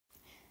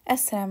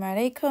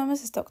Assalamu alaikum,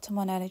 this is Dr.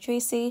 Mona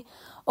Al-Idrisi,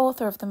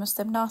 author of the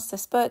Muslim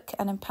Narcissist book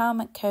and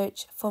empowerment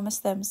coach for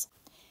Muslims.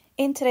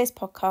 In today's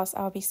podcast,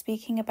 I'll be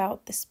speaking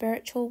about the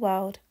spiritual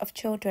world of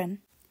children.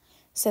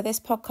 So this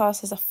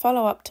podcast is a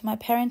follow-up to my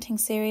parenting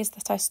series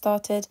that I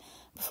started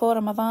before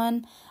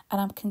Ramadan,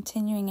 and I'm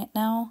continuing it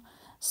now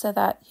so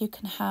that you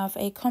can have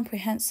a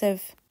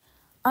comprehensive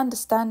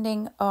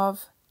understanding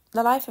of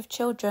the life of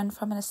children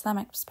from an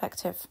Islamic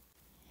perspective.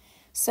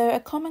 So a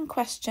common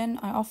question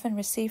I often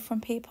receive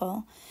from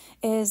people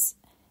is,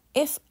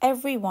 if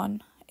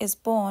everyone is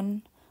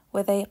born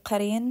with a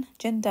qareen,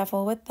 jinn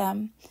devil with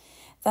them,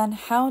 then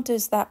how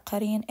does that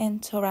qareen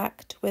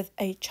interact with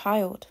a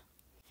child?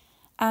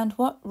 And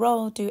what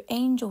role do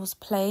angels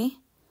play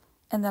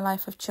in the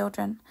life of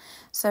children?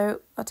 So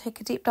I'll take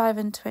a deep dive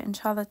into it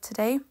inshallah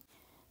today,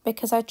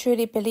 because I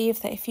truly believe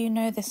that if you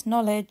know this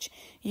knowledge,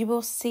 you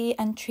will see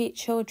and treat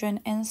children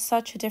in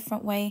such a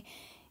different way.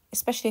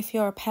 Especially if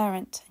you're a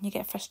parent and you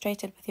get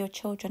frustrated with your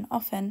children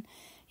often,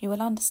 you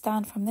will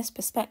understand from this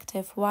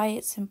perspective why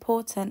it's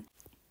important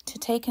to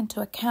take into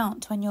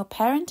account when you're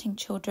parenting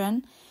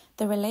children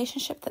the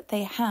relationship that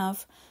they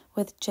have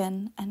with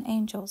jinn and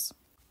angels.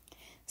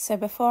 So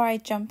before I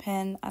jump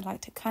in, I'd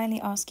like to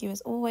kindly ask you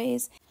as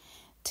always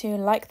to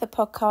like the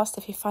podcast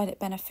if you find it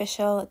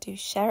beneficial, do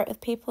share it with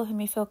people whom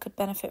you feel could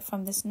benefit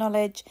from this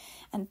knowledge,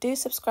 and do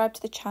subscribe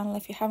to the channel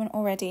if you haven't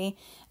already,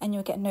 and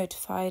you'll get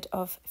notified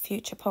of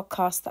future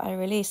podcasts that I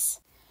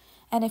release.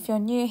 And if you're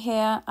new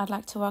here, I'd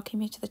like to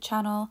welcome you to the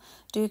channel.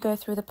 Do go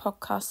through the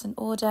podcasts in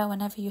order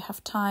whenever you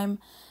have time,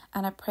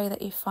 and I pray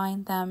that you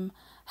find them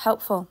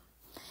helpful.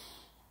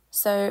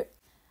 So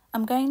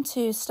I'm going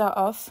to start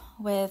off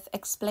with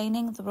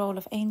explaining the role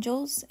of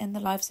angels in the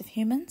lives of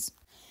humans.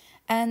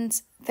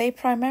 And they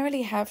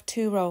primarily have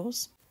two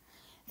roles.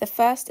 The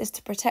first is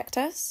to protect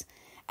us,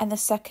 and the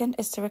second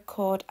is to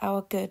record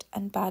our good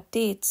and bad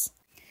deeds.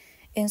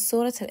 In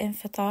Surah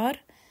Al-Infitar,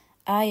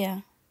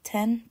 ayah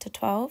 10 to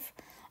 12,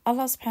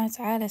 Allah subhanahu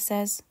wa ta'ala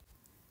says,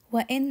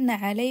 وَإِنَّ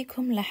عَلَيْكُمْ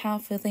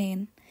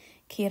لَحَافِظِينَ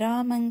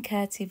كِرَامًا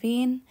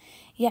كَاتِبِينَ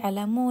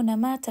يَعْلَمُونَ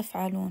مَا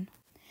تَفْعَلُونَ,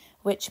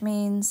 which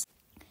means,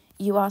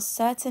 you are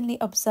certainly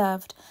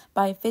observed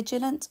by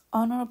vigilant,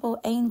 honourable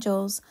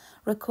angels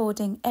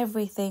recording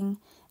everything.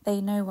 They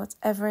know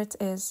whatever it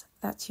is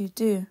that you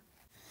do.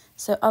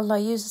 So Allah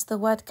uses the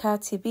word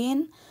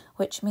katibin,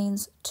 which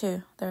means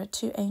two. There are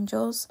two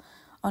angels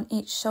on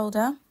each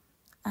shoulder,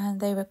 and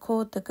they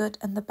record the good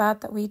and the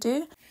bad that we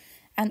do.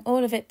 And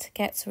all of it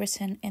gets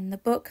written in the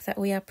book that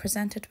we are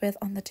presented with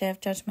on the Day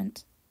of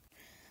Judgment.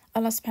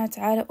 Allah subhanahu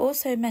wa ta'ala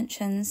also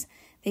mentions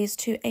these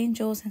two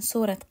angels in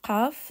Surah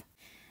Qaf,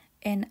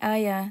 in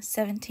ayah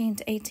 17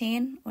 to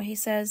 18, where he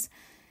says,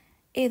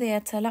 إِذْ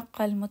يَتَلَقَّى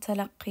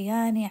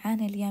الْمُتَلَقِّيَانِ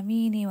عَنِ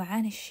الْيَمِينِ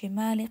وَعَنِ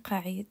الشِّمَالِ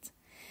قَعِيدٌ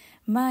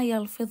مَا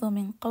يَلْفِظُ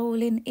مِنْ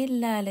قَوْلٍ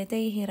إِلَّا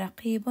لَدَيْهِ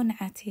رَقِيبٌ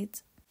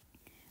عَتِيدٌ,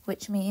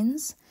 which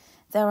means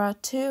there are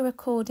two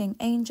recording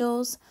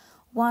angels,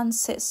 one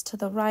sits to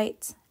the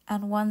right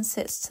and one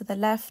sits to the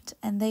left,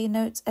 and they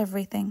note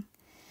everything.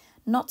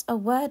 Not a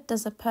word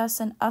does a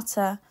person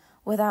utter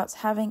without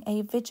having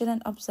a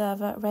vigilant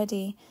observer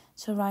ready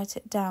to write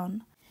it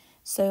down.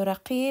 So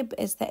Raqib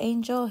is the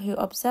angel who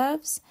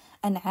observes,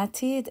 and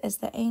Atid is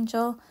the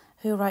angel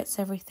who writes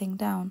everything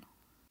down.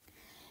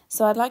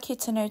 So I'd like you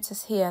to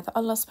notice here that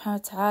Allah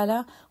subhanahu wa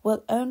ta'ala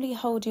will only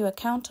hold you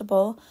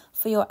accountable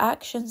for your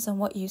actions and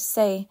what you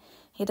say.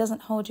 He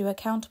doesn't hold you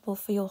accountable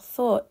for your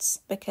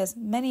thoughts, because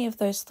many of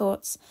those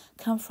thoughts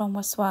come from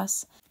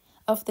waswas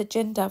of the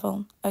jinn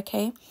devil,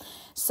 okay?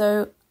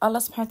 So Allah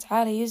subhanahu wa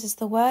ta'ala uses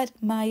the word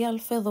ma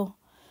yalfidhu,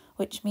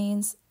 which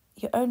means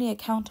you're only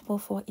accountable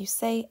for what you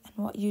say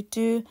and what you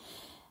do.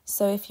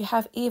 So if you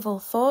have evil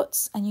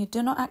thoughts and you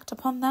do not act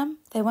upon them,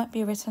 they won't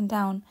be written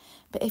down.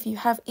 But if you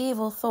have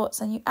evil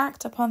thoughts and you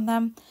act upon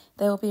them,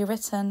 they will be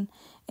written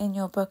in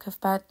your book of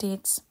bad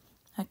deeds.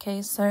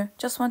 Okay, so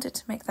just wanted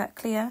to make that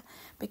clear,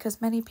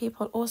 because many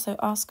people also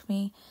ask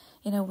me,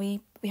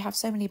 we have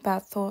so many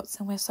bad thoughts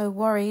and we're so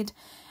worried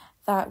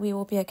that we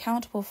will be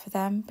accountable for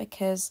them,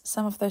 because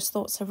some of those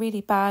thoughts are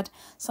really bad.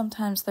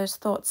 Sometimes those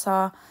thoughts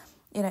are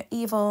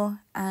evil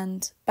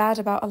and bad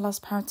about Allah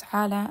subhanahu wa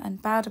ta'ala and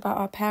bad about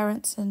our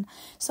parents and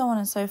so on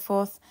and so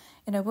forth.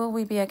 Will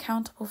we be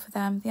accountable for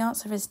them? The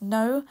answer is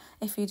no,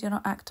 if you do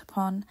not act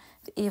upon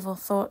the evil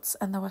thoughts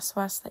and the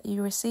waswas that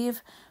you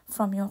receive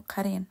from your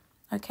qareen.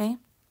 Okay?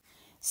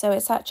 So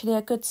it's actually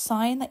a good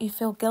sign that you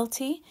feel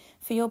guilty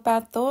for your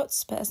bad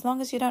thoughts, but as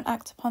long as you don't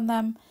act upon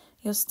them,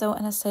 you're still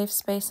in a safe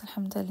space,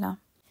 alhamdulillah.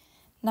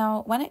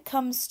 Now, when it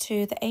comes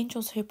to the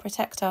angels who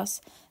protect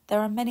us, there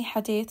are many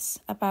hadiths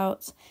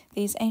about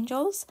these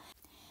angels,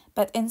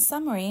 but in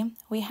summary,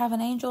 we have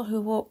an angel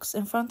who walks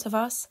in front of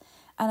us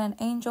and an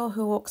angel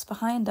who walks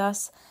behind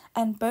us,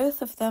 and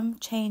both of them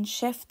change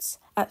shifts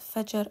at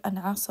Fajr and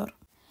Asr.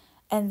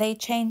 And they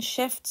change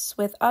shifts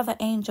with other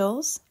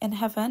angels in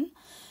heaven.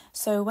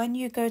 So when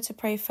you go to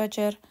pray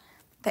Fajr,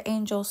 the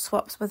angel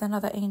swaps with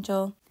another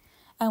angel,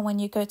 and when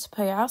you go to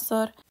pray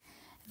Asr,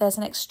 there's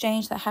an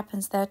exchange that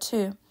happens there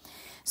too.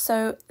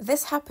 So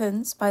this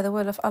happens by the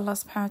will of Allah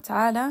subhanahu wa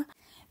ta'ala,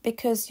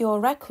 because your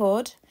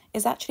record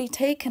is actually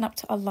taken up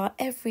to Allah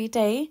every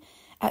day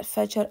at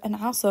Fajr and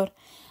Asr.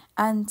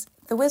 And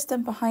the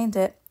wisdom behind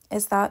it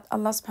is that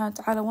Allah subhanahu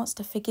wa ta'ala wants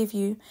to forgive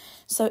you.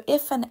 So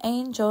if an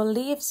angel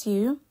leaves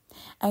you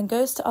and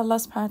goes to Allah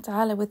subhanahu wa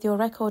ta'ala with your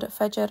record at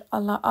Fajr,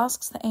 Allah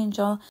asks the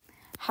angel,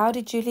 how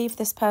did you leave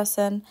this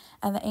person?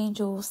 And the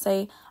angel will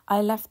say,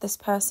 I left this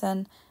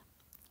person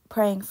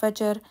praying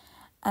Fajr.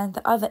 And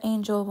the other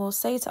angel will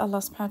say to Allah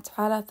subhanahu wa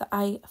ta'ala that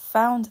I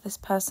found this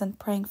person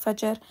praying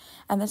Fajr.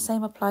 And the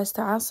same applies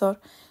to Asr.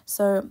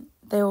 So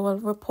they will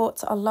report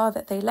to Allah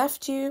that they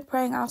left you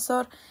praying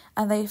Asr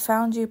and they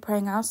found you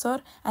praying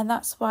Asr. And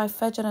that's why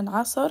Fajr and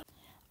Asr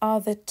are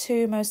the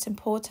two most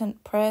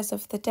important prayers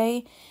of the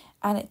day.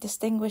 And it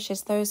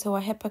distinguishes those who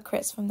are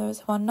hypocrites from those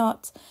who are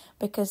not,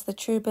 because the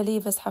true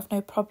believers have no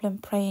problem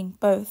praying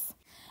both.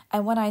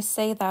 And when I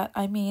say that,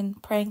 I mean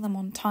praying them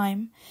on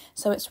time.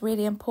 So it's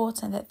really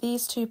important that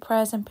these two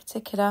prayers in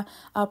particular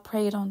are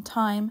prayed on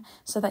time,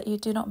 so that you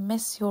do not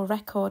miss your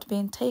record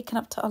being taken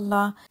up to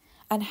Allah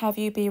and have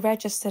you be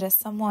registered as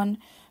someone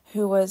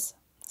who was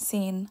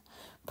seen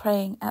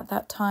praying at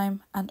that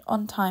time and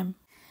on time.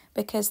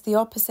 Because the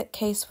opposite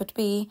case would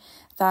be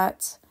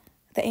that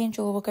the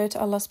angel will go to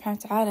Allah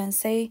subhanahu wa ta'ala and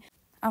say,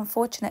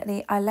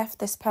 unfortunately, I left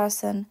this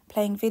person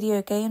playing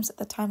video games at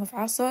the time of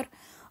Asr,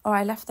 or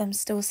I left them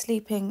still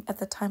sleeping at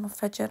the time of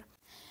Fajr.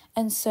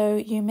 And so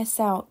you miss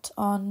out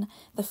on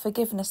the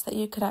forgiveness that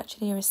you could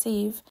actually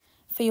receive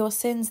for your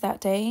sins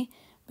that day,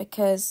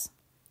 because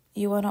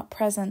you were not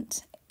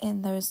present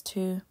in those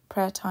two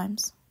prayer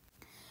times.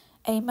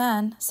 A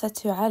man said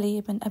to Ali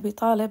ibn Abi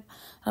Talib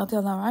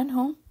radiallahu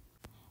anhu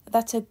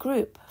that a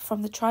group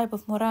from the tribe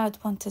of Murad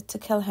wanted to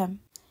kill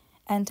him.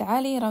 And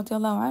Ali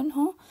radiallahu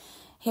anhu,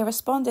 he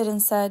responded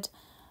and said,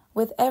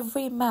 with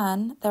every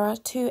man there are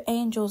two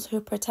angels who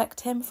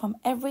protect him from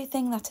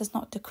everything that is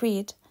not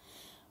decreed.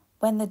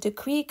 When the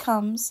decree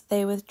comes,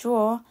 they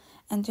withdraw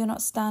and do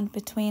not stand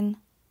between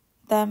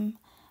them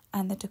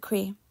and the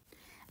decree.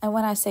 And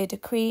when I say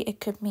decree, it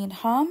could mean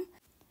harm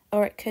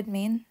or it could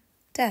mean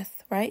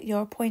death, right?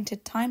 Your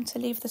appointed time to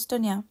leave this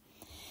dunya.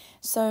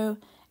 So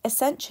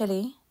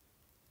essentially,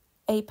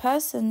 a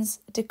person's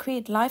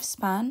decreed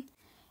lifespan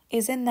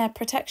is in their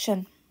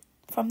protection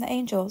from the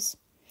angels.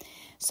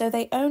 So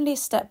they only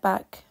step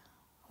back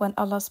when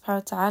Allah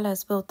subhanahu wa ta'ala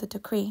has willed the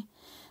decree.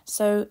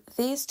 So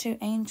these two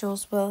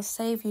angels will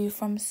save you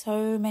from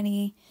so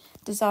many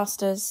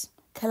disasters,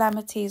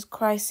 calamities,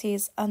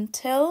 crises,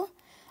 until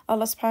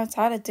Allah subhanahu wa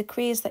ta'ala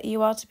decrees that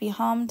you are to be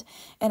harmed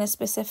in a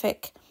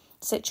specific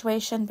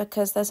situation,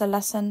 because there's a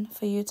lesson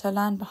for you to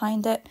learn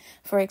behind it.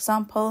 For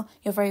example,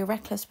 you're very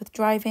reckless with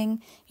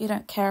driving, you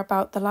don't care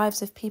about the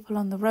lives of people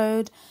on the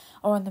road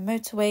or on the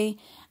motorway,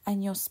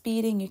 and you're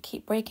speeding, you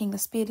keep breaking the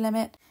speed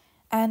limit.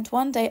 And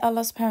one day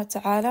Allah subhanahu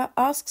wa ta'ala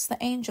asks the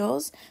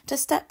angels to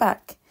step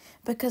back,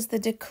 because the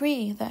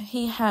decree that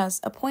He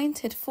has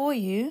appointed for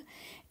you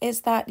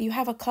is that you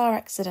have a car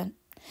accident.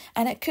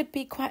 And it could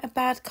be quite a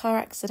bad car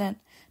accident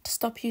to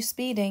stop you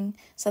speeding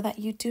so that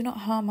you do not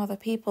harm other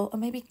people or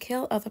maybe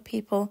kill other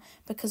people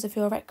because of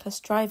your reckless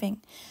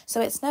driving.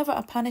 So it's never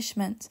a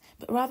punishment,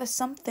 but rather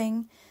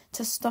something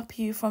to stop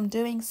you from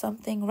doing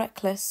something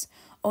reckless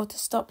or to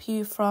stop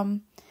you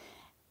from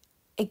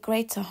a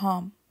greater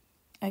harm.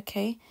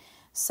 Okay?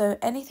 So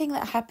anything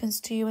that happens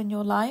to you in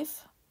your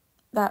life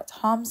that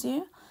harms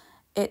you,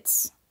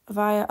 it's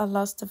via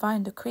Allah's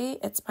divine decree,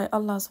 it's by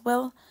Allah's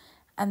will,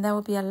 and there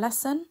will be a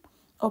lesson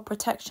or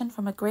protection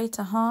from a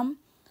greater harm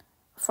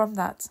from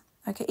that.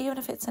 Okay, even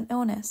if it's an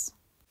illness,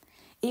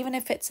 even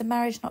if it's a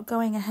marriage not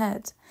going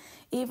ahead,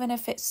 even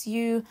if it's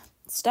you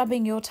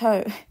stubbing your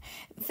toe,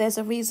 there's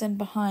a reason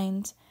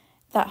behind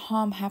that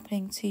harm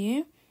happening to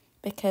you,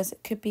 because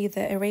it could be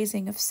the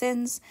erasing of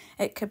sins,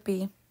 it could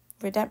be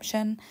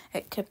redemption,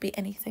 it could be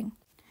anything.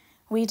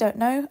 We don't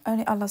know,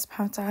 only Allah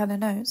subhanahu wa ta'ala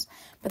knows,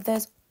 but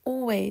there's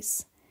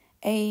always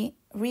a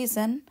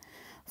reason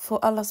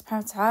for Allah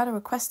subhanahu wa ta'ala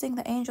requesting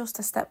the angels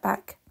to step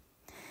back.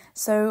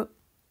 So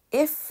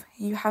if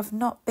you have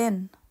not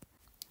been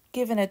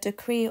given a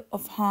decree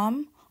of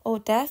harm or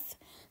death,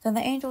 then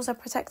the angels are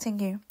protecting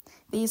you.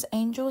 These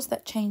angels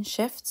that change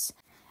shifts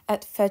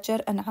at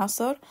Fajr and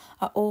Asr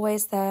are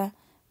always there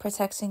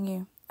protecting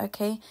you,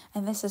 okay?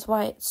 And this is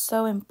why it's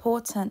so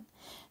important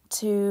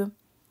to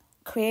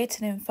create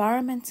an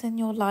environment in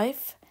your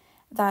life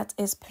that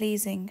is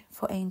pleasing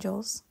for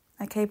angels,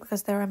 okay?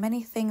 Because there are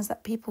many things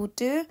that people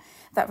do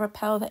that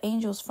repel the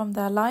angels from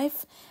their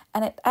life,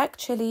 and it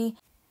actually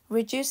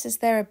reduces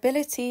their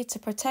ability to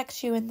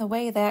protect you in the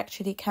way they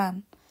actually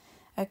can,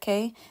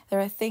 okay? There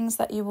are things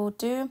that you will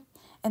do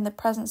in the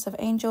presence of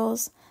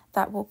angels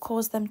that will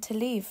cause them to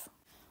leave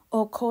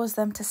or cause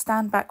them to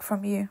stand back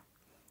from you,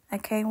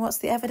 okay? What's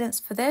the evidence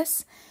for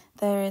this?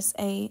 There is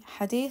a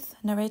hadith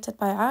narrated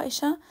by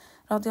Aisha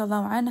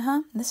radiallahu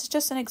anha. This is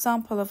just an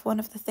example of one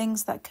of the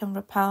things that can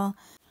repel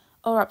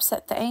or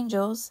upset the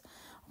angels,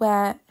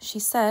 where she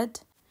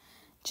said,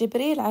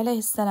 Jibreel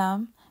alayhi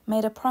salam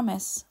made a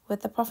promise with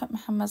the Prophet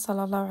Muhammad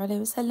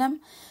ﷺ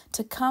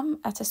to come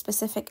at a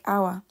specific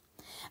hour.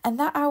 And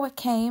that hour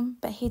came,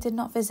 but he did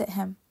not visit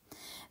him.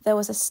 There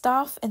was a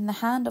staff in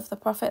the hand of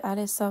the Prophet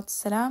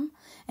ﷺ,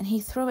 and he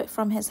threw it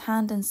from his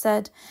hand and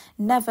said,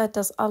 "Never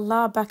does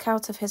Allah back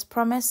out of his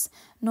promise,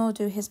 nor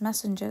do his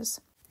messengers."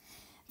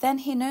 Then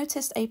he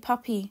noticed a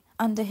puppy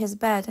under his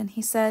bed, and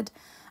he said,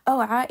 "Oh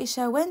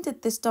Aisha, when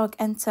did this dog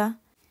enter?"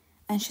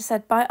 And she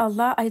said, "By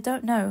Allah, I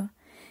don't know."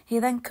 He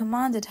then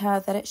commanded her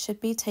that it should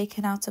be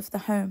taken out of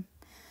the home.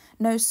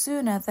 No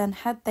sooner than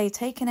had they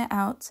taken it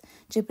out,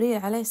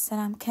 Jibreel alayhi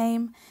salam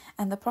came,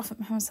 and the Prophet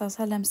Muhammad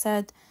ﷺ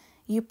said,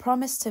 "You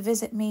promised to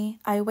visit me.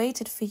 I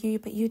waited for you,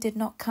 but you did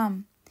not come."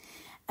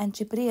 And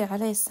Jibreel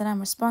alayhi salam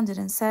responded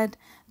and said,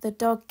 "The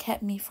dog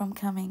kept me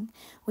from coming.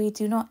 We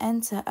do not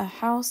enter a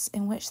house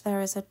in which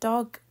there is a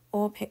dog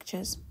or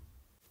pictures."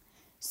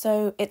 So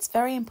it's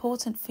very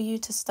important for you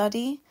to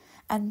study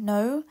and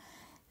know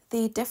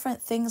the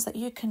different things that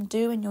you can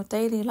do in your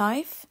daily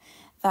life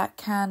that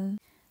can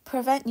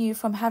prevent you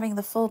from having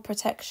the full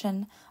protection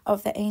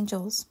of the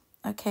angels.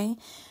 Okay,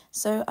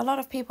 so a lot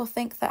of people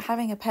think that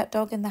having a pet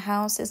dog in the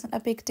house isn't a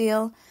big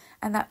deal,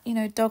 and that,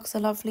 dogs are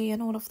lovely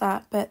and all of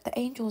that, but the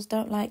angels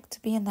don't like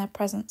to be in their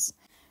presence.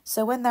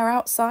 So when they're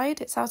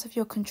outside, it's out of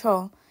your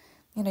control.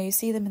 You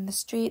see them in the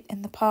street,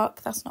 in the park,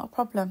 that's not a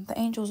problem. The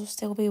angels will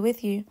still be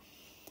with you.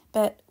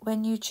 But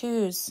when you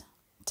choose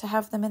to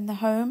have them in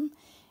the home,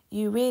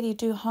 you really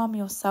do harm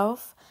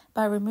yourself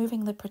by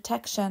removing the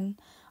protection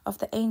of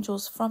the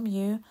angels from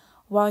you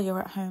while you're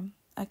at home.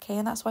 Okay,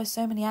 and that's why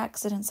so many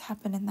accidents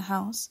happen in the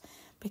house,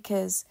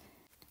 because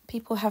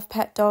people have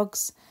pet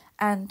dogs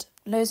and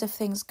loads of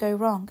things go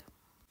wrong.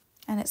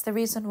 And it's the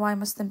reason why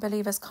Muslim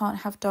believers can't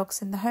have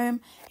dogs in the home.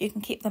 You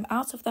can keep them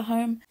out of the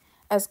home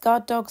as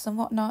guard dogs and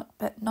whatnot,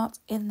 but not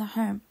in the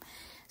home.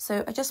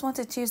 So I just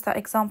wanted to use that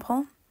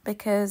example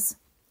because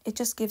it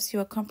just gives you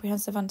a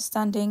comprehensive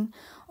understanding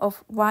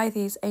of why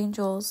these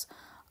angels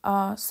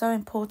are so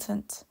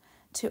important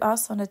to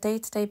us on a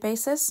day-to-day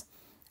basis,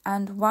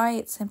 and why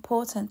it's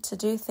important to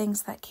do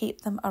things that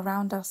keep them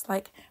around us,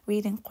 like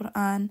reading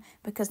Quran,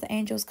 because the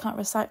angels can't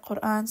recite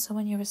Quran. So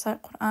when you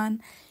recite Quran,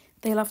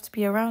 they love to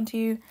be around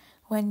you.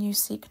 When you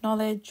seek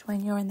knowledge, when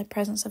you're in the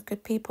presence of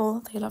good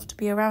people, they love to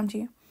be around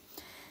you.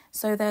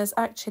 So there's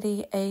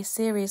actually a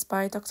series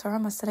by Dr.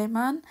 Umar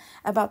Sulaiman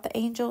about the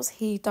angels.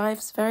 He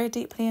dives very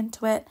deeply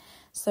into it.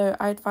 So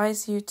I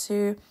advise you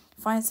to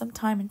find some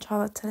time,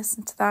 inshallah, to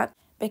listen to that,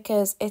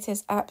 because it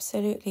is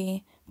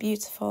absolutely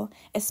beautiful,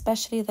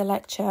 especially the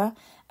lecture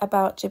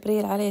about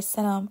Jibreel alayhi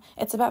salam.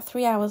 It's about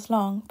 3 hours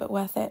long, but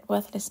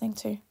worth listening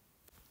to.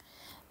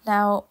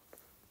 Now,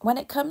 when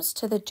it comes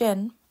to the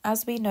jinn,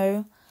 as we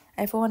know,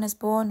 everyone is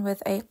born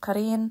with a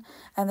qareen,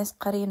 and this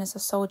qareen is a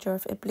soldier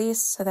of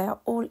Iblis, so they are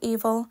all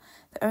evil.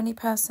 The only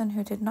person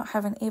who did not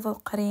have an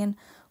evil qareen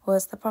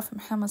was the Prophet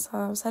Muhammad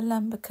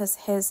ﷺ, because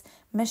his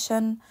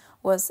mission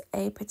was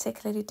a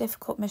particularly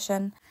difficult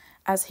mission,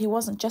 as he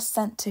wasn't just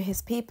sent to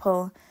his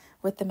people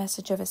with the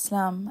message of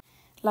Islam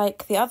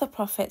like the other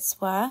prophets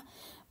were,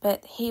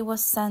 but he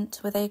was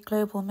sent with a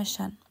global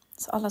mission.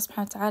 So Allah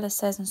subhanahu wa ta'ala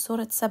says in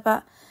Surah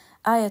Saba,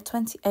 Ayah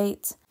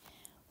 28,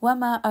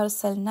 وَمَا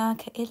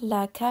أَرْسَلْنَاكَ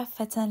إِلَّا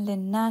كَافَّةً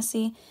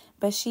لِلنَّاسِ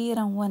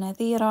بَشِيرًا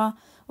وَنَذِيرًا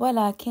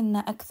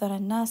وَلَكِنَّ أَكْثَرَ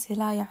النَّاسِ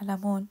لَا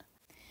يَعْلَمُونَ.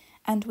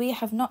 And we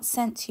have not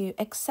sent you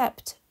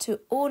except to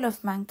all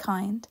of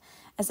mankind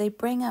as a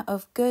bringer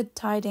of good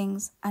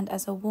tidings and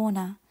as a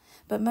warner,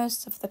 but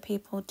most of the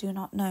people do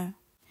not know.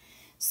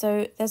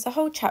 So there's a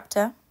whole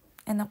chapter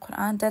in the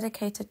Quran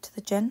dedicated to the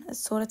jinn,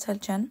 Surah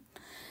Al-Jinn,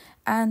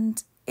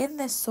 and in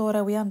this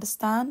surah we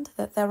understand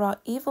that there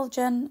are evil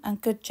jinn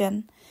and good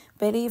jinn,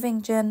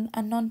 believing jinn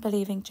and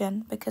non-believing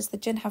jinn, because the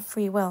jinn have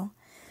free will.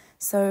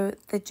 So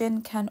the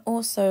jinn can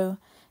also,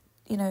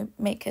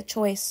 make a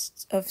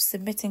choice of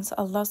submitting to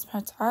Allah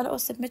subhanahu wa ta'ala or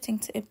submitting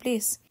to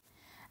Iblis.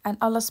 And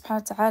Allah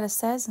subhanahu wa ta'ala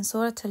says in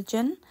Surah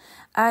Al-Jinn,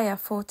 Ayah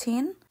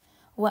 14,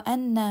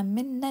 وَأَنَّا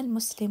مِنَّا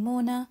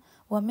الْمُسْلِمُونَ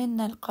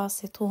وَمِنَّا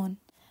الْقَاسِطُونَ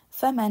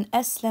فَمَنْ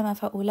أَسْلَمَ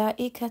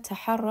فَأُولَٰئِكَ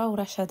تَحَرَّوْا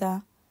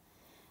رَشَدًا.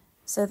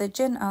 So the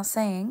jinn are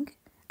saying,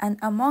 and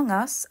among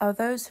us are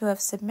those who have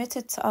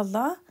submitted to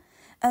Allah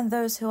and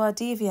those who are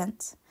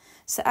deviant.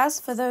 So as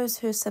for those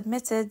who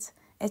submitted,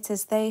 it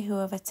is they who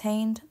have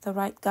attained the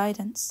right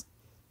guidance.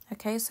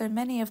 Okay, so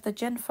many of the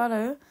jinn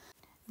follow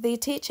the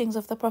teachings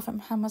of the Prophet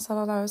Muhammad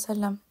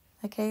ﷺ.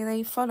 Okay,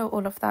 they follow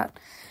all of that.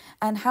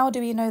 And how do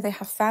we know they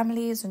have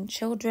families and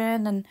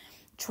children and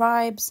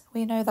tribes?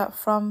 We know that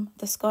from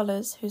the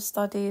scholars who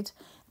studied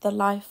the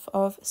life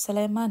of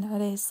Sulaiman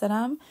alayhi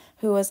salam,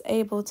 who was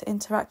able to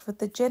interact with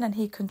the jinn, and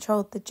he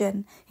controlled the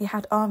jinn. He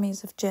had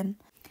armies of jinn.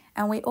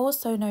 And we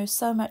also know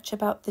so much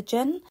about the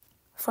jinn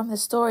from the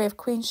story of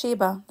Queen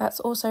Sheba. That's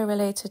also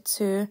related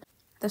to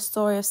the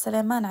story of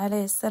Sulaiman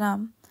alayhi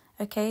salam.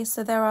 Okay,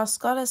 so there are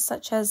scholars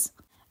such as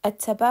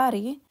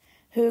At-Tabari,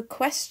 who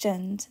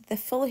questioned the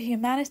full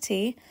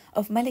humanity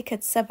of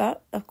Malikat Saba,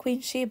 of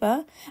Queen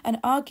Sheba, and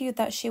argued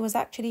that she was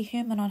actually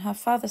human on her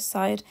father's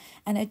side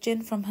and a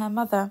jinn from her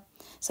mother.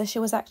 So she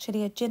was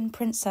actually a jinn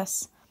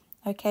princess.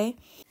 okay?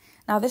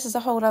 Now, this is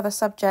a whole other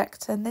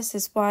subject, and this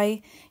is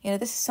why,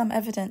 this is some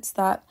evidence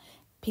that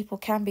people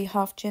can be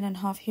half jinn and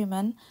half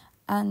human,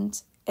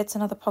 and it's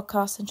another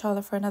podcast,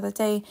 inshallah, for another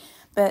day.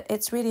 But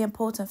it's really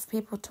important for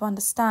people to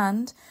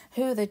understand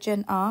who the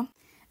jinn are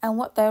and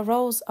what their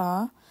roles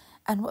are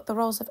and what the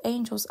roles of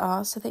angels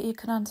are, so that you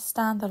can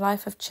understand the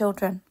life of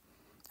children,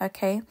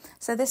 okay?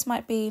 So this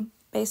might be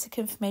basic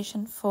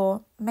information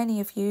for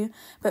many of you,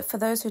 but for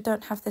those who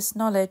don't have this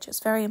knowledge, it's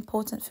very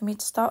important for me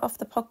to start off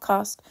the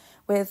podcast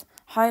with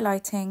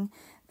highlighting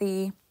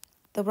the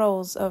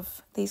roles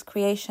of these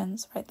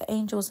creations, right? The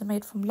angels are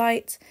made from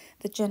light,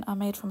 the jinn are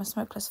made from a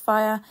smokeless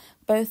fire,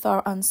 both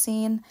are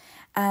unseen,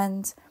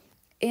 and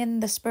in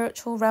the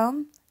spiritual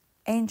realm,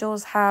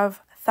 angels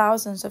have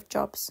thousands of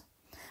jobs,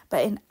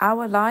 but in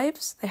our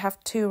lives, they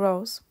have 2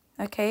 roles,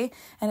 okay?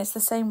 And it's the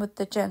same with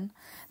the jinn.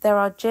 There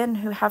are jinn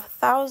who have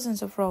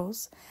thousands of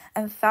roles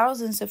and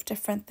thousands of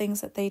different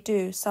things that they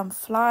do. Some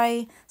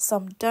fly,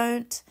 some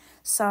don't,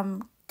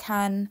 some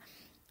can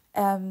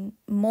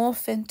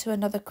morph into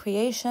another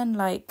creation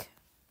like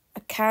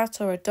a cat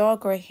or a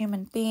dog or a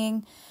human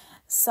being.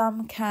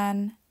 Some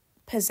can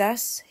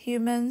possess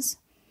humans,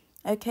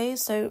 okay?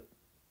 So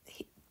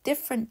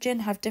different jinn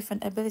have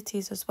different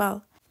abilities as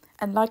well.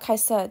 And like I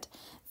said,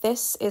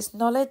 this is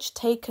knowledge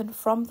taken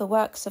from the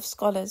works of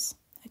scholars,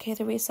 okay,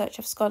 the research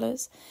of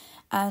scholars,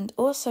 and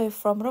also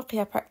from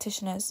ruqya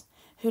practitioners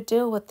who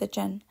deal with the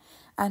jinn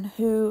and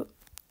who,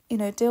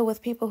 deal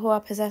with people who are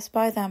possessed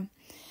by them.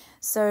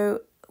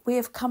 So we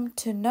have come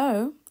to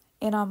know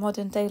in our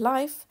modern day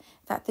life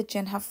that the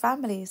jinn have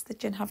families, the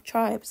jinn have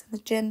tribes, and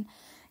the jinn,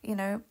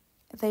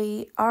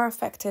 they are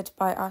affected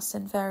by us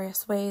in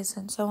various ways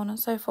and so on and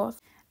so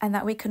forth, and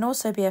that we can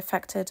also be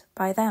affected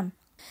by them.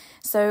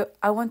 So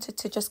I wanted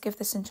to just give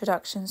this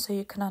introduction so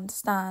you can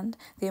understand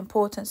the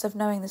importance of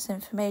knowing this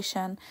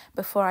information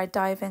before I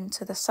dive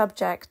into the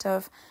subject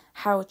of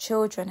how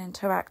children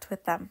interact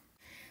with them.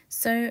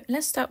 So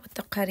let's start with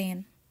the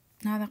qareen.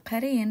 Now the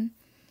qareen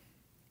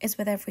is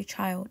with every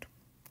child,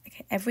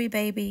 okay? Every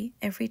baby,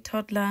 every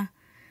toddler,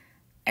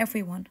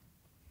 everyone.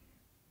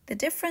 The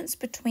difference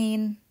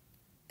between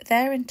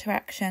their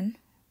interaction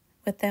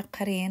with their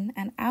qareen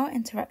and our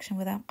interaction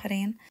with our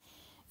qareen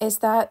is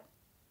that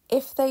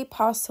if they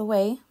pass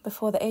away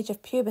before the age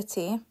of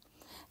puberty,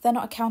 they're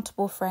not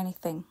accountable for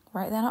anything,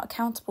 right? They're not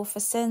accountable for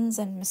sins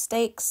and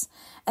mistakes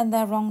and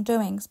their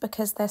wrongdoings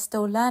because they're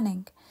still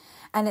learning.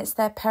 And it's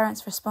their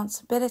parents'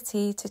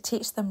 responsibility to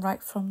teach them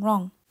right from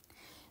wrong.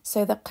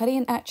 So the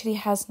qareen actually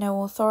has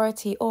no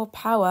authority or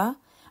power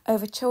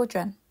over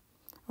children,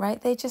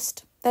 right?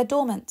 They're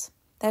dormant.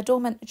 They're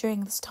dormant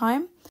during this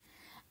time.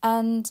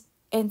 And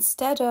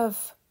instead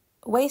of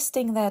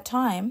wasting their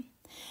time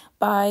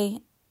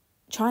by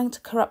trying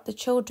to corrupt the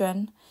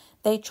children,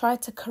 they try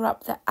to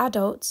corrupt the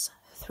adults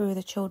through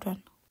the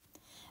children.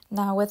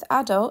 Now with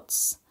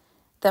adults,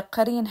 the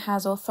qareen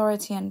has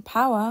authority and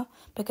power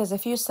because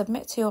if you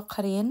submit to your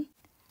qareen,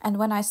 and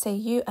when I say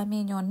you, I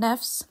mean your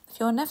nafs, if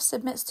your nafs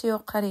submits to your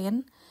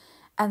qareen,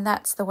 and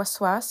that's the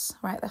waswas,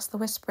 right? That's the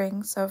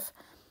whisperings of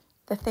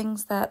the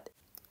things that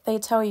they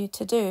tell you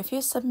to do. If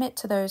you submit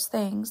to those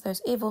things,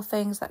 those evil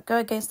things that go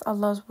against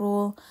Allah's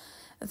rule,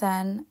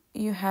 then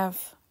you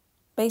have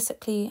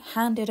basically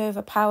handed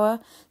over power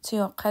to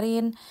your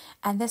qareen,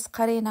 and this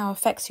qareen now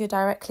affects you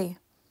directly.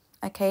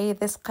 Okay,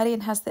 this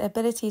qareen has the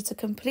ability to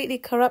completely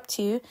corrupt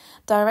you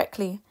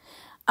directly,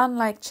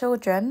 unlike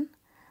children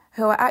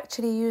who are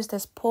actually used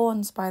as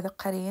pawns by the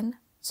qareen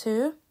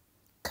to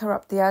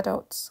corrupt the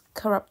adults,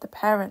 corrupt the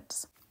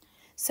parents.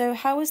 So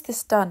how is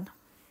this done?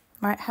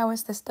 Right, how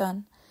is this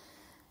done?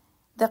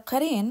 The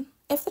qareen,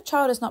 if the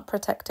child is not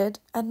protected,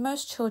 and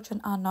most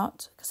children are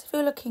not, because if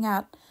you're looking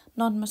at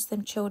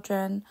non-Muslim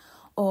children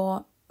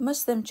or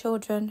Muslim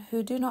children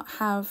who do not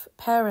have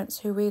parents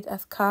who read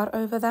adhkar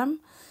over them,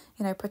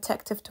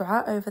 protective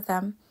dua over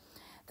them,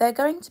 they're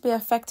going to be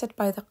affected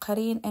by the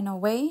qareen in a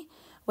way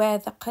where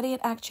the qareen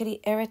actually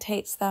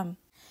irritates them.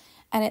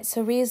 And it's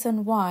a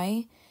reason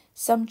why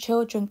some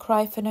children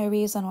cry for no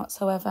reason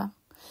whatsoever.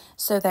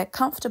 So they're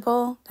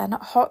comfortable, they're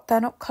not hot, they're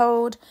not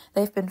cold,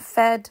 they've been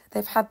fed,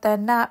 they've had their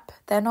nap,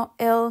 they're not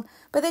ill,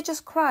 but they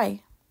just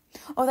cry.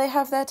 Or they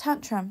have their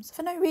tantrums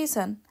for no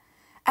reason.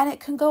 And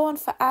it can go on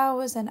for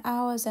hours and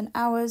hours and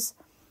hours.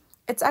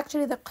 It's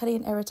actually the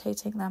qareen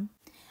irritating them.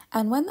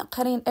 And when the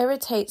qareen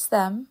irritates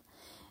them,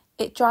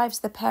 it drives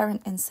the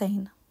parent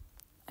insane.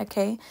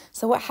 Okay?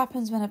 So what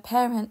happens when a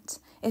parent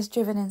is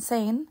driven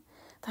insane?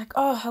 Like,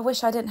 oh, I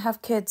wish I didn't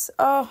have kids.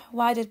 Oh,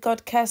 why did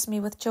God curse me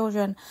with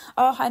children?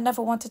 Oh, I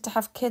never wanted to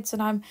have kids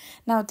and I'm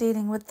now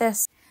dealing with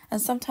this. And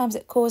sometimes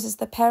it causes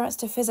the parents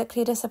to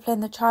physically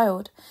discipline the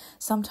child.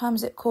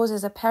 Sometimes it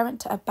causes a parent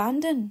to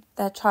abandon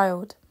their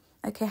child.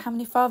 Okay, how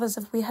many fathers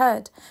have we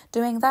heard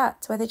doing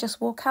that, where they just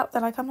walk out,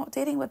 they're like, I'm not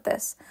dealing with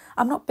this.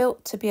 I'm not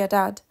built to be a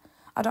dad.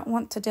 I don't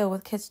want to deal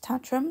with kids'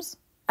 tantrums.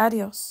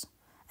 Adios.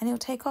 And he'll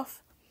take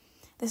off.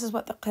 This is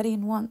what the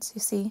qareen wants, you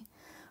see.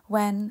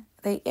 When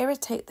they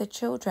irritate the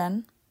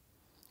children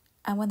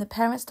and when the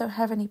parents don't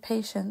have any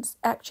patience,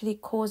 it actually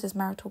causes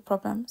marital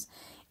problems.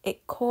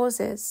 It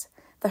causes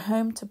the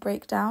home to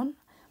break down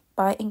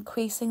by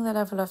increasing the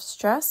level of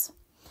stress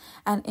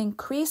and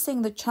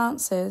increasing the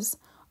chances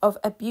of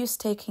abuse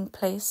taking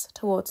place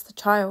towards the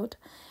child.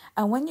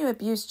 And when you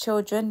abuse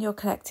children, you're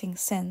collecting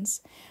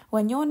sins.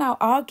 When you're now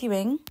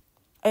arguing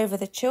over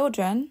the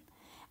children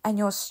and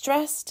you're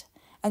stressed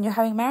and you're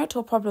having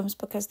marital problems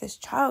because this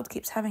child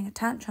keeps having a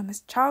tantrum,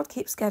 this child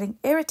keeps getting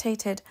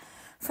irritated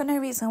for no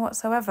reason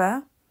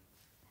whatsoever,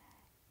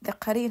 the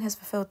qareen has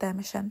fulfilled their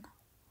mission.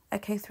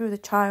 Okay, through the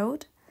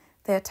child,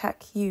 they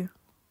attack you.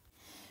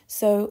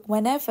 So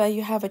whenever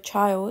you have a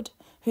child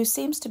who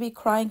seems to be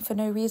crying for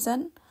no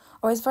reason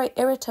or is very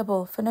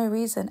irritable for no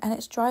reason and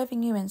it's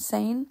driving you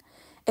insane,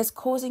 it's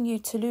causing you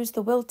to lose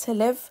the will to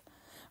live,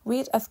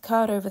 read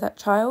adhkar over that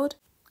child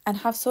and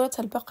have Surah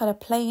Al-Baqarah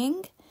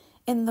playing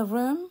in the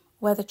room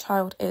where the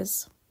child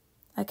is.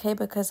 Okay,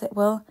 because it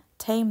will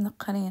tame the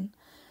qareen.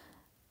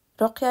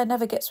 Ruqya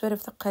never gets rid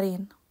of the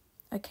qareen.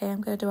 Okay,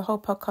 I'm going to do a whole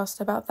podcast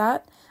about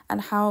that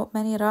and how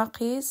many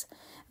raqis,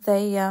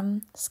 they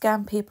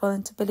scam people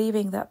into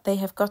believing that they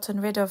have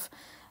gotten rid of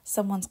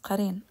someone's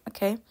qareen.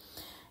 Okay,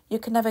 you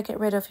can never get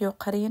rid of your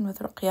qareen with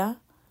ruqya,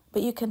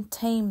 but you can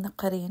tame the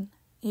qareen.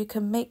 You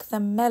can make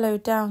them mellow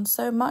down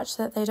so much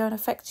that they don't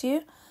affect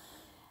you.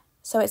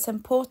 So it's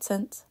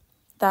important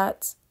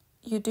that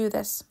you do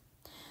this.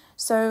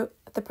 So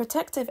the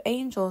protective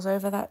angels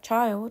over that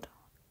child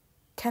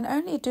can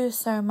only do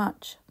so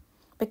much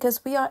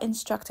because we are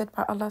instructed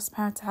by Allah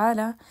subhanahu wa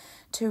ta'ala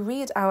to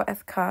read our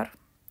adhkar,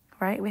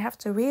 right? We have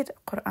to read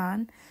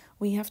Quran,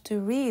 we have to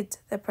read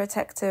the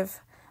protective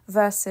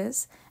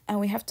verses, and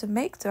we have to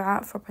make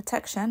dua for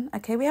protection.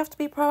 Okay, we have to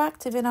be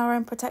proactive in our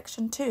own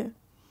protection too.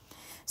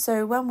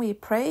 So when we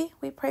pray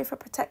for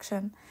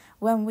protection.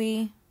 When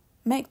we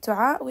make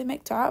dua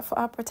for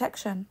our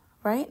protection,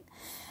 right?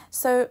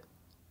 So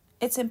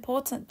it's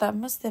important that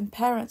Muslim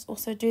parents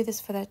also do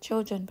this for their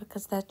children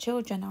because their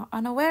children are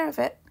unaware of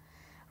it,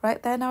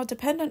 right? They're now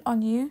dependent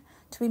on you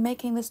to be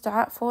making this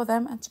dua for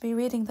them and to be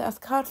reading the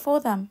adhkar for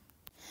them.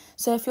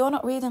 So if you're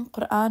not reading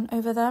Quran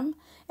over them,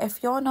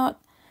 if you're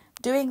not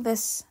doing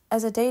this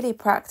as a daily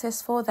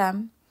practice for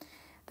them,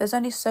 there's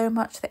only so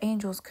much the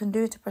angels can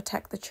do to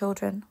protect the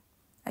children.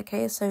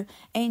 Okay, so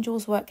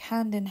angels work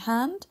hand in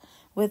hand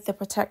with the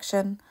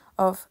protection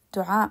of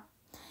dua.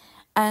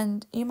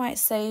 And you might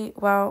say,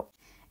 well,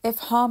 if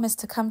harm is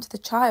to come to the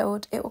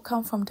child, it will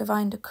come from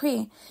divine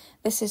decree.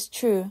 This is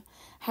true.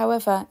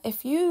 However,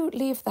 if you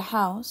leave the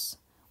house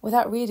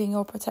without reading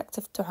your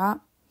protective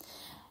dua,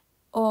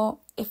 or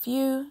if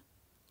you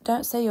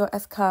don't say your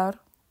adhkar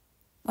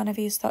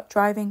whenever you start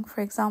driving,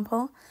 for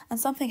example, and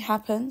something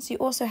happens, you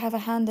also have a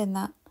hand in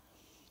that.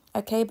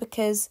 Okay,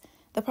 because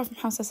the Prophet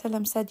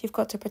Muhammad said you've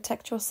got to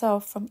protect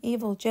yourself from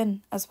evil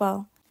jinn as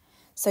well.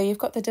 So you've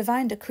got the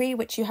divine decree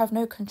which you have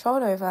no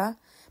control over,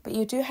 but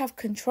you do have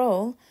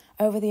control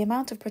over the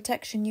amount of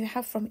protection you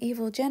have from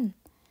evil jinn.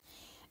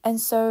 And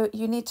so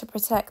you need to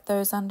protect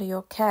those under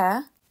your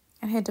care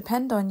and who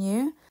depend on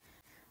you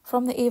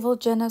from the evil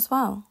jinn as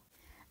well.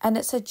 And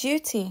it's a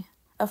duty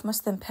of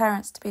Muslim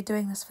parents to be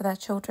doing this for their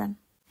children.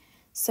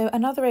 So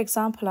another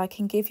example I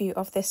can give you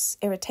of this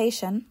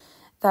irritation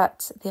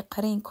that the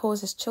qareen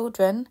causes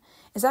children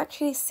is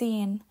actually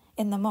seen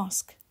in the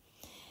mosque.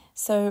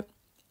 So,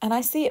 and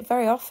I see it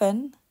very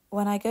often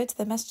when I go to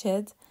the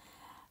masjid.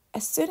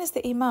 As soon as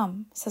the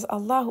imam says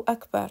Allahu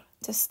Akbar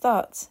to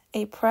start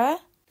a prayer,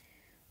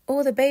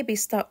 all the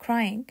babies start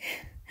crying,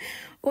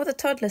 all the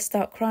toddlers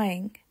start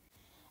crying,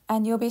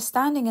 and you'll be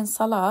standing in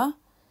salah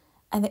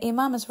and the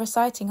imam is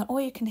reciting and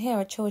all you can hear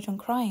are children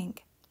crying.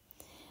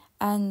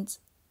 And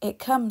it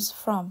comes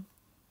from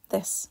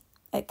this.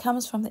 It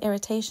comes from the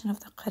irritation of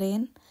the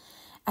qareen.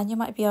 And you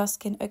might be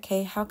asking,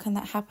 okay, how can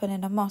that happen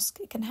in a mosque?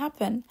 It can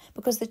happen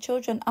because the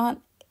children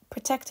aren't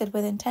protected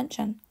with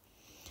intention.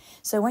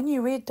 So when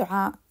you read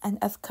dua and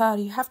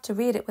adhkar, you have to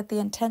read it with the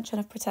intention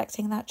of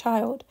protecting that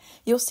child.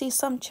 You'll see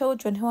some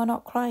children who are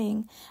not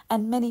crying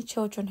and many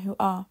children who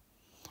are.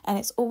 And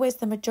it's always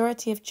the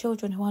majority of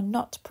children who are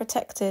not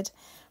protected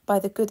by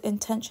the good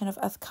intention of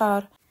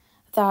adhkar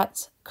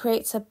that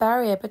creates a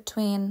barrier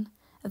between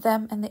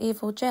them and the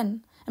evil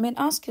jinn. I mean,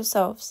 ask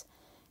yourselves,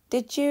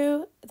 did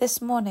you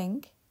this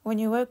morning, when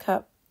you woke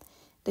up,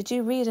 did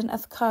you read an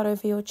adhkar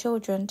over your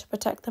children to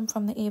protect them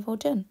from the evil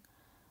jinn?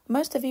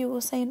 Most of you will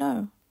say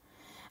no.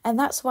 And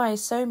that's why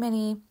so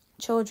many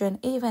children,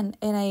 even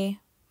in a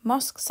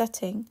mosque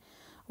setting,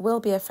 will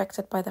be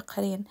affected by the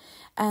qareen.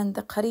 And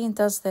the qareen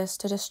does this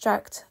to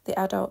distract the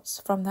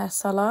adults from their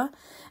salah.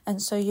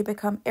 And so you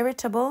become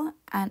irritable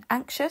and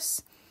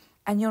anxious.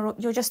 And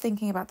you're just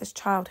thinking about this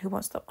child who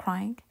won't stop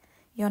crying.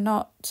 You're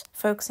not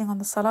focusing on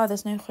the salah,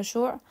 there's no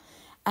khushu'.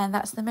 And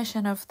that's the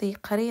mission of the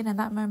qareen in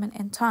that moment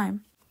in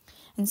time.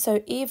 And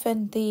so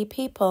even the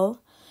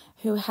people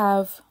who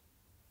have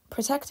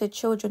protected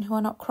children who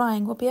are not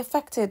crying will be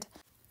affected.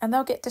 And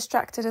they'll get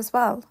distracted as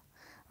well,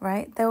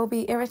 right? They will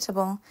be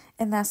irritable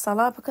in their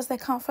salah because they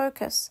can't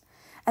focus.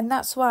 And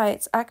that's why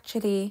it's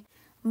actually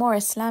more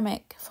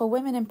Islamic for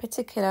women in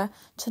particular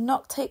to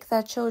not take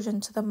their children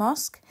to the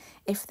mosque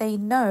if they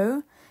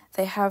know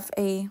they have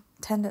a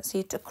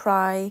tendency to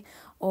cry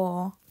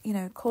or,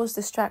 cause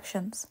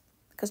distractions,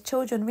 because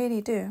children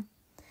really do,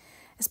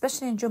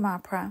 especially in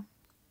Jum'ah prayer.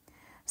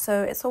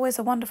 So it's always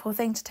a wonderful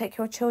thing to take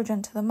your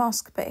children to the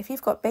mosque, but if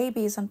you've got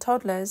babies and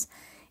toddlers,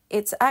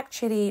 it's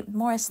actually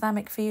more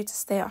Islamic for you to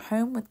stay at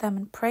home with them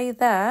and pray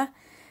there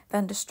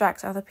than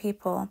distract other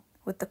people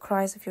with the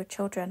cries of your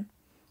children.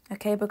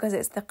 Okay, because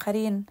it's the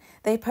qareen.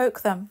 They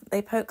poke them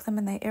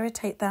and they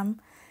irritate them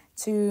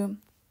to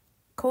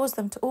cause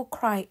them to all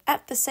cry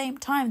at the same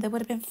time. They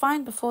would have been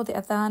fine before the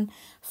adhan,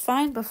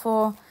 fine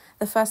before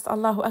the first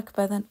Allahu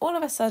Akbar, then all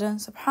of a sudden,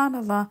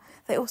 subhanallah,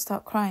 they all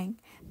start crying.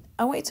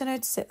 I want you to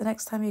notice it the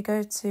next time you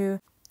go to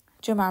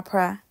Jum'ah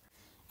prayer.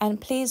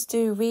 And please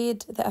do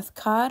read the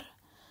adhkar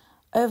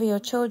over your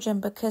children,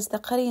 because the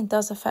qareen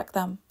does affect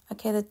them.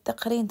 Okay, the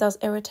qareen does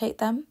irritate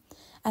them,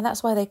 and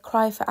that's why they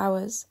cry for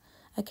hours.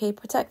 Okay,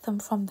 protect them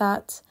from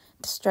that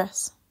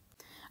distress.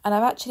 And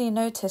I've actually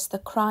noticed the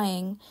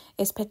crying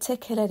is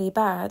particularly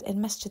bad in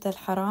Masjid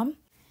al-Haram,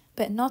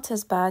 but not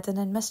as bad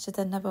in Masjid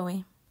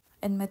al-Nabawi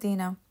in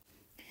Medina.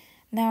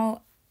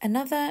 Now,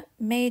 another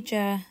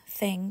major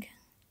thing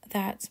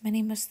that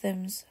many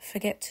Muslims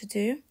forget to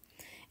do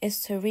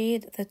is to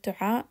read the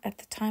dua at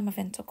the time of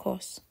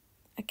intercourse.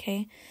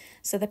 Okay,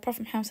 so the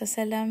Prophet Muhammad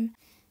ﷺ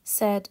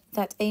said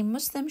that a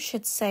Muslim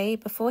should say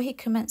before he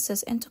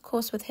commences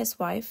intercourse with his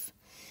wife,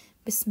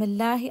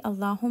 Bismillahi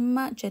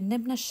Allahumma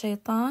jannibna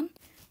shaitan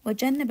wa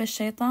jannib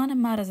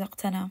shaitan ma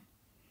razaqtana.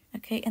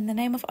 Okay, in the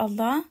name of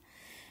Allah,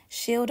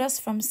 shield us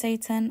from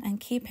Satan and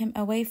keep him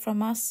away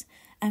from us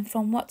and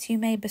from what you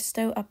may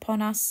bestow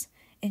upon us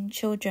in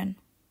children.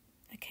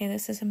 Okay,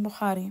 this is in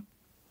Bukhari.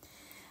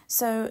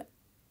 So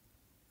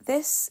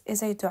this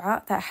is a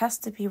dua that has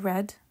to be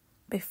read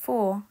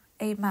before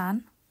a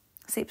man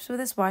sleeps with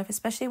his wife,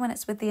 especially when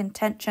it's with the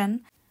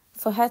intention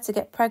for her to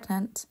get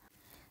pregnant,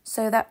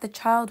 so that the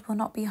child will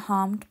not be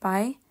harmed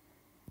by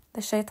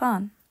the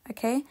shaitan.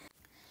 Okay?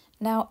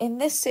 Now, in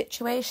this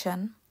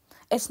situation,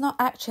 it's not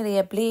actually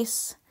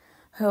Iblis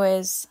who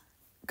is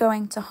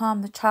going to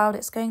harm the child,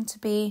 it's going to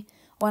be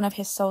one of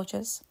his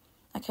soldiers.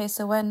 Okay,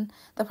 so when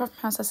the Prophet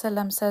Muhammad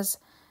ﷺ says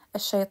a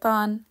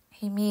shaitan,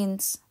 he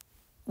means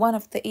one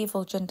of the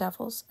evil jinn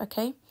devils.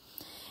 Okay?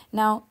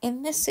 Now,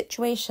 in this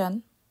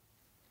situation,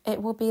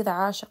 it will be the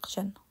ashiq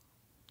jinn.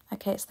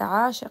 Okay, it's the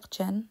ashiq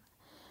jinn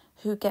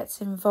who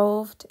gets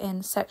involved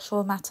in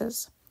sexual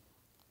matters.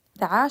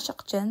 The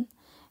ashiq jinn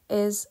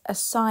is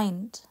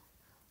assigned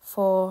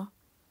for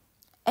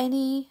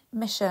any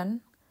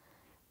mission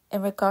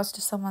in regards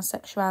to someone's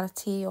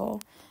sexuality or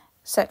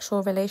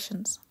sexual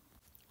relations.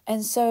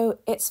 And so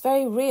it's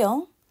very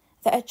real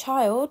that a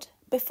child,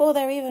 before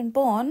they're even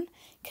born,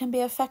 can be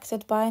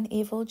affected by an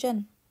evil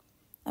jinn.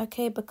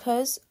 Okay,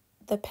 because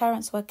the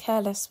parents were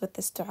careless with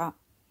this dua.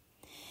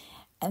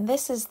 And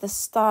this is the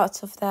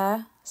start of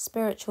their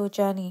spiritual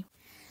journey.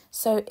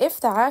 So if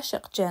the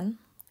ashiq jinn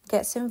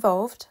gets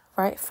involved,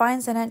 right,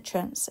 finds an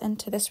entrance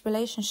into this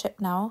relationship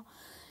now,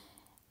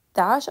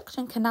 the ashiq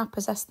jinn can now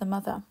possess the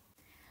mother.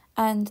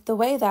 And the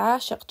way the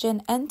ashiq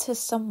jinn enters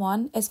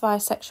someone is via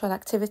sexual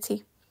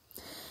activity.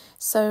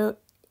 So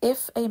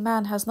if a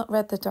man has not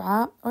read the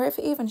dua, or if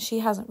even she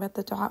hasn't read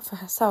the dua for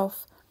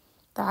herself,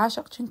 the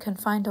ashiq jinn can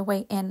find a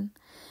way in.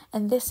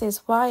 And this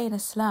is why in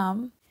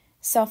Islam,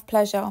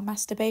 self-pleasure or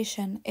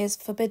masturbation is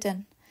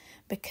forbidden,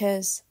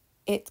 because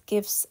it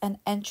gives an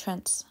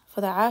entrance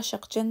for the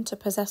ashiq jinn to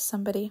possess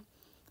somebody.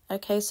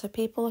 Okay, so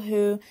people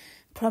who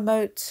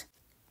promote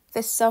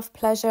this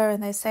self-pleasure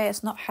and they say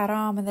it's not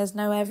haram and there's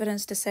no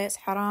evidence to say it's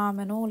haram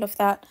and all of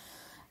that,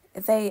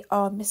 they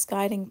are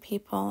misguiding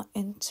people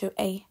into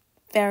a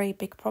very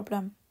big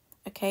problem.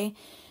 Okay,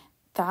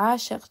 the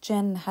ashiq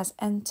jinn has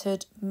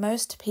entered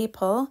most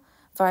people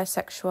via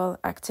sexual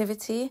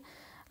activity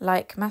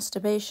like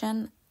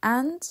masturbation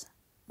and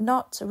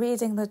not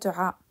reading the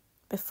dua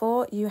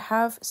before you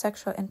have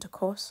sexual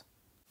intercourse.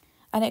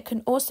 And it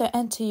can also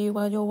enter you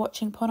while you're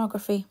watching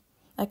pornography,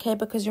 okay,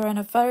 because you're in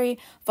a very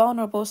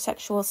vulnerable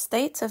sexual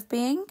state of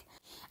being,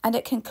 and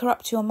it can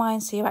corrupt your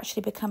mind so you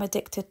actually become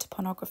addicted to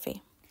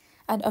pornography.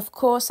 And of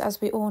course, as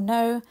we all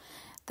know,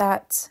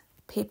 that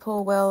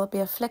people will be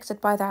afflicted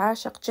by the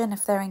ashiq jinn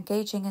if they're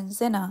engaging in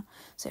zina.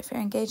 So if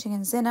you're engaging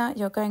in zina,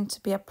 you're going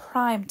to be a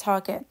prime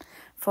target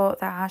for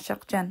the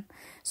ashiq jinn.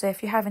 So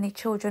if you have any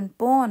children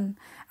born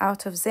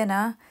out of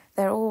zina,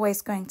 they're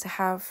always going to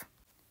have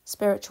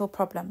spiritual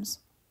problems.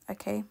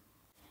 Okay?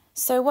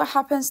 So what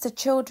happens to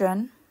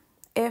children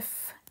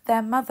if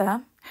their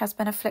mother has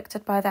been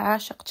afflicted by the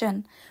ashiq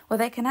jinn? Well,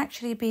 they can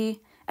actually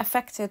be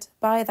affected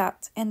by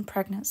that in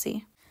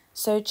pregnancy.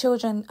 So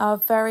children are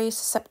very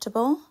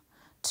susceptible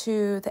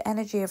to the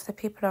energy of the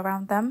people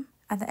around them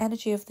and the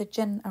energy of the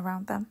jinn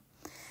around them.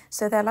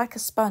 So they're like a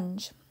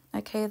sponge.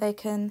 Okay, they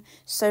can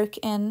soak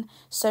in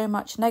so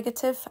much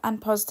negative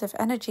and positive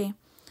energy.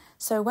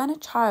 So when a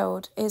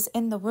child is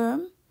in the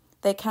womb,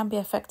 they can be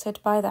affected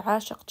by the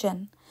ashiq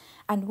jinn.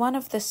 And one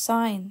of the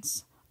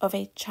signs of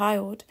a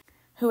child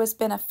who has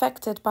been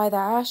affected by the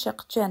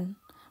ashiq jinn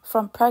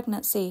from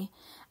pregnancy,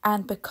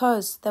 and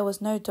because there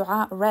was no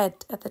dua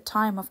read at the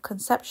time of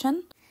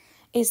conception,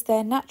 is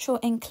their natural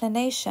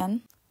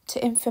inclination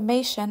to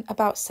information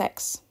about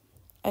sex.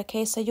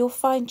 Okay, so you'll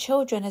find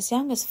children as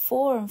young as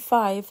 4 and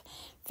 5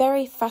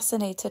 very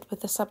fascinated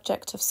with the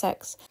subject of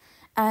sex.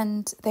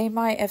 And they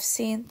might have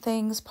seen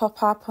things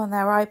pop up on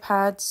their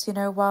iPads,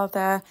 while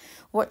they're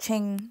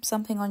watching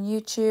something on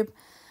YouTube.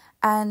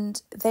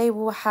 And they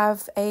will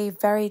have a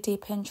very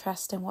deep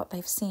interest in what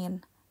they've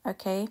seen,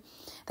 okay?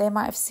 They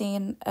might have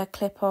seen a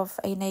clip of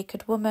a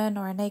naked woman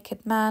or a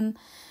naked man,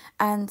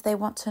 and they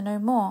want to know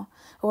more.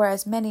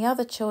 Whereas many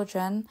other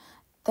children,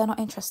 they're not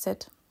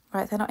interested,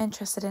 right? They're not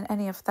interested in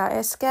any of that.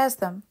 It scares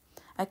them,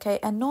 okay?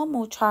 A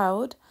normal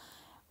child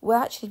will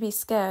actually be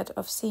scared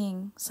of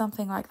seeing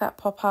something like that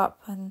pop up,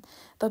 and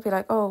they'll be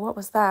like, oh, what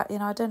was that?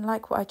 I didn't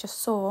like what I just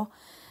saw,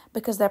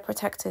 because they're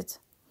protected.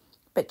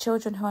 But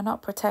children who are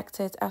not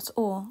protected at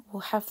all will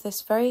have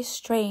this very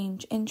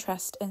strange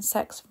interest in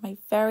sex from a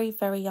very,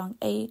 very young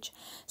age.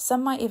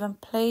 Some might even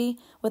play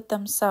with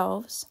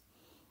themselves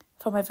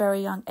from a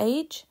very young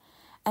age,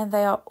 and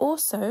they are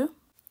also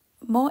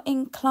more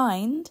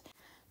inclined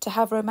to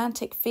have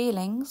romantic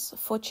feelings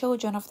for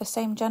children of the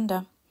same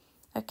gender.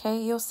 Okay,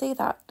 you'll see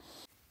that.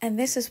 And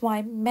this is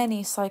why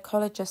many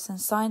psychologists and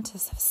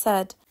scientists have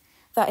said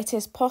that it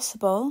is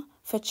possible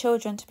for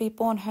children to be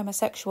born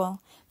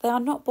homosexual. They are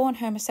not born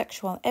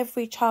homosexual.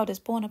 Every child is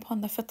born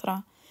upon the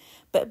fitrah.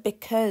 But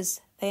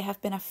because they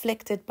have been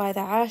afflicted by the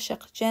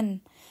ashiq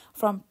jinn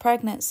from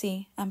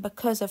pregnancy, and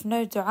because of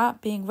no dua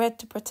being read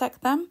to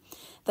protect them,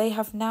 they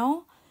have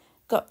now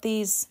got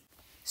these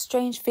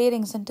strange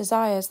feelings and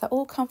desires that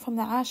all come from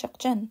the ashiq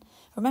jinn.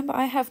 Remember,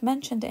 I have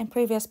mentioned in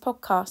previous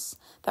podcasts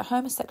that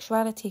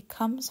homosexuality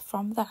comes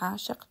from the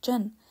ashiq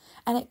jinn,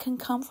 and it can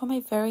come from a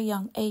very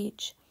young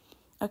age.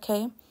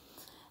 Okay?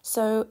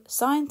 So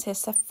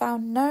scientists have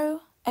found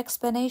no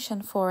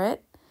explanation for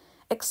it,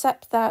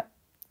 except that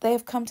they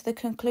have come to the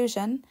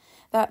conclusion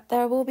that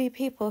there will be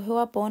people who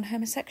are born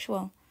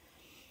homosexual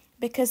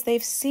because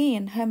they've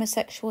seen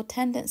homosexual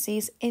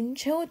tendencies in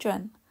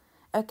children.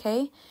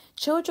 Okay?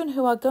 Children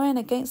who are going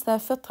against their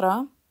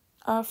fitrah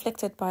are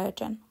afflicted by a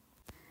jinn.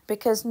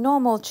 Because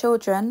normal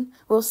children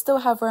will still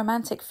have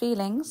romantic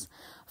feelings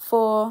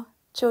for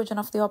children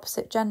of the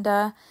opposite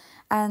gender,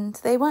 and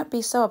they won't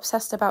be so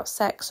obsessed about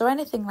sex or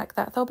anything like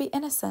that. They'll be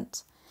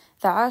innocent.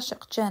 The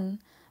ashiq jinn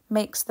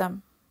makes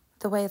them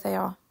the way they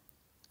are.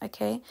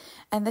 Okay?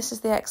 And this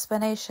is the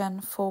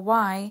explanation for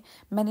why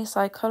many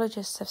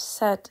psychologists have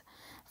said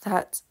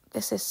that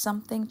this is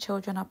something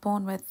children are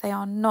born with. They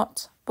are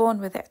not born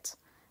with it.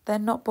 They're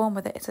not born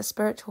with it. It's a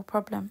spiritual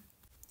problem.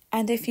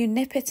 And if you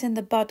nip it in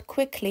the bud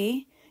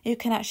quickly, you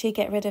can actually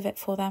get rid of it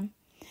for them.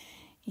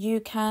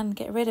 You can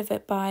get rid of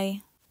it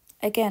by,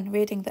 again,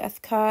 reading the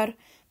adhkar,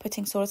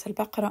 putting Surah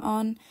Al-Baqarah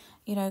on,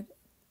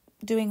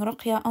 doing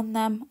ruqya on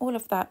them, all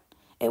of that.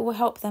 It will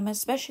help them,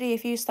 especially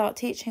if you start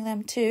teaching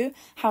them too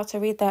how to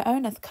read their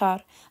own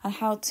adhkar and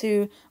how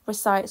to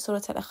recite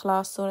Surah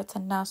Al-Ikhlas, Surah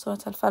Al-Nas, Surah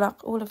Al-Falaq,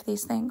 all of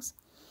these things.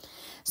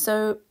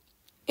 So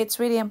it's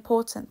really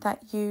important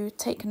that you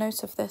take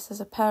note of this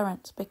as a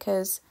parent,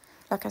 because,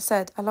 like I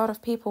said, a lot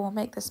of people will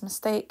make this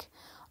mistake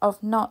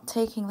of not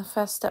taking the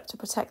first step to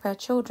protect their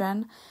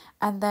children,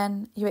 and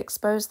then you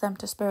expose them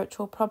to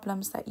spiritual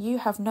problems that you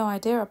have no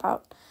idea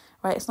about,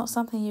 right? It's not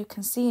something you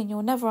can see and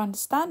you'll never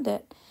understand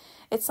it.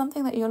 It's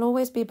something that you'll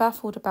always be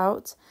baffled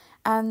about,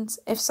 and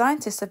if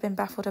scientists have been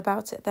baffled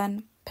about it,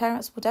 then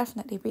parents will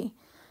definitely be,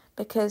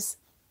 because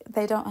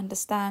they don't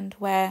understand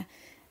where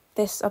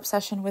this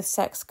obsession with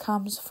sex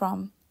comes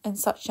from in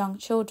such young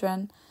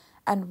children,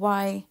 and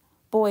why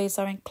boys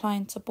are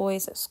inclined to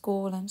boys at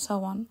school and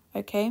so on,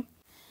 okay?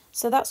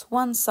 So that's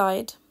one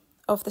side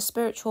of the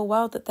spiritual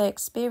world that they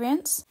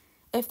experience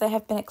if they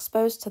have been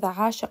exposed to the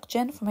ashiq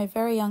jinn from a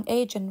very young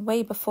age and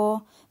way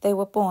before they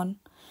were born.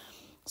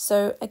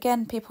 So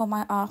again, people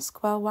might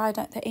ask, well, why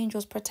don't the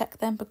angels protect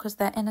them? Because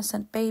they're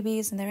innocent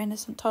babies and they're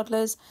innocent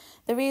toddlers.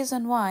 The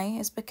reason why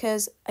is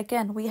because,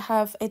 again, we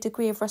have a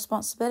degree of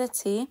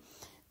responsibility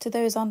to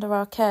those under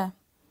our care.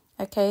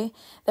 Okay,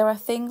 there are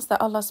things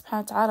that Allah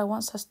subhanahu wa ta'ala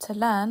wants us to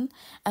learn,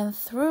 and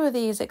through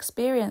these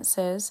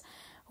experiences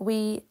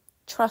we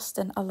trust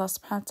in Allah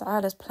subhanahu wa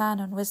ta'ala's plan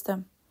and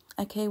wisdom.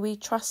 Okay, we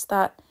trust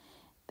that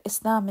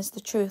Islam is the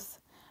truth,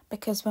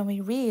 because when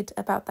we read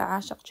about the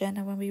ashiq jinn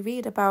and when we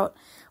read about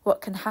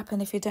what can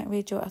happen if you don't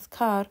read your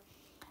adhkar,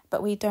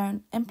 but we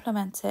don't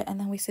implement it, and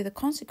then we see the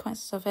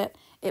consequences of it,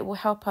 it will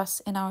help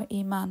us in our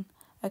iman.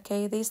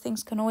 Okay, these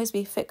things can always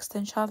be fixed,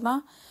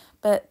 inshallah,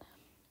 but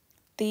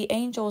the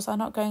angels are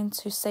not going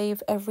to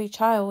save every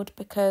child,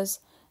 because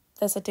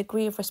there's a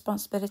degree of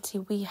responsibility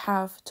we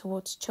have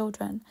towards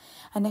children.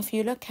 And if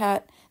you look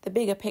at the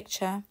bigger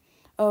picture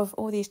of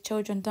all these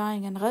children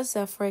dying in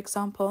Gaza, for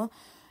example,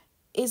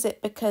 is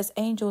it because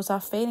angels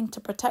are failing to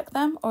protect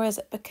them, or is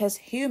it because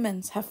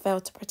humans have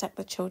failed to protect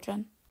the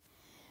children?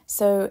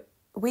 So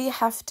we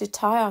have to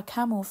tie our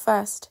camel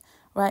first,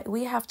 right?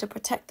 We have to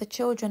protect the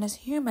children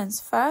as humans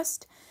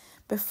first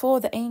before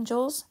the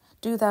angels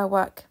do their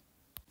work.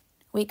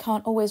 We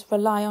can't always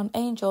rely on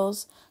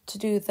angels to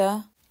do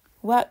the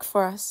work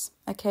for us.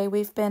 Okay,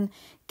 we've been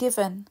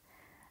given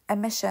a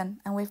mission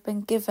and we've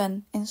been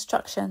given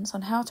instructions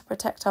on how to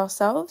protect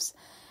ourselves.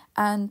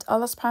 And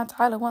Allah subhanahu wa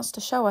ta'ala wants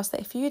to show us that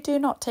if you do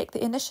not take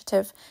the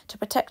initiative to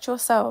protect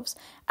yourselves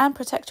and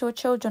protect your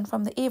children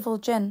from the evil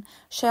jinn,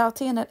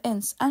 shayateen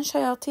al-ins and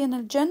shayateen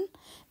al-jinn,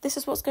 this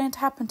is what's going to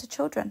happen to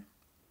children.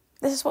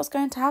 This is what's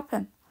going to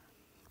happen.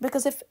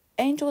 Because if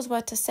angels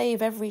were to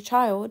save every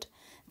child,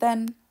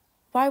 then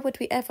why would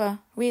we ever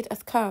read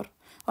adhkar?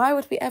 Why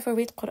would we ever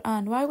read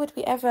Quran? Why would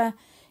we ever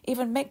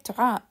even make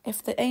dua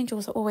if the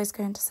angels are always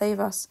going to save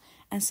us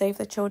and save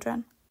the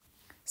children?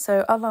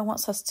 So Allah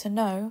wants us to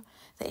know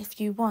that if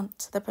you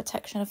want the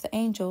protection of the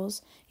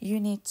angels, you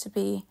need to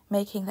be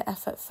making the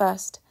effort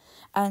first.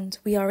 And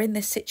we are in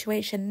this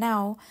situation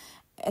now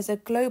as a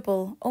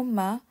global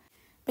ummah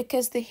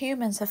because the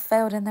humans have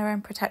failed in their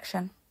own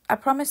protection. I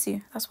promise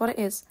you, that's what it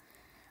is.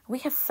 We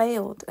have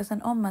failed as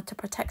an ummah to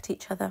protect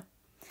each other.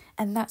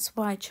 And that's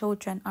why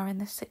children are in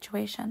this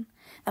situation.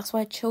 That's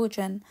why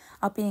children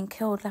are being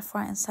killed left,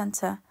 right and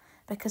centre,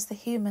 because the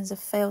humans have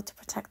failed to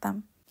protect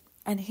them.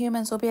 And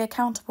humans will be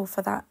accountable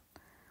for that.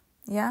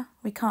 Yeah,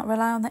 we can't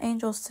rely on the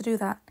angels to do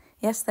that.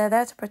 Yes, they're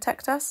there to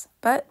protect us,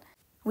 but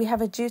we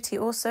have a duty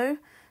also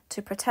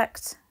to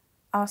protect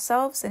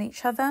ourselves and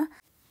each other.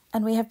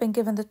 And we have been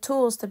given the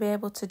tools to be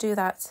able to do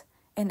that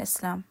in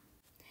Islam.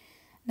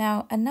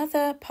 Now,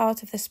 another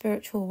part of the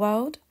spiritual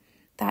world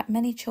that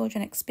many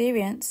children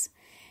experience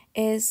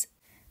is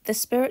the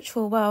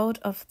spiritual world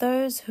of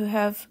those who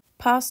have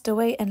passed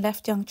away and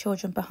left young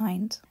children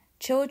behind.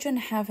 Children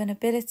have an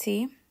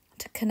ability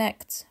to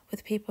connect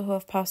with people who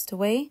have passed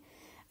away,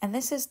 and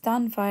this is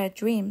done via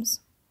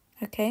dreams.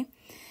 Okay,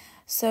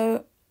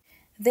 so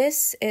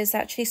this is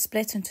actually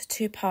split into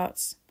two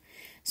parts.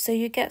 So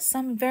you get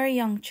some very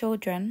young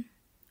children,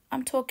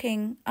 I'm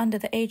talking under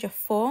the age of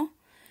 4,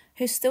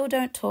 who still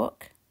don't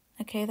talk.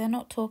 Okay, they're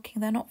not talking,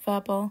 they're not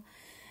verbal,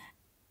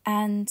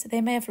 and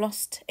they may have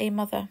lost a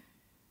mother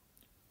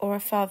or a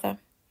father.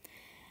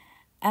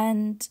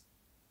 And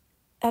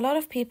a lot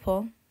of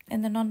people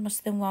in the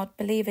non-Muslim world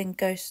believe in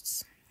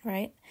ghosts,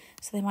 right?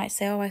 So they might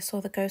say, oh, I saw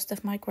the ghost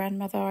of my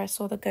grandmother, or I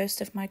saw the ghost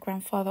of my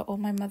grandfather or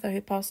my mother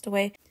who passed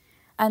away.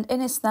 And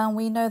in Islam,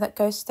 we know that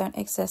ghosts don't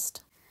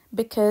exist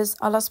because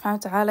Allah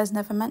subhanahu wa ta'ala has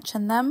never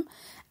mentioned them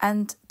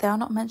and they are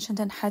not mentioned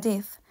in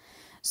hadith.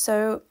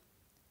 So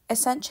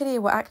essentially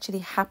what actually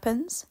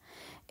happens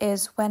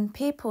is when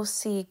people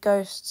see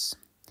ghosts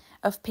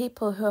of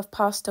people who have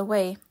passed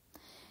away,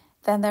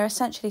 then they're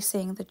essentially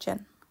seeing the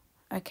jinn.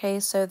 Okay,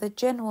 so the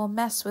jinn will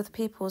mess with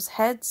people's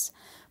heads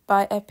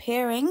by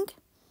appearing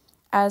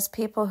as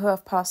people who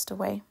have passed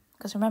away.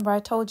 Because remember, I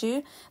told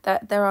you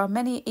that there are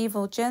many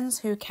evil jinns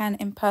who can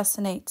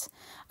impersonate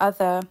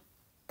other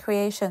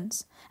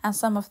creations, and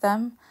some of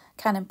them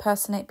can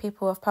impersonate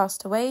people who have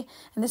passed away.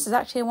 And this is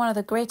actually one of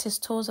the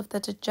greatest tools of the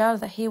Dajjal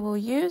that he will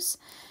use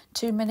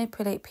to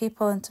manipulate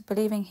people into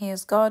believing he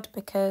is God,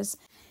 because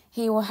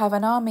he will have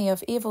an army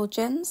of evil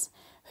jinns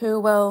who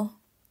will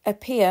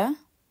appear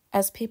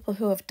as people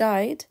who have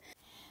died,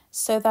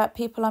 so that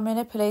people are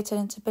manipulated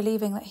into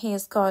believing that he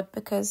is God,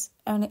 because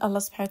only Allah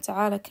subhanahu wa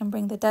ta'ala can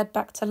bring the dead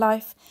back to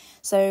life.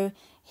 So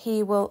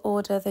he will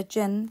order the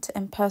jinn to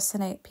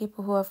impersonate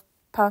people who have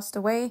passed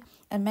away,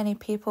 and many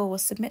people will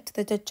submit to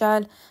the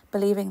Dajjal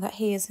believing that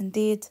he is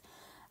indeed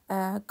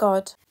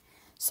God.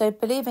 So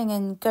believing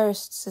in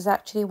ghosts is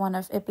actually one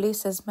of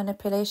Iblis's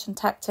manipulation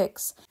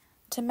tactics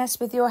to mess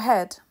with your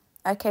head.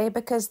 Okay,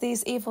 because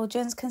these evil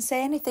jinns can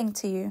say anything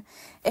to you.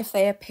 If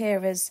they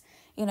appear as,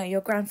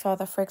 your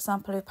grandfather, for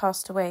example, who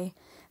passed away,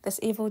 this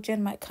evil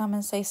jinn might come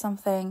and say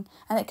something,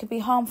 and it could be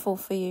harmful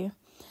for you.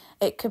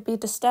 It could be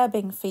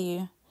disturbing for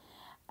you.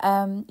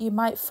 You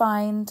might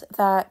find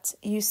that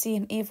you see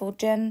an evil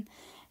jinn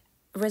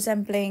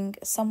resembling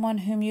someone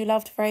whom you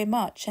loved very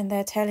much, and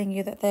they're telling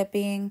you that they're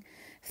being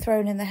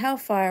thrown in the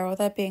hellfire or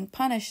they're being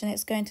punished, and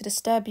it's going to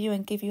disturb you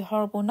and give you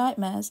horrible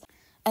nightmares.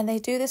 And they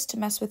do this to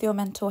mess with your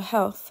mental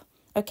health.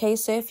 Okay,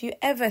 so if you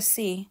ever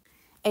see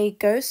a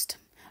ghost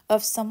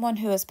of someone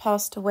who has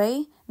passed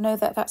away, know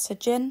that that's a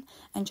jinn,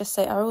 and just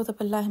say, A'udhu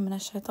billahi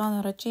minash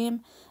shaitanir rajim,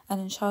 and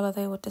inshallah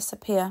they will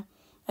disappear.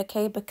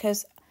 Okay,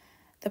 because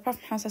the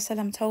Prophet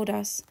Muhammad told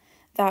us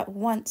that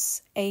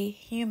once a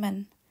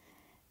human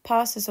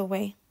passes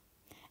away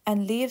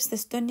and leaves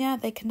this dunya,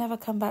 they can never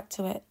come back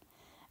to it.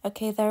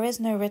 Okay, there is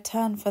no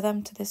return for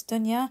them to this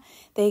dunya.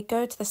 They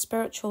go to the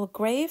spiritual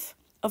grave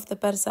of the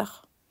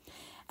barzakh.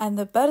 And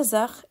the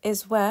barzakh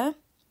is where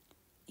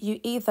you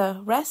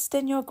either rest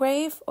in your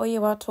grave or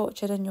you are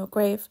tortured in your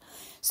grave.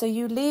 So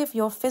you leave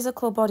your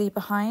physical body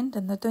behind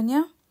in the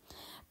dunya,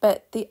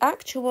 but the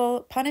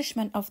actual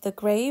punishment of the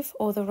grave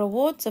or the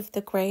rewards of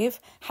the grave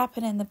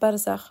happen in the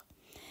barzakh.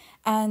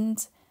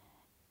 And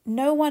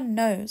no one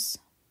knows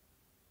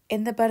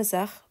in the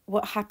barzakh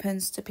what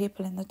happens to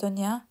people in the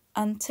dunya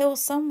until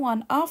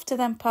someone after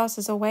them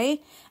passes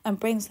away and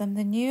brings them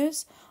the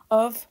news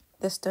of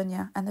this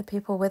dunya and the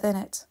people within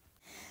it.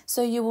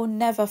 So you will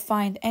never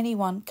find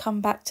anyone come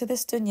back to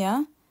this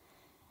dunya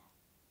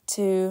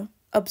to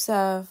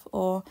observe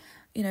or,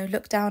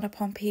 look down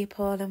upon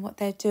people and what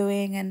they're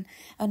doing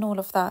and all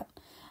of that.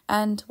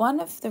 And one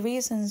of the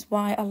reasons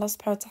why Allah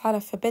subhanahu wa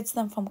ta'ala forbids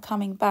them from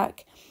coming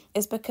back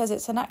is because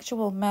it's an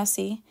actual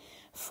mercy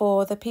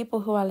for the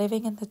people who are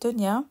living in the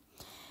dunya,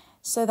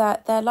 so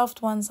that their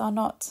loved ones are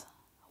not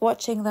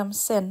watching them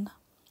sin.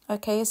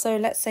 Okay, so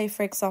let's say,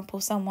 for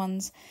example,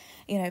 someone's,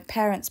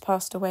 parents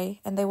passed away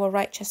and they were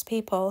righteous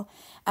people,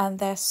 and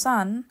their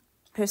son,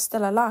 who's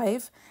still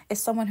alive, is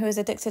someone who is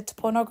addicted to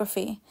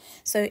pornography.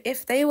 So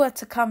if they were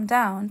to come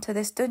down to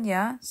this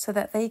dunya so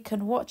that they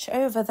can watch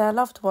over their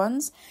loved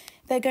ones,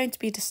 they're going to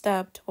be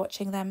disturbed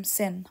watching them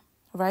sin,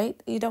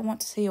 right? You don't want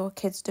to see your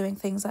kids doing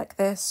things like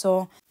this,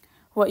 or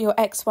what your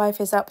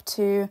ex-wife is up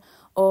to,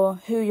 or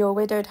who your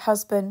widowed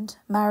husband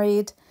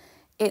married.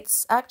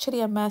 It's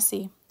actually a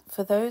mercy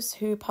for those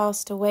who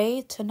passed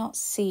away to not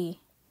see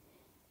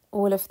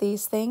all of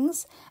these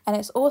things. And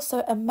it's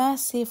also a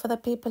mercy for the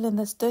people in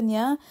this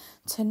dunya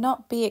to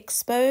not be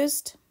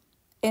exposed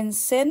in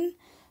sin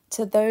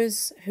to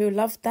those who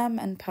loved them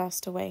and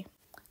passed away.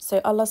 So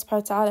Allah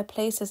subhanahu wa ta'ala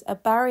places a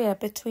barrier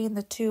between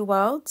the two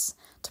worlds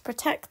to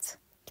protect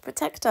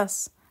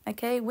us.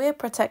 Okay, we're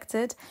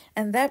protected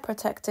and they're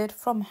protected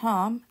from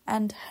harm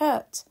and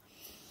hurt.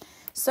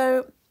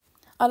 So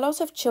a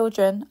lot of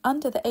children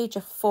under the age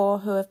of 4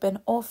 who have been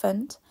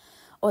orphaned,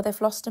 or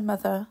they've lost a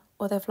mother,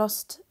 or they've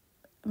lost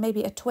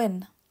maybe a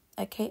twin,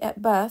 okay,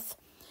 at birth,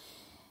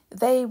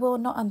 they will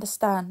not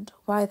understand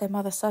why their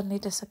mother suddenly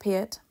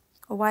disappeared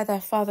or why their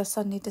father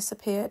suddenly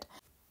disappeared.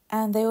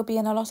 And they will be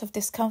in a lot of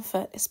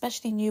discomfort,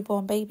 especially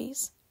newborn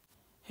babies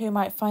who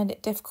might find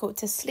it difficult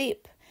to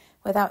sleep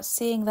without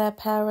seeing their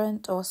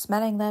parent or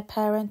smelling their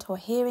parent or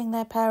hearing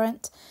their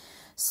parent.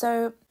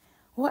 So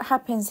what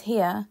happens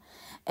here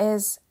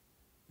is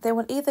they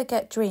will either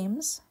get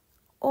dreams,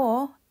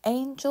 or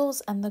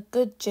angels and the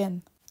good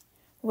jinn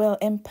will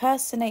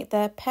impersonate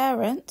their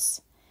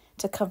parents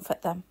to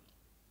comfort them.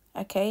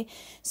 Okay,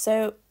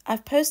 so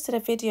I've posted a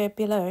video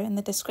below in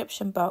the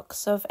description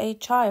box of a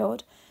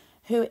child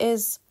who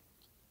is,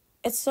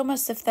 it's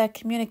almost as if they're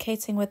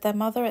communicating with their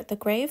mother at the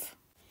grave.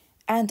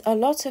 And a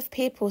lot of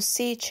people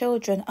see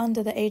children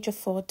under the age of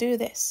 4 do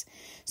this.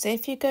 So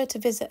if you go to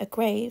visit a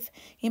grave,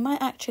 you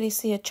might actually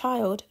see a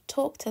child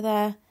talk to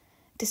their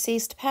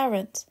deceased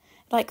parent,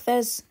 like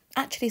there's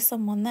actually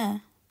someone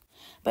there.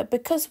 But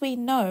because we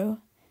know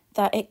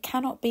that it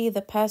cannot be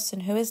the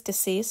person who is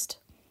deceased,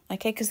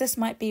 okay, because this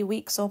might be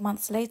weeks or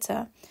months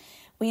later,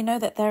 we know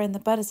that they're in the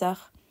barzakh.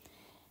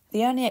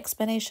 The only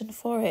explanation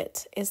for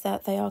it is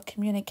that they are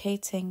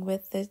communicating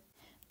with the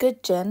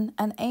good jinn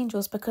and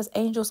angels, because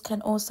angels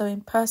can also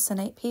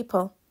impersonate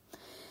people.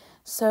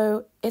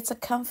 So it's a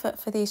comfort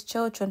for these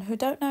children who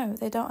don't know,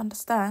 they don't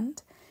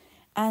understand,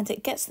 and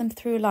it gets them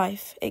through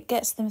life. It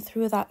gets them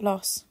through that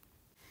loss.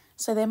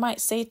 So they might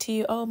say to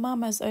you, oh,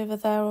 Mama's over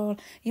there, or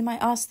you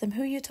might ask them,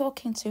 who are you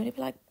talking to? And you'd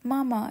be like,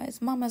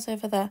 Mama's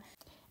over there.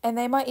 And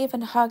they might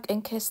even hug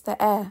and kiss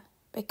the air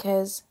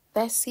because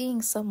they're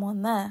seeing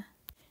someone there.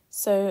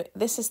 So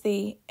this is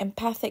the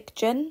empathic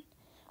jinn,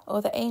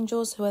 or the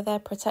angels who are there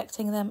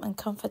protecting them and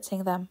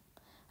comforting them.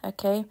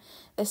 Okay,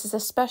 this is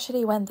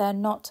especially when they're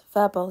not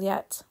verbal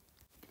yet.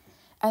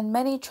 And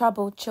many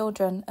troubled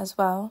children as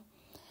well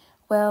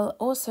will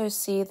also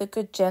see the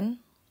good jinn,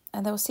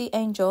 and they'll see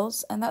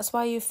angels, and that's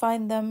why you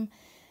find them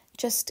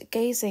just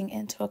gazing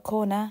into a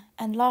corner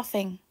and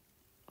laughing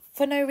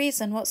for no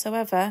reason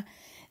whatsoever.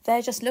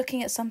 They're just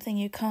looking at something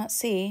you can't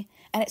see,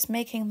 and it's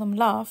making them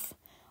laugh,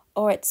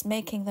 or it's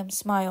making them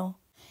smile.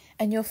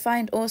 And you'll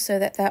find also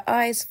that their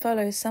eyes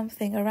follow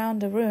something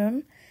around a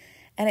room,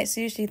 and it's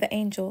usually the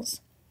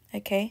angels.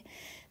 Okay,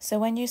 so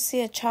when you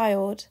see a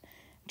child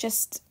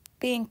just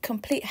being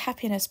complete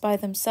happiness by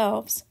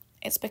themselves,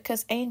 it's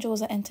because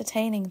angels are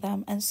entertaining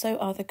them, and so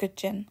are the good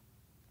jinn.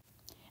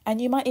 And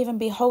you might even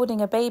be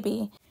holding a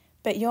baby,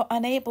 but you're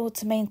unable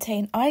to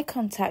maintain eye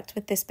contact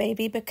with this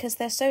baby because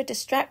they're so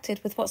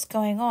distracted with what's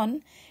going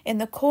on in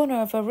the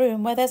corner of a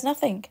room where there's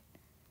nothing.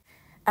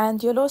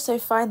 And you'll also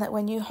find that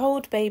when you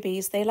hold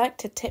babies, they like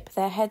to tip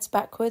their heads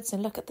backwards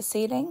and look at the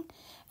ceiling.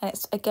 And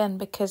it's again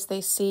because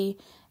they see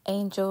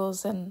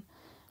angels and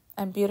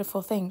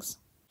beautiful things.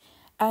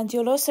 And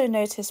you'll also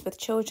notice with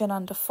children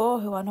under 4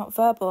 who are not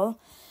verbal,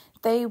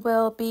 they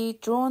will be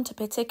drawn to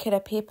particular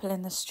people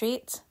in the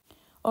street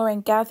or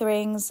in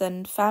gatherings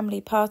and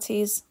family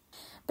parties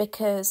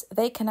because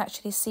they can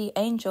actually see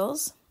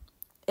angels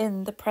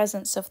in the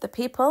presence of the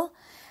people,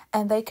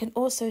 and they can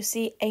also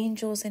see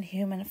angels in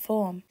human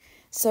form.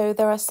 So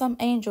there are some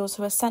angels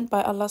who are sent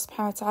by Allah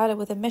subhanahu wa ta'ala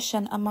with a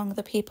mission among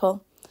the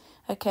people.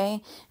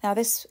 Okay, now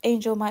this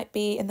angel might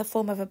be in the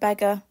form of a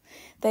beggar.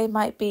 They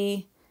might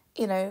be,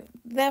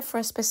 there for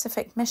a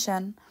specific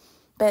mission,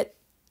 but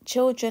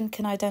children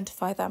can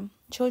identify them.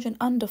 Children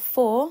under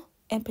 4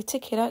 in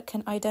particular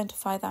can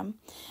identify them.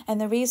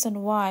 And the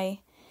reason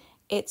why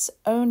it's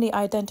only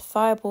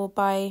identifiable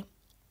by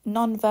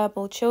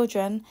non-verbal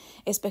children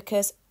is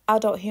because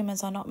adult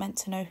humans are not meant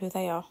to know who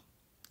they are.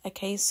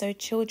 Okay, so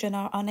children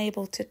are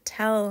unable to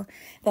tell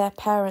their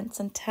parents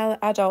and tell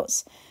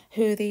adults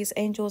who these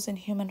angels in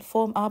human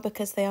form are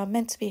because they are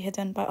meant to be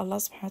hidden by Allah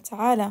subhanahu wa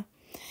ta'ala.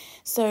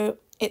 So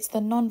It's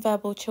the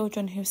non-verbal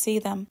children who see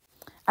them.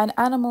 And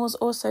animals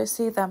also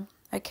see them,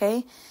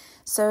 okay?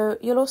 So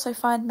you'll also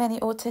find many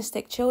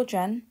autistic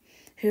children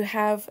who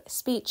have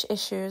speech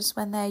issues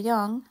when they're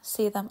young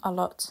see them a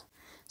lot.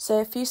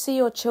 So if you see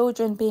your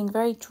children being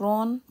very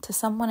drawn to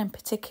someone in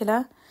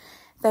particular,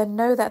 then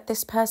know that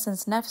this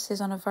person's nafs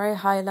is on a very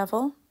high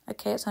level,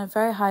 okay? It's on a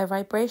very high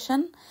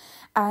vibration,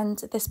 and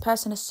this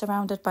person is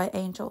surrounded by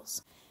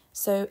angels.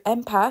 So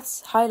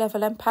empaths,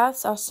 high-level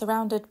empaths, are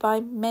surrounded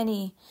by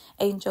many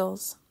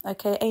angels,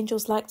 okay?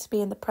 Angels like to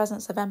be in the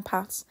presence of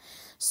empaths.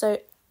 So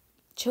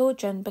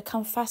children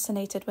become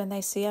fascinated when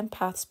they see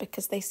empaths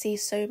because they see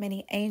so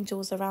many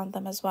angels around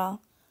them as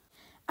well.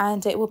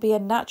 And it will be a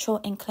natural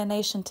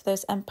inclination to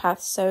those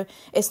empaths. So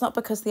it's not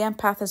because the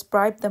empath has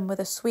bribed them with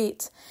a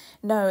sweet.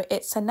 No,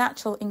 it's a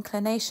natural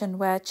inclination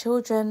where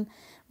children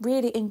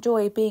really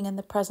enjoy being in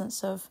the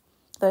presence of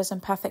those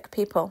empathic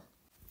people.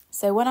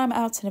 So when I'm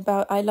out and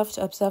about, I love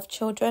to observe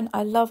children.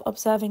 I love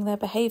observing their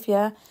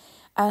behavior,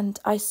 and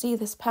I see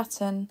this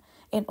pattern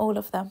in all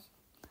of them.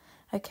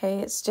 Okay,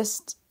 it's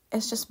just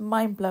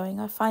mind-blowing.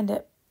 I find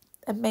it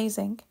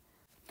amazing.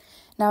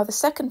 Now, the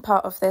second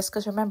part of this,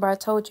 because remember I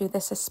told you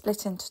this is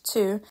split into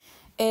two,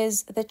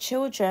 is the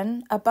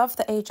children above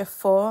the age of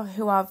 4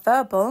 who are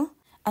verbal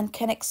and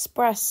can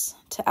express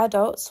to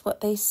adults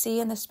what they see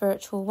in the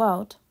spiritual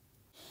world.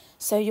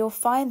 So you'll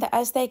find that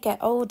as they get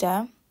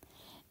older,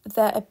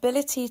 their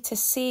ability to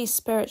see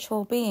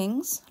spiritual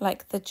beings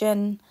like the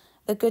jinn,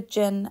 the good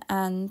jinn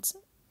and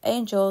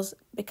angels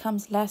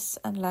becomes less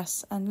and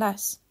less and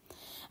less.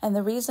 And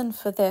the reason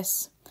for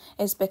this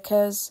is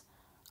because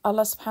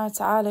Allah subhanahu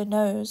wa ta'ala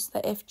knows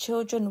that if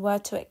children were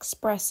to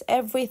express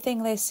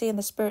everything they see in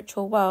the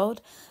spiritual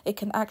world, it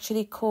can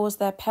actually cause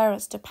their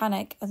parents to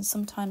panic and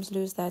sometimes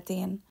lose their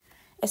deen.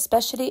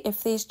 Especially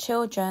if these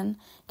children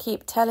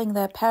keep telling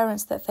their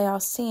parents that they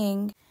are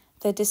seeing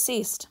the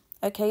deceased.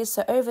 Okay,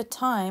 so over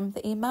time,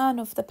 the iman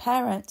of the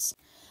parents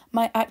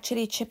might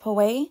actually chip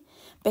away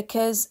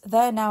because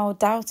they're now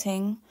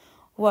doubting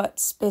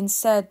what's been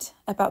said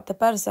about the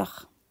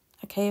barzakh.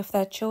 Okay, if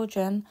their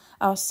children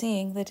are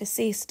seeing the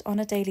deceased on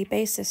a daily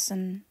basis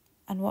and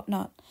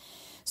whatnot.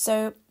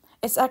 So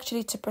it's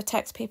actually to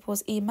protect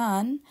people's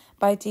iman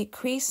by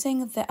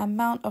decreasing the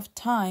amount of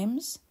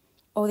times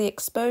or the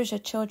exposure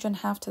children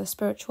have to the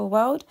spiritual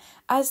world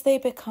as they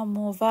become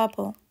more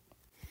verbal.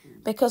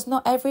 Because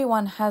not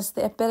everyone has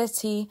the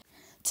ability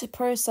to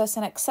process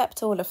and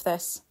accept all of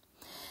this.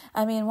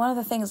 I mean, one of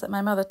the things that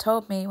my mother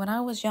told me when I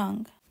was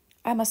young,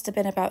 I must have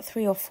been about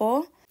 3 or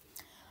 4,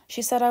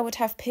 she said I would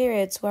have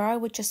periods where I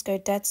would just go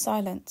dead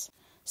silent.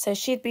 So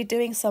she'd be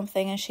doing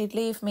something and she'd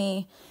leave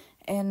me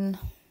in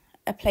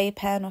a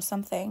playpen or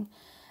something.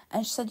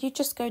 And she said, you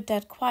just go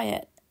dead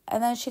quiet.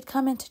 And then she'd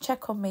come in to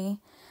check on me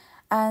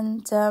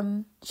and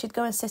she'd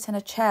go and sit in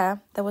a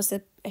chair. There was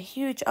a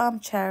huge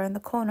armchair in the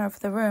corner of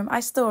the room. I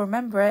still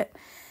remember it.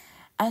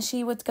 And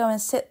she would go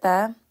and sit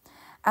there.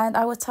 And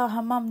I would tell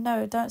her, Mum,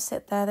 no, don't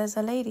sit there. There's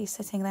a lady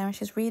sitting there and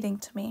she's reading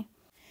to me.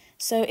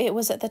 So it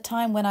was at the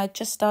time when I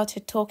just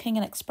started talking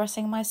and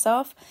expressing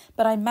myself,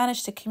 but I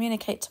managed to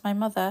communicate to my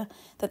mother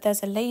that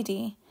there's a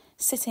lady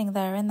sitting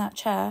there in that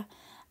chair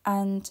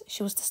and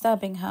she was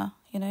disturbing her,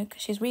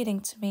 because she's reading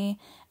to me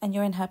and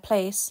you're in her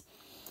place.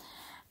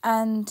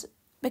 And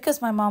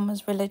because my mom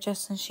was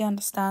religious and she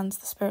understands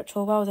the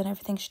spiritual world and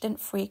everything, she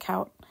didn't freak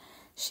out.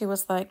 She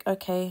was like,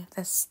 okay,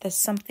 there's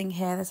something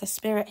here, there's a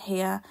spirit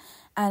here,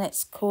 and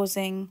it's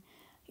causing,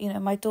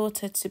 my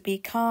daughter to be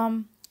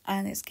calm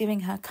and it's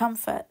giving her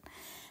comfort.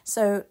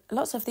 So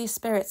lots of these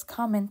spirits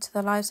come into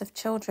the lives of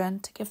children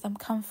to give them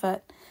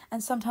comfort.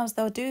 And sometimes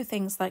they'll do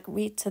things like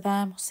read to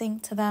them, or sing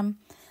to them.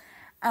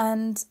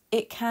 And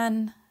it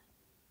can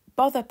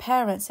bother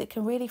parents. It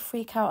can really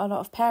freak out a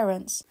lot of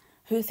parents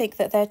who think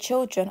that their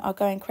children are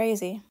going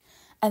crazy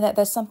and that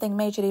there's something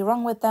majorly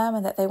wrong with them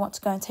and that they want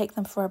to go and take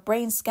them for a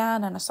brain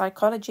scan and a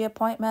psychology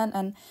appointment.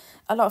 And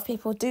a lot of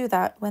people do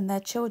that when their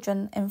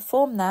children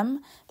inform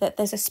them that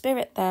there's a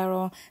spirit there,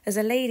 or there's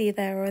a lady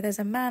there, or there's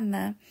a man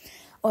there,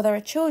 or there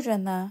are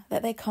children there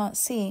that they can't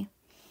see.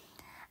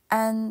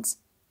 And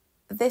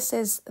this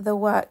is the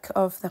work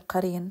of the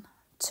qareen,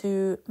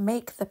 to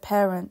make the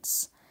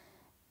parents,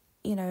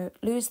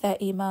 lose their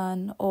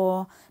iman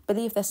or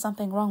believe there's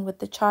something wrong with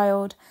the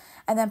child,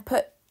 and then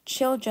put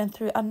children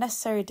through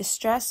unnecessary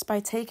distress by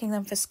taking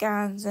them for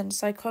scans and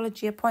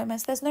psychology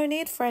appointments. There's no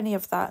need for any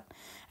of that.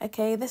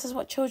 Okay, this is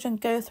what children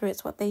go through.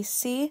 It's what they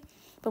see.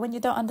 But when you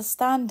don't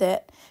understand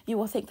it, you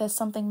will think there's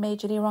something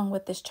majorly wrong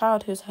with this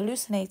child who's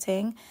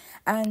hallucinating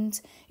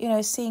and,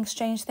 seeing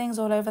strange things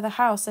all over the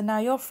house. And now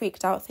you're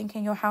freaked out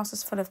thinking your house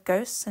is full of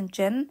ghosts and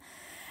jinn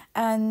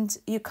and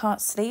you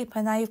can't sleep.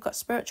 And now you've got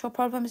spiritual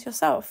problems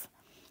yourself.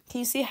 Can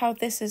you see how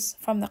this is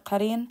from the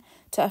qareen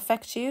to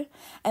affect you?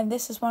 And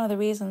this is one of the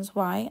reasons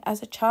why,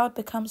 as a child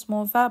becomes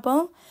more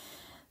verbal,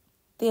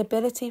 the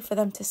ability for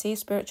them to see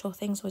spiritual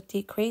things would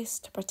decrease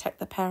to protect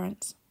the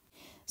parents,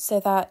 so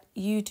that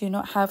you do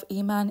not have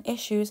iman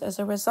issues as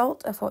a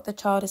result of what the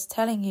child is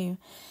telling you.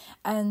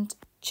 And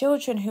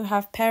children who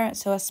have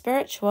parents who are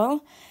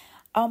spiritual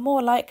are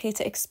more likely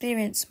to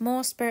experience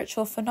more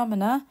spiritual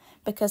phenomena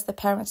because the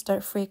parents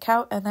don't freak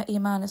out and their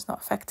iman is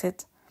not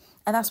affected.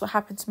 And that's what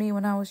happened to me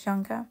when I was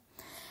younger.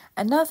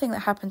 Another thing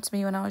that happened to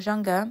me when I was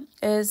younger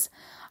is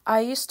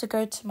I used to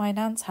go to my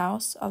nan's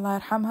house,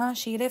 Allah yarhamha.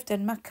 She lived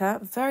in Mecca,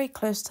 very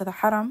close to the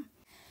Haram,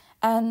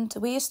 and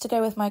we used to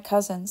go with my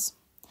cousins.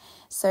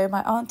 So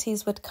my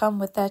aunties would come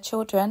with their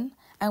children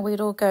and we'd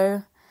all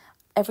go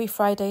every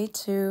Friday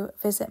to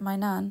visit my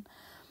nan.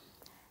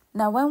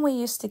 Now, when we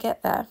used to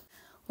get there,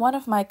 one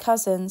of my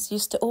cousins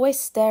used to always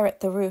stare at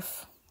the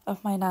roof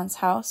of my nan's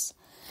house,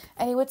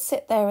 and he would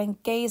sit there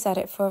and gaze at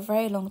it for a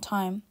very long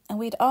time. And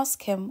we'd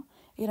ask him,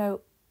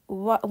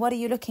 what are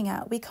you looking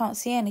at? We can't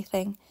see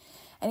anything.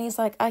 And he's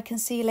like, I can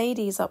see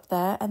ladies up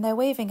there and they're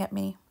waving at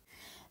me.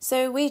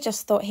 So we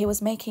just thought he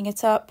was making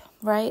it up,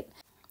 right?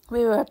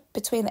 We were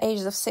between the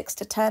ages of 6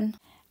 to 10.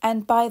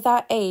 And by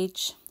that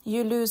age,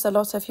 you lose a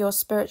lot of your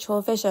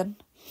spiritual vision.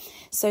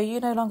 So you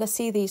no longer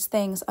see these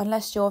things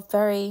unless you're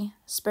very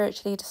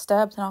spiritually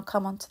disturbed, and I'll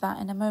come on to that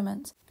in a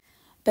moment.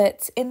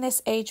 But in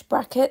this age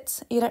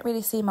bracket, you don't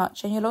really see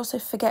much, and you'll also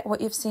forget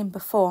what you've seen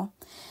before.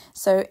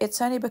 So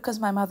it's only because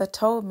my mother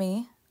told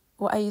me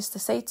what I used to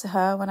say to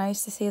her when I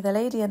used to see the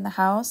lady in the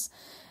house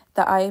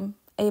that I'm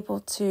able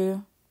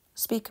to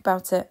speak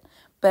about it.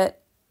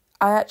 But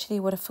I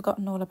actually would have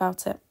forgotten all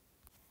about it.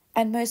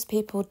 And most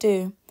people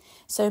do.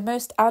 So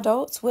most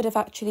adults would have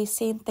actually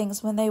seen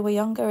things when they were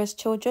younger as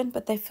children,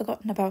 but they've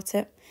forgotten about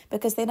it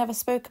because they never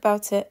spoke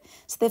about it.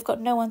 So they've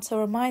got no one to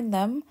remind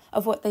them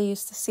of what they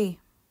used to see.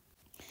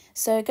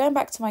 So going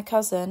back to my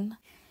cousin,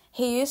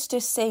 he used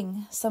to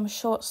sing some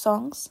short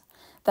songs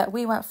that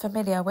we weren't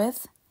familiar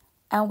with,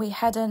 and we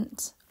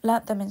hadn't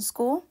learnt them in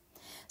school.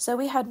 So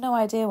we had no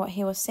idea what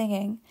he was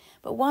singing.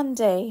 But one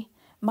day,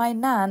 my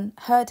nan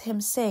heard him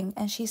sing,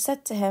 and she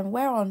said to him,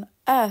 "Where on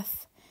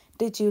earth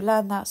did you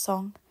learn that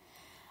song?"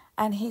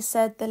 And he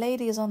said, "The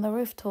ladies on the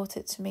roof taught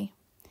it to me."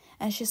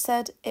 And she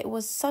said it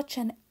was such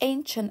an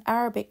ancient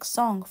Arabic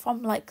song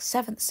from like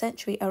 7th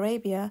century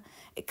Arabia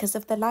because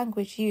of the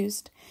language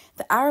used.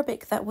 The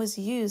Arabic that was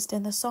used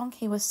in the song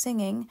he was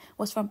singing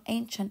was from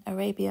ancient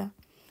Arabia.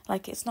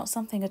 Like, it's not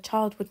something a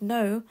child would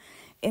know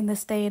in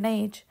this day and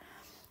age.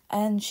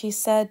 And she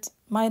said,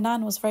 my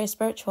nan was very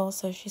spiritual.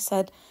 So she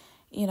said,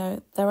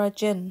 there are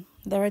jinn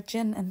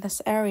in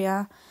this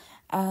area.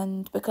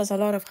 And because a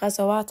lot of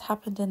ghazawat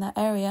happened in that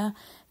area,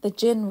 the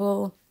jinn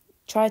will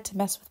try to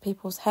mess with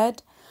people's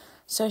head.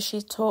 So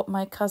she taught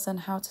my cousin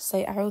how to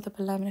say A'udhu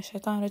billahi minash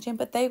shaitanir rajim,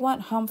 but they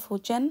weren't harmful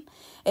jinn.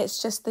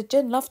 It's just the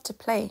jinn love to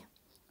play,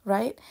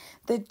 right?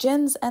 The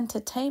jinn's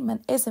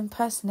entertainment is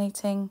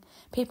impersonating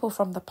people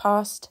from the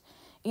past.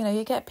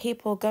 You get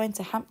people going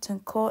to Hampton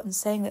Court and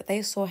saying that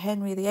they saw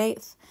Henry VIII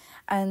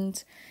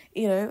and,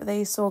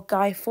 they saw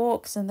Guy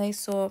Fawkes and they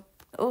saw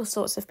all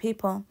sorts of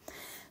people.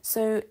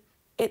 So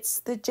it's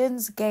the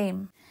jinn's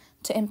game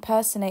to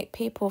impersonate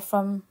people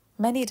from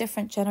many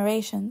different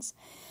generations.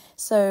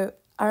 So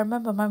I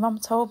remember my mum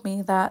told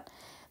me that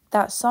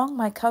song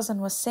my cousin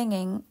was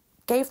singing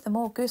gave them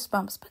all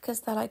goosebumps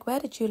because they're like, where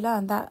did you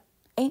learn that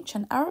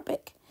ancient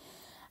Arabic?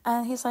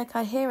 And he's like,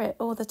 I hear it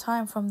all the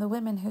time from the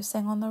women who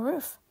sing on the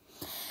roof.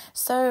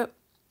 So,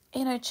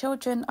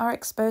 children are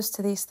exposed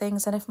to these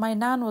things. And if my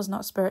nan was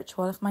not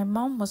spiritual, if my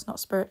mum was not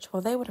spiritual,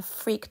 they would have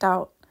freaked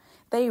out.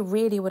 They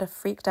really would have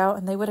freaked out,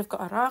 and they would have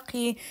got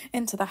Iraqi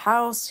into the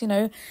house,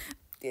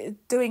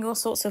 doing all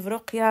sorts of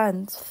ruqya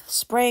and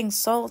spraying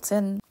salt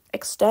and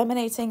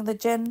exterminating the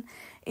jinn.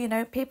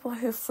 People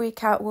who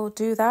freak out will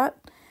do that.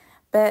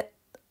 But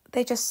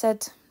they just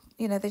said,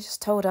 they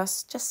just told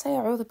us, just say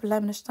A'udhu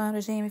billahi minash shaitanir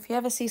rajim. If you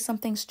ever see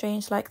something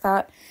strange like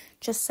that,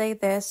 just say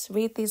this,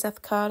 read these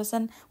adhkars.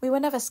 And we were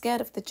never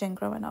scared of the jinn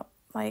growing up.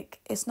 Like,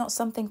 it's not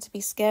something to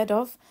be scared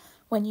of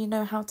when you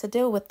know how to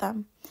deal with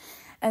them.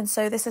 And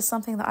so this is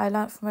something that I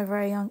learned from a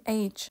very young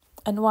age,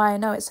 and why I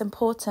know it's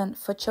important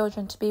for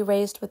children to be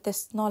raised with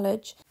this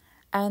knowledge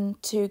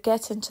and to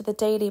get into the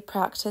daily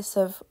practice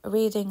of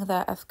reading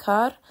their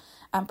adhkar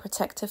and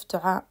protective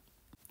dua.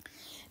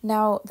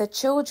 Now, the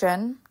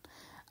children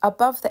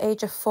above the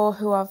age of 4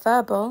 who are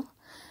verbal,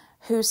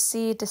 who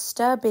see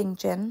disturbing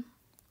jinn,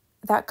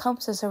 that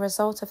comes as a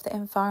result of the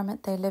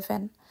environment they live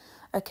in.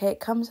 Okay,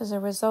 it comes as a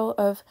result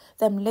of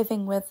them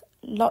living with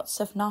lots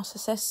of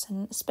narcissists,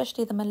 and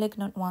especially the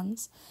malignant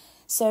ones.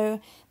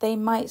 So they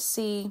might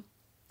see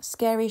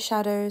scary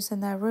shadows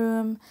in their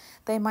room.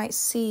 They might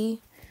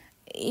see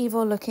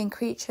evil-looking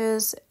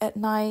creatures at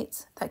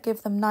night that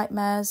give them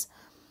nightmares.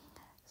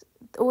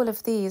 All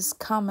of these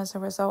come as a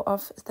result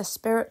of the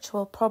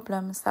spiritual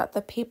problems that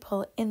the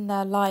people in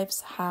their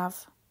lives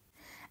have.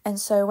 And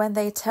so when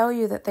they tell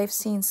you that they've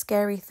seen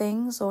scary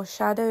things or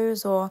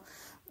shadows or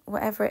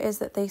whatever it is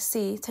that they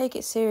see, take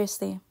it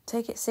seriously.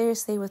 Take it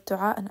seriously with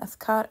dua and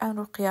adhkar and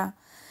ruqya,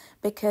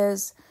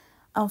 because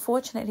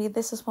unfortunately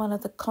this is one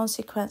of the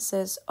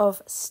consequences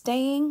of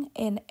staying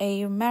in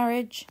a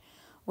marriage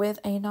with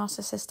a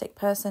narcissistic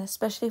person,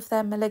 especially if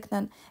they're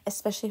malignant,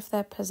 especially if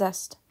they're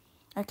possessed.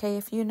 Okay,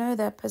 if you know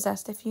they're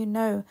possessed, if you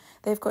know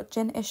they've got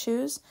jinn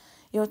issues,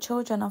 Your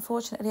children,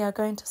 unfortunately, are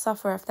going to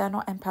suffer if they're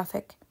not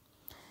empathic.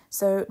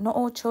 So not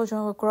all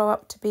children will grow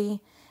up to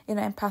be,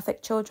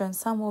 empathic children.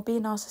 Some will be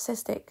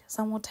narcissistic.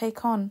 Some will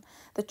take on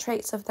the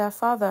traits of their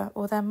father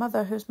or their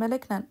mother who's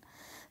malignant.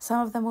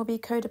 Some of them will be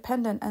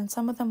codependent, and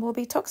some of them will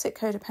be toxic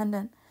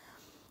codependent.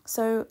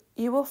 So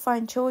you will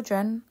find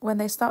children, when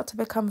they start to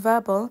become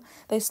verbal,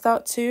 they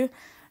start to,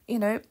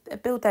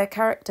 build their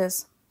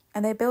characters.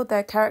 And they build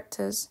their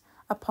characters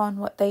upon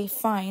what they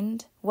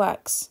find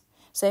works.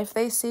 So if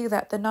they see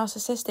that the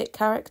narcissistic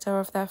character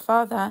of their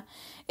father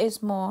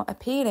is more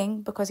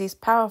appealing because he's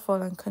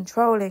powerful and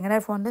controlling and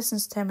everyone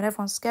listens to him and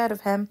everyone's scared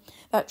of him,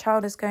 that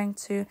child is going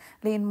to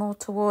lean more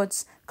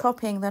towards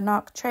copying the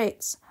narc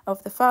traits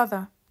of the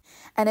father.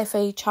 And if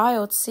a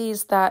child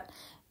sees that,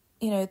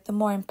 the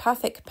more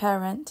empathic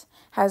parent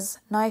has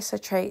nicer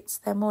traits,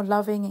 they're more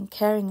loving and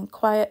caring and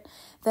quiet,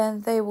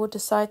 then they will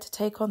decide to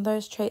take on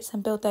those traits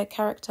and build their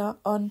character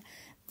on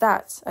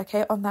that,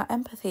 on that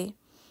empathy.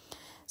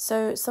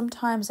 So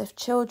sometimes if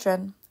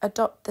children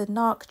adopt the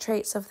narc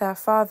traits of their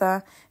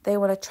father, they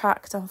will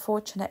attract,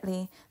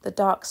 unfortunately, the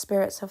dark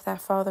spirits of their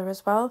father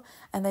as well.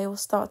 And they will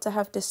start to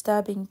have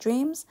disturbing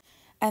dreams,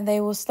 and they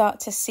will start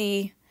to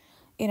see,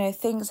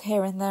 things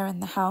here and there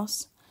in the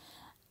house.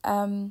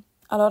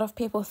 A lot of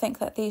people think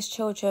that these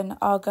children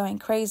are going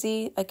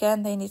crazy.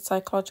 Again, they need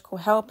psychological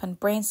help and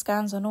brain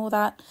scans and all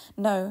that.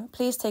 No,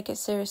 please take it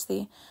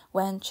seriously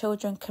when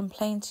children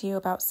complain to you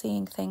about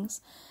seeing things.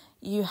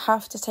 You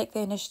have to take the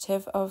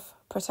initiative of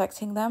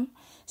protecting them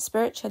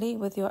spiritually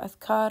with your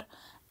adhkar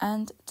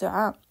and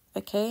dua,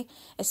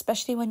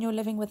 Especially when you're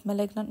living with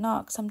malignant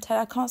narcs.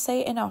 I can't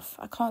say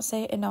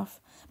it enough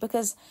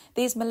because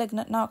these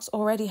malignant narcs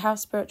already have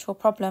spiritual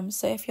problems.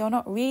 So if you're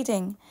not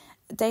reading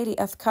daily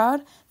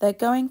adhkar, they're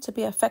going to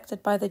be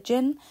affected by the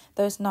jinn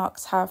those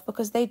narcs have,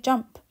 because they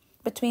jump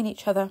between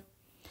each other.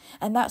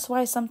 And that's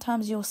why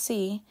sometimes you'll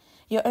see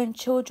your own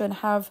children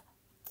have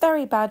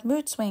very bad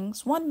mood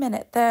swings. 1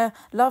 minute they're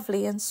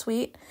lovely and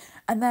sweet,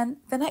 and then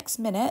the next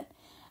minute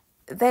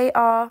they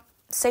are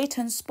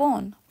Satan's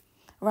spawn,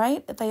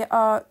 right? They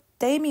are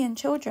Damien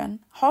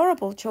children,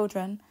 horrible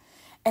children.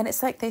 And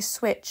it's like they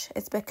switch.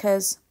 It's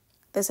because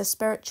there's a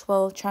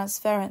spiritual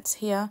transference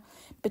here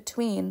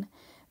between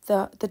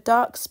the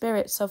dark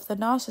spirits of the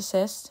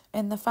narcissist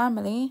in the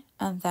family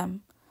and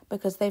them,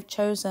 because they've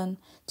chosen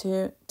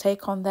to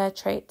take on their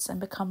traits and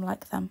become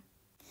like them.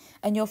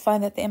 And you'll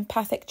find that the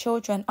empathic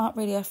children aren't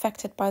really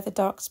affected by the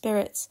dark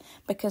spirits,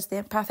 because the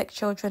empathic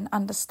children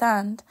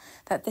understand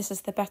that this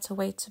is the better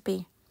way to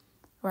be,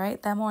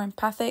 right? They're more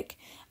empathic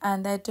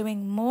and they're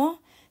doing more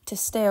to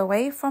stay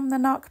away from the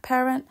narc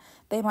parent.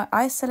 They might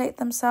isolate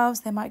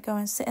themselves. They might go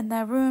and sit in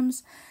their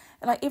rooms.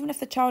 Like, even if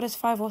the child is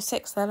 5 or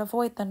 6, they'll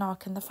avoid the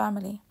narc in the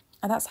family.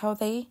 And that's how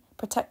they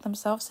protect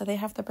themselves, so they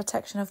have the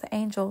protection of the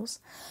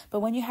angels. But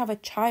when you have a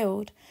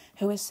child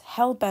who is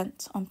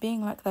hell-bent on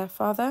being like their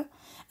father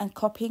and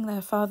copying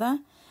their father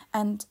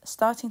and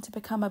starting to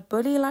become a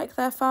bully like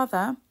their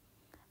father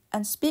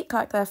and speak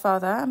like their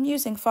father, I'm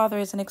using father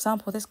as an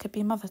example, this could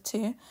be mother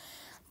too,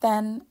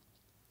 then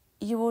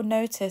you will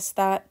notice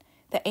that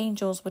the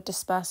angels would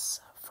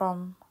disperse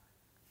from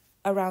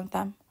around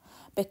them,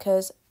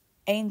 because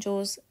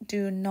angels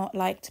do not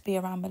like to be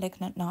around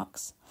malignant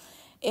narcs.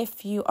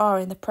 If you are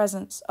in the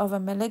presence of a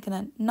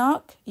malignant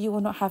narc, you will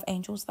not have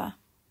angels there,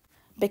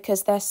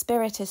 because their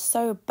spirit is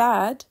so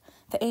bad,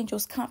 the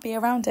angels can't be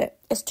around it.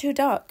 It's too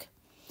dark.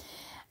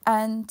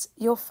 And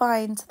you'll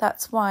find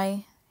that's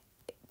why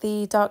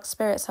the dark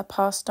spirits are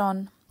passed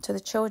on to the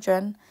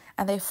children,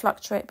 and they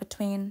fluctuate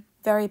between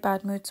very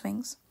bad mood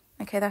swings.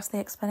 That's the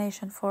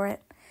explanation for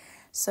it.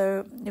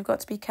 So you've got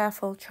to be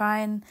careful. Try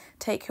and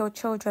take your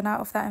children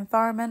out of that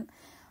environment.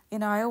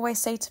 I always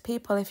say to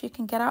people, if you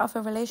can get out of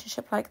a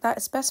relationship like that,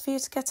 it's best for you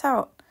to get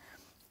out.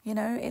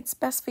 It's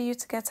best for you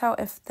to get out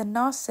if the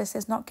narcissist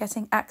is not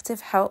getting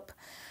active help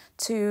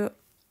to,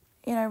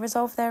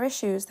 resolve their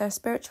issues, their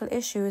spiritual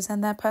issues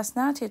and their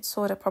personality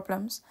disorder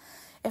problems.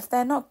 If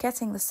they're not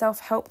getting the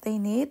self-help they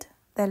need,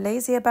 they're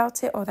lazy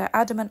about it, or they're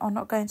adamant on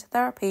not going to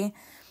therapy,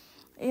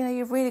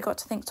 you've really got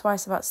to think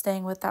twice about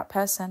staying with that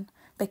person,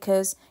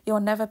 because you'll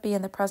never be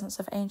in the presence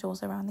of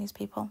angels around these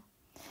people.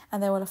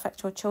 And they will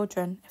affect your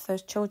children if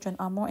those children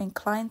are more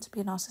inclined to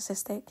be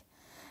narcissistic.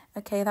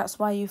 That's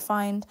why you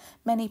find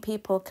many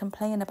people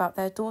complain about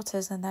their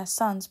daughters and their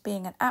sons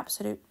being an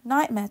absolute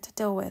nightmare to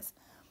deal with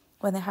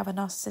when they have a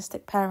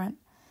narcissistic parent.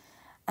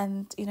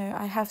 And,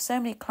 I have so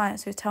many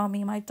clients who tell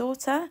me, my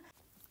daughter,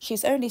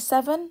 she's only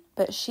 7,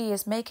 but she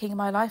is making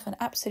my life an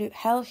absolute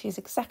hell. She's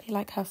exactly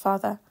like her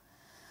father.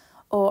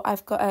 Or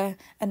I've got a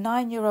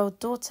 9-year-old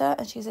daughter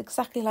and she's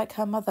exactly like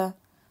her mother.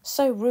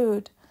 So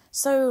rude,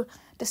 so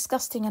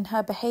disgusting in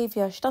her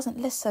behaviour. She doesn't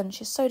listen.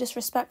 She's so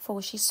disrespectful.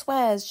 She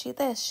swears. She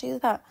this, she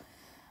that.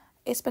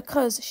 It's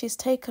because she's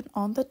taken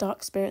on the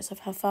dark spirits of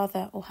her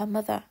father or her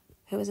mother,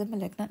 who is a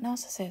malignant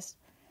narcissist.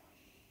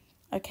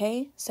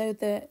 So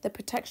the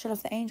protection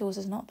of the angels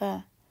is not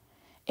there.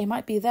 It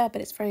might be there,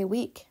 but it's very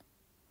weak.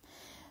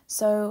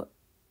 So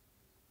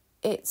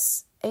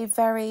it's a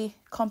very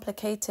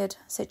complicated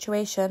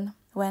situation.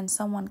 when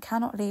someone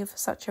cannot leave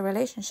such a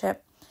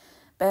relationship.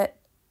 But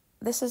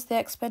this is the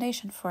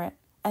explanation for it.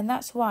 And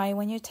that's why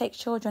when you take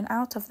children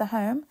out of the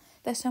home,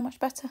 they're so much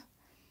better.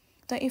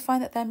 Don't you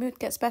find that their mood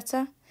gets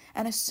better?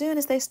 And as soon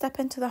as they step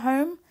into the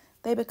home,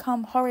 they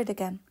become horrid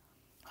again.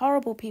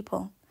 Horrible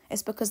people.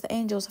 It's because the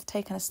angels have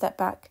taken a step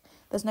back.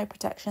 There's no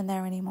protection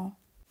there anymore.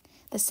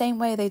 The same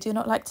way they do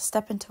not like to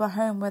step into a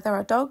home where there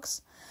are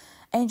dogs,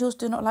 angels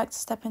do not like to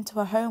step into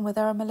a home where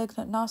there are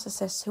malignant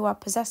narcissists who are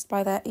possessed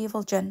by their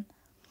evil jinn.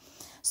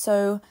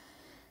 So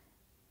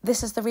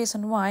this is the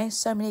reason why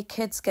so many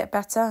kids get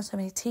better, so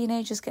many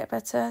teenagers get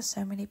better,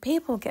 so many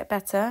people get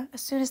better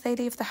as soon as they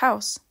leave the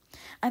house.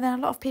 And then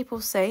a lot of people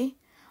say,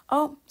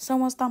 oh,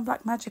 someone's done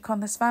black magic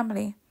on this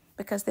family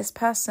because this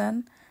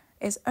person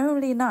is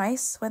only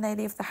nice when they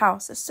leave the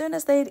house. As soon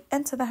as they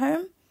enter the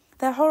home,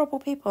 they're horrible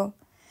people.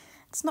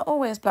 It's not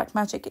always black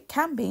magic. It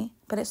can be,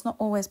 but it's not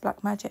always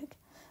black magic.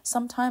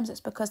 Sometimes it's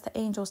because the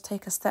angels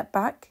take a step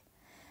back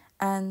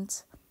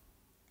and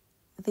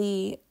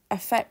the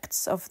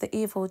effects of the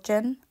evil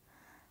jinn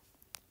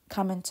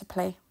come into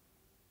play.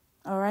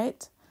 All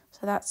right?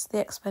 So that's the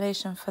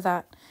explanation for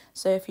that.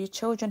 So if your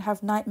children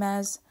have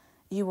nightmares,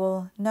 you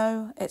will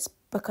know it's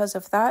because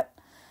of that.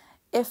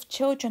 If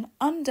children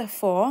under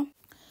 4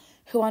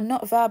 who are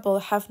not verbal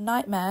have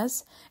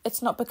nightmares,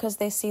 it's not because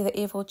they see the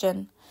evil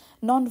jinn.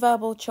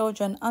 Non-verbal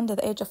children under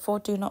the age of 4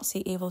 do not see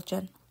evil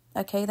jinn.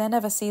 Okay, they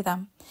never see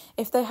them.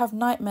 If they have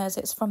nightmares,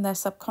 it's from their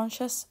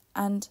subconscious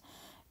and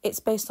it's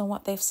based on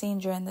what they've seen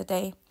during the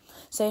day.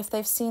 So if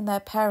they've seen their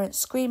parents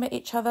scream at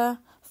each other,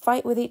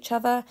 fight with each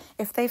other,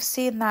 if they've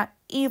seen that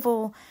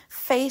evil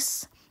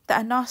face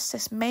that a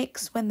narcissist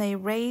makes when they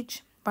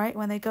rage, right?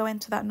 When they go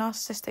into that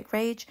narcissistic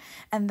rage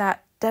and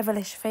that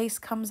devilish face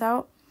comes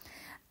out,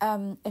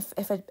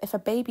 if a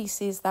baby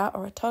sees that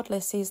or a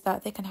toddler sees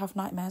that, they can have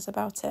nightmares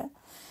about it.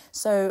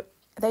 So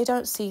they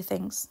don't see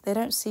things. They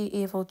don't see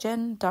evil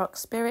jinn, dark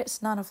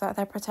spirits, none of that.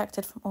 They're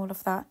protected from all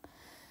of that.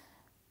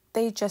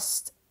 They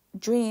just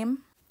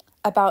dream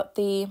about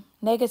the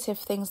negative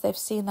things they've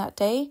seen that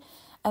day.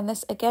 And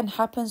this again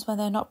happens when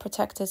they're not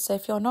protected. So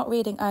if you're not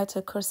reading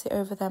Ayatul Kursi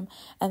over them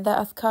and their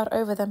adhkar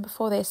over them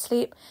before they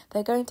sleep,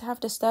 they're going to have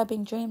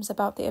disturbing dreams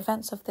about the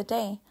events of the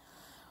day.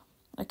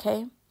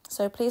 Okay?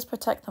 So please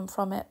protect them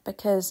from it,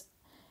 because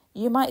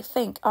you might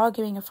think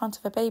arguing in front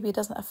of a baby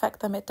doesn't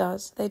affect them. It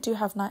does. They do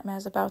have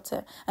nightmares about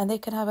it, and they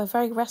can have a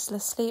very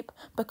restless sleep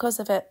because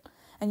of it.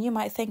 And you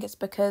might think it's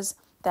because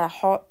they're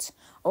hot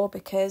or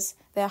because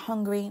they're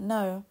hungry.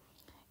 No,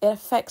 it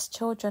affects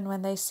children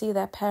when they see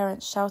their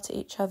parents shout at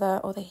each other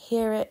or they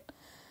hear it,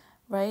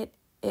 right?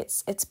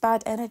 It's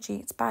bad energy.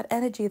 It's bad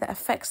energy that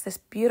affects this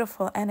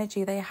beautiful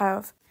energy they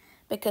have.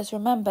 Because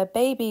remember,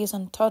 babies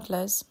and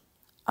toddlers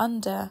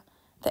under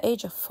the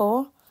age of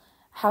 4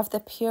 have the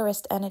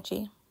purest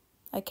energy.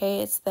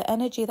 Okay, it's the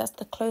energy that's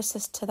the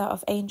closest to that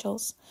of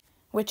angels,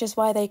 which is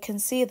why they can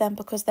see them,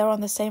 because they're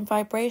on the same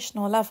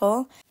vibrational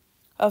level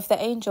of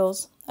the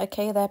angels.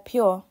 Okay, they're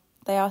pure,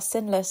 they are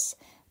sinless,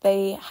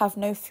 they have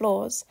no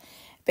flaws.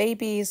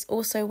 Babies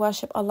also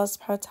worship Allah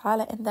subhanahu wa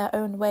ta'ala in their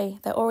own way.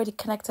 They're already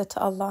connected to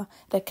Allah.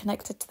 They're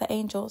connected to the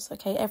angels.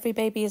 Okay, every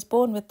baby is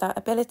born with that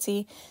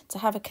ability to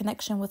have a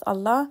connection with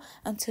Allah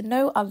and to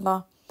know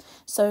Allah.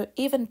 So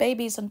even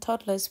babies and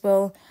toddlers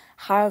will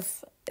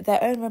have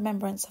their own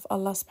remembrance of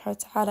Allah subhanahu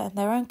wa ta'ala and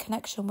their own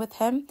connection with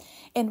Him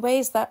in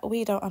ways that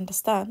we don't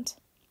understand.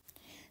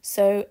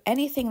 So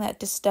anything that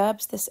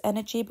disturbs this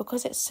energy,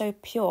 because it's so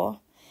pure,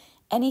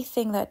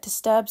 anything that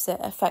disturbs it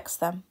affects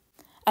them.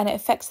 And it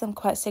affects them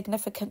quite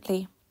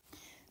significantly.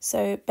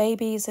 So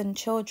babies and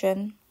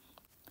children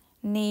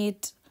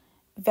need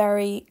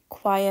very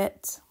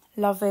quiet,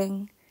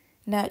 loving,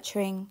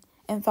 nurturing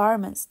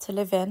environments to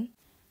live in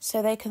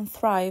so they can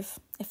thrive.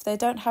 If they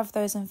don't have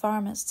those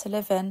environments to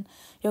live in,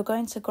 you're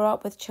going to grow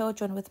up with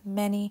children with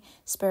many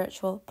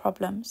spiritual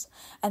problems.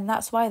 And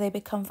that's why they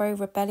become very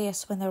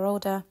rebellious when they're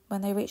older,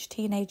 when they reach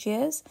teenage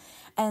years.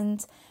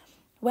 And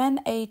when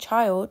a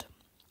child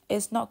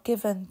is not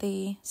given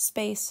the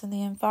space and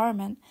the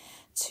environment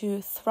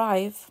to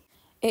thrive,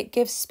 it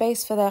gives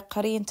space for their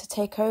qareen to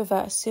take over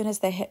as soon as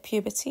they hit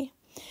puberty.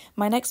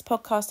 My next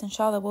podcast,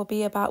 inshallah, will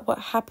be about what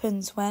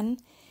happens when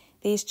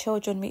these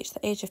children reach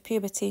the age of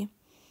puberty.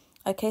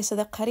 Okay, so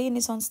the qareen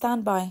is on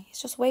standby.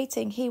 He's just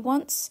waiting. He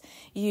wants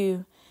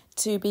you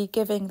to be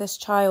giving this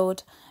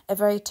child a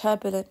very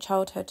turbulent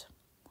childhood.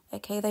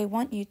 Okay, they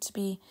want you to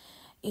be,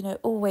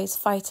 always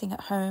fighting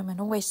at home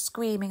and always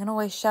screaming and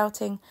always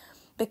shouting,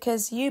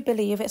 because you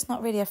believe it's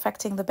not really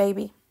affecting the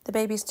baby. The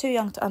baby's too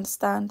young to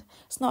understand.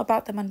 It's not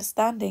about them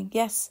understanding.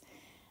 Yes,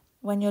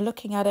 when you're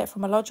looking at it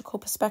from a logical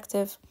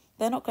perspective,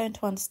 they're not going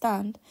to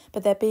understand,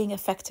 but they're being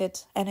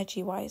affected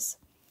energy-wise.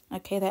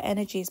 Okay, their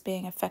energy is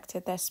being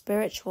affected. Their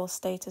spiritual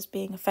state is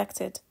being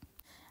affected.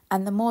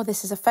 And the more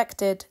this is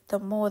affected, the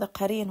more the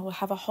qareen will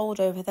have a hold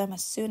over them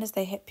as soon as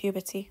they hit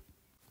puberty.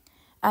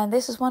 And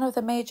this is one of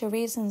the major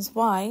reasons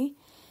why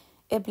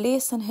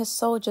Iblis and his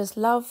soldiers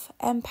love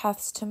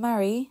empaths to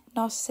marry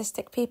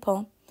narcissistic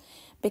people,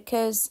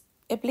 because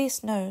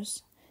Iblis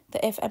knows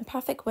that if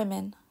empathic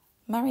women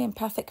marry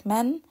empathic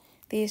men,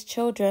 these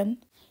children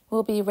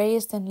will be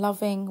raised in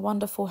loving,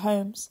 wonderful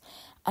homes.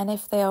 And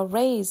if they are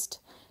raised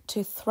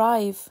to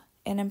thrive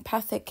in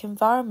empathic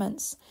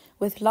environments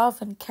with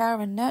love and care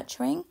and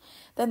nurturing,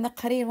 then the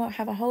qareen won't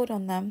have a hold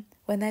on them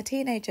when they're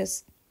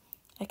teenagers.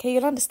 Okay,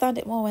 you'll understand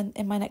it more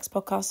in my next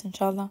podcast,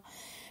 inshallah.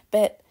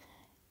 But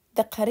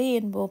the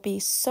qareen will be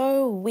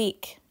so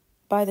weak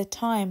by the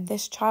time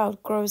this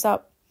child grows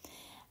up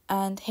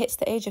and hits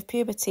the age of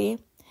puberty,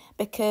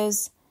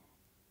 because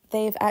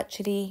they've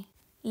actually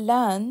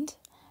learned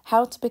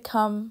how to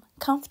become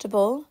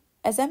comfortable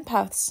as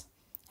empaths.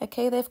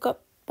 Okay, they've got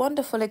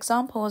wonderful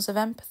examples of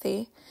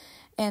empathy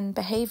in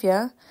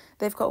behavior.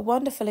 They've got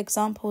wonderful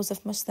examples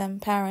of Muslim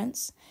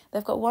parents.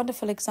 They've got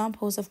wonderful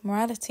examples of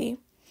morality.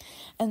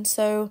 And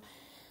so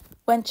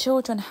when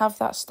children have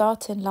that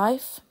start in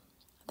life,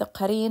 the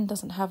qareen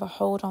doesn't have a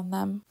hold on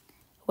them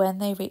when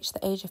they reach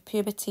the age of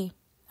puberty.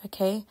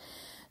 Okay,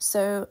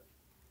 so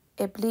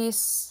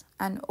Iblis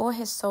and all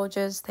his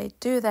soldiers, they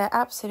do their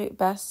absolute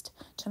best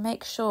to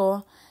make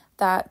sure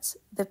that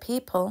the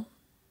people,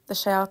 the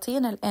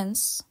shayateen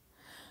al-ins,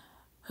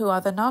 who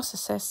are the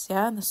narcissists,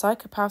 and the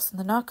psychopaths and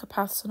the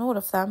narcopaths and all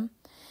of them,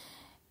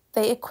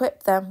 they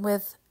equip them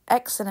with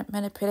excellent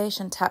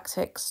manipulation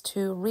tactics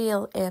to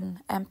reel in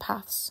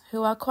empaths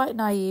who are quite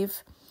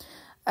naive,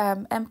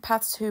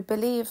 empaths who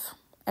believe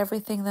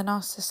everything the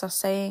narcissists are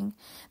saying.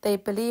 They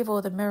believe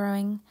all the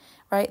mirroring,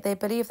 right? They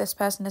believe this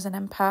person is an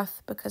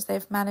empath because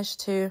they've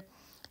managed to,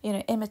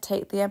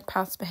 imitate the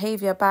empath's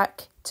behavior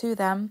back to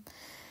them.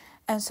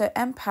 And so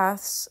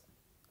empaths,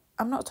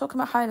 I'm not talking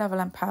about high-level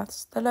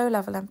empaths, the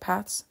low-level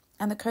empaths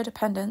and the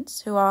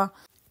codependents who are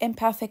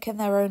empathic in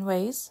their own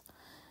ways,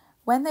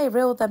 when they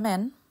reel them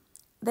in,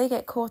 they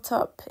get caught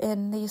up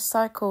in these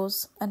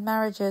cycles and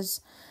marriages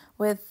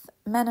with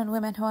men and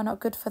women who are not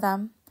good for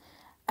them.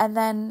 And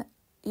then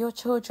your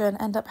children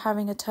end up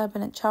having a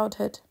turbulent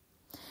childhood.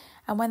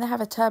 And when they have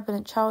a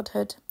turbulent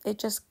childhood, it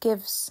just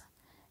gives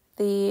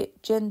the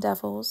jinn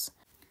devils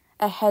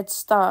a head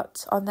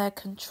start on their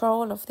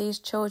control of these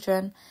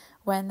children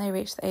when they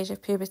reach the age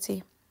of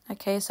puberty.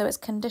 Okay, so it's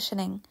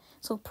conditioning.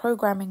 It's all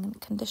programming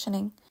and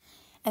conditioning.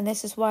 And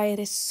this is why it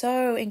is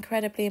so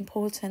incredibly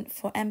important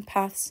for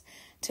empaths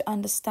to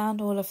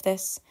understand all of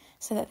this,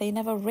 so that they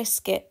never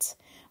risk it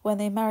when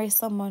they marry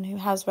someone who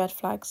has red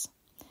flags.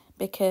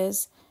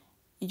 Because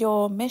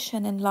your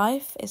mission in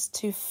life is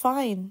to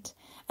find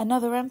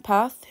another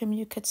empath whom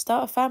you could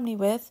start a family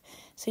with,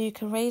 so you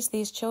can raise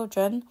these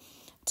children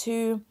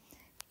to,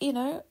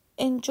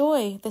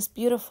 enjoy this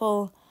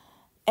beautiful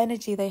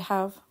energy they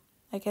have,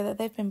 okay, that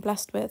they've been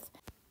blessed with.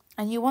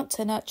 And you want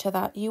to nurture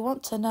that. You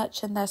want to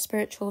nurture their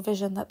spiritual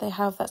vision that they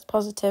have that's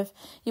positive.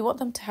 You want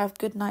them to have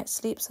good night's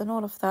sleeps and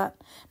all of that.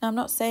 Now, I'm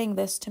not saying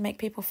this to make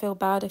people feel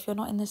bad if you're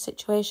not in this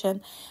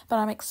situation, but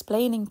I'm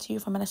explaining to you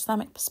from an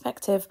Islamic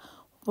perspective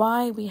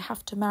why we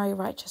have to marry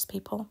righteous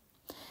people,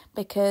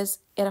 because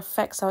it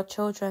affects our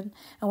children.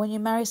 And when you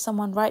marry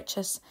someone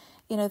righteous,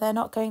 they're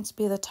not going to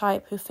be the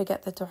type who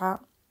forget the dua,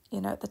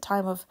 at the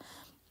time of,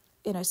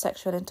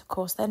 sexual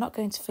intercourse. They're not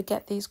going to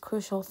forget these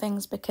crucial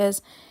things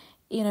because,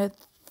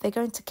 they're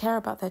going to care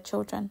about their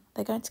children.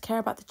 They're going to care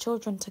about the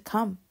children to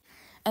come.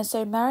 And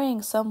so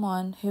marrying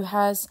someone who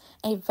has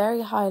a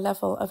very high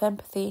level of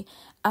empathy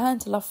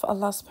and love for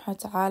Allah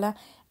subhanahu wa ta'ala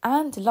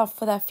and love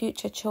for their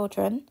future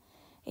children,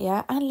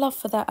 and love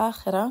for their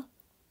akhirah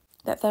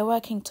that they're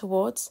working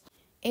towards,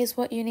 is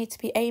what you need to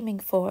be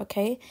aiming for,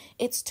 okay?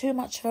 It's too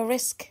much of a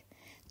risk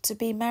to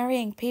be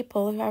marrying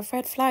people who have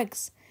red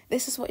flags.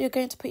 This is what you're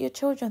going to put your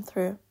children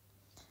through,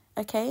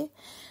 okay?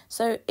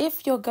 So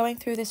if you're going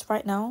through this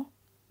right now,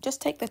 just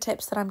take the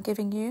tips that I'm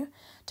giving you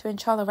to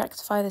inshallah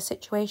rectify the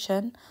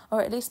situation,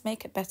 or at least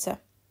make it better.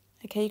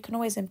 Okay, you can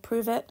always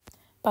improve it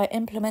by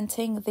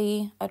implementing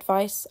the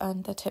advice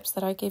and the tips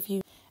that I give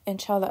you,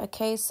 inshallah.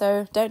 Okay,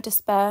 so don't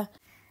despair.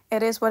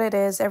 It is what it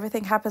is.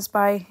 Everything happens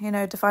by,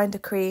 divine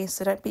decree.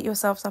 So don't beat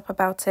yourselves up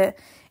about it.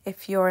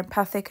 If you're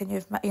empathic and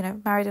you've,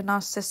 married a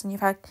narcissist and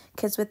you've had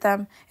kids with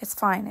them, it's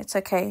fine. It's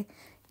okay.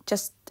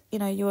 Just,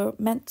 you're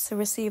meant to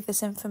receive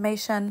this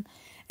information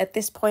at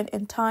this point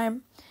in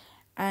time,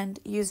 and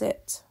use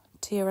it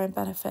to your own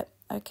benefit,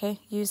 okay?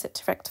 Use it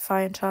to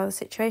rectify and trial the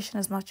situation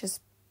as much as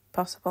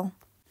possible.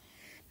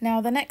 Now,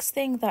 the next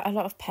thing that a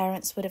lot of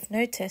parents would have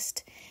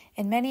noticed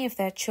in many of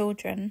their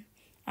children,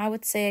 I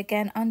would say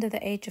again under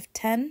the age of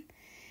 10,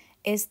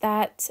 is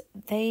that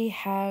they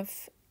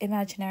have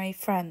imaginary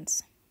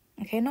friends.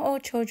 Okay, not all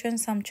children,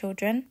 some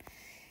children,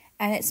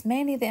 and it's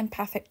mainly the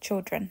empathic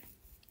children.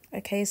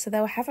 Okay, so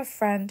they'll have a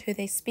friend who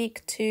they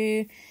speak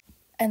to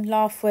and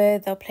laugh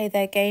with, they'll play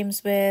their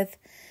games with,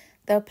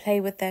 they'll play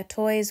with their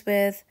toys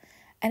with,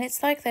 and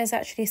it's like there's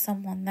actually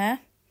someone there.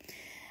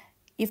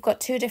 You've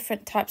got two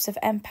different types of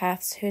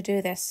empaths who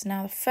do this.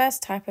 Now, the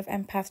first type of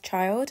empath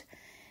child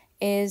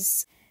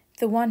is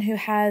the one who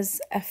has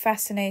a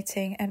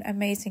fascinating and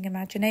amazing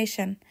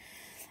imagination.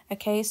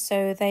 Okay,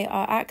 so they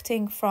are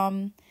acting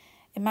from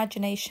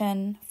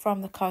imagination,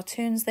 from the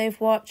cartoons they've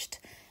watched.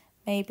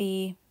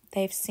 Maybe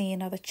they've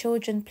seen other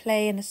children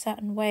play in a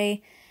certain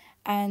way,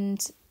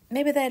 and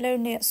maybe they're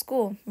lonely at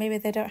school. Maybe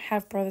they don't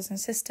have brothers and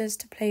sisters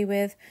to play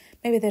with.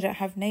 Maybe they don't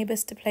have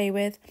neighbours to play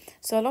with.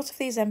 So a lot of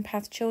these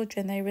empath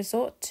children, they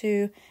resort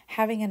to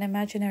having an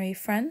imaginary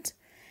friend,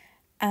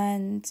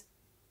 and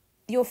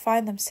you'll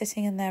find them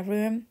sitting in their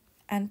room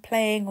and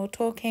playing or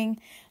talking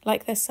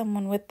like there's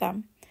someone with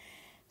them.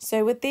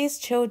 So with these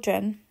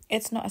children,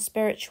 it's not a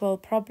spiritual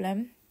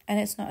problem and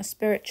it's not a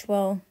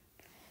spiritual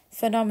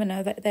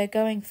phenomena that they're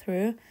going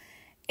through.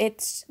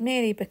 It's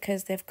merely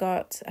because they've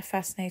got a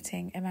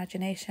fascinating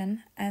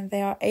imagination and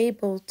they are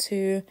able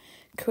to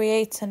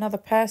create another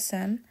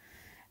person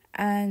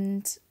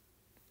and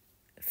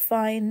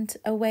find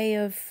a way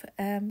of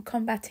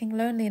combating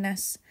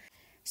loneliness.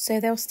 So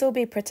they'll still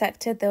be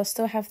protected, they'll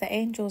still have the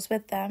angels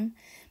with them,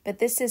 but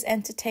this is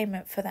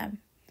entertainment for them.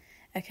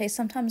 Okay,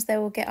 sometimes they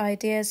will get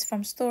ideas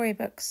from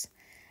storybooks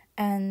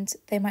and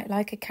they might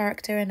like a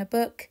character in a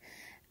book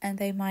and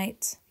they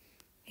might,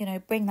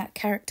 bring that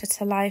character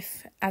to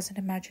life as an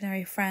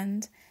imaginary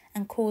friend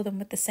and call them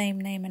with the same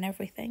name and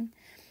everything.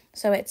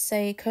 So it's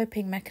a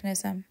coping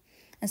mechanism.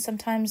 And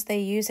sometimes they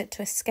use it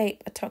to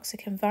escape a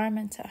toxic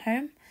environment at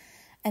home,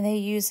 and they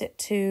use it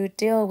to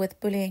deal with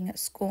bullying at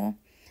school.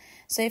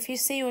 So if you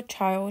see your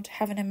child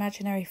have an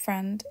imaginary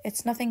friend,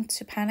 it's nothing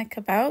to panic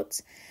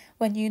about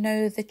when you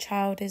know the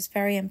child is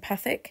very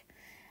empathic.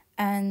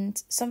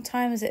 And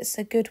sometimes it's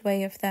a good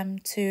way of them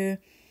to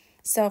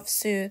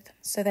self-soothe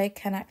so they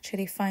can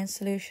actually find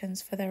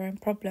solutions for their own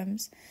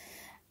problems.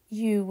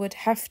 You would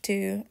have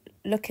to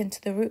look into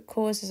the root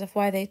causes of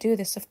why they do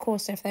this. Of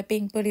course, if they're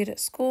being bullied at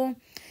school,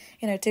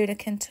 do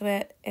look into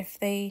it. If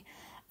they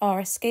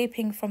are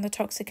escaping from the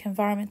toxic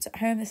environment at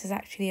home, this is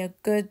actually a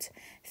good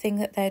thing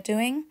that they're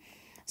doing.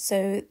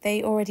 So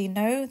they already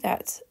know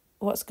that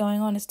what's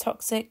going on is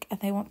toxic and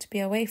they want to be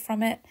away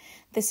from it.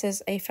 This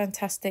is a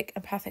fantastic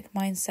empathic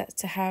mindset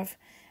to have.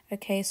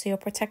 Okay, so you're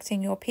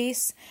protecting your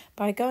peace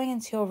by going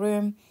into your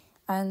room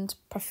and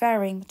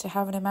preferring to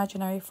have an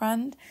imaginary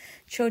friend.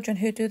 Children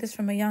who do this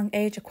from a young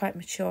age are quite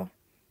mature.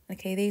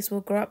 Okay, these will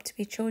grow up to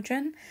be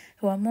children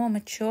who are more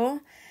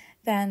mature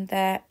than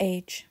their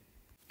age.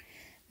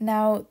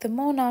 Now, the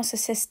more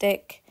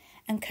narcissistic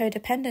and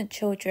codependent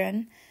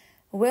children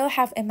will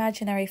have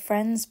imaginary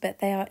friends, but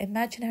they are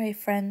imaginary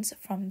friends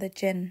from the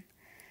jinn.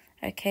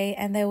 Okay,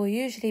 and they will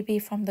usually be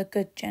from the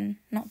good jinn,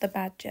 not the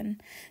bad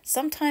jinn.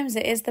 Sometimes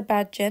it is the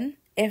bad jinn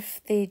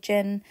if the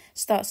jinn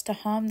starts to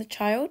harm the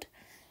child,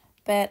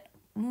 but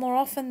more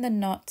often than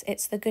not,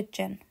 it's the good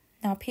jinn.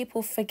 Now,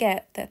 people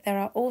forget that there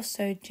are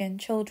also jinn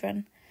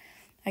children.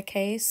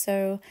 Okay,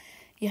 so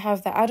you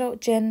have the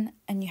adult jinn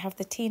and you have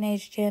the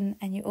teenage jinn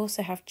and you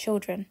also have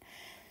children.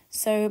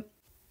 So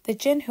the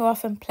jinn who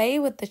often play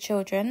with the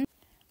children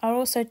are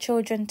also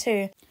children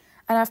too.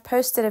 And I've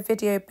posted a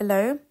video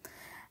below.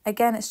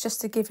 Again, it's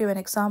just to give you an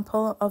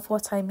example of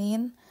what I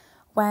mean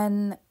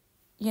when,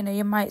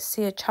 you might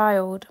see a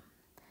child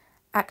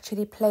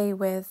actually play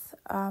with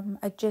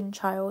a jinn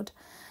child,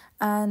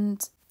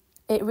 and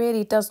it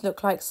really does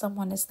look like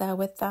someone is there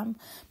with them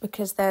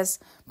because there's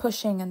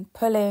pushing and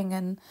pulling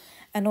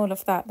and all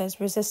of that. There's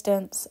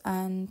resistance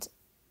and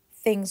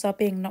things are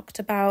being knocked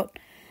about.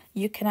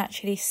 You can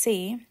actually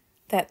see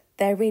that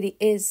there really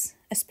is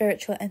a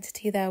spiritual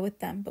entity there with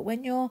them. But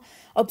when you're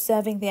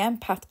observing the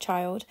empath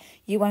child,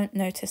 you won't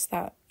notice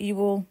that. You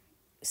will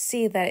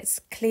see that it's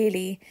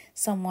clearly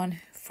someone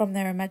from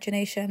their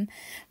imagination.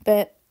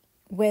 But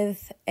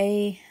with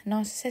a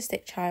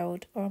narcissistic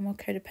child or a more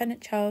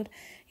codependent child,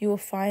 you will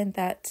find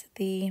that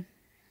the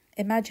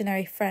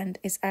imaginary friend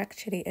is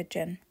actually a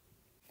jinn.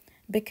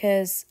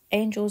 Because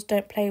angels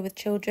don't play with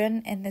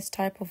children in this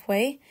type of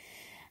way.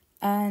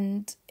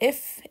 And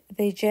if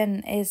the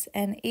jinn is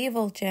an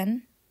evil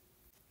jinn,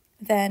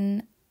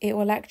 then it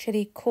will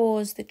actually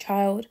cause the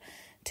child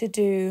to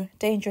do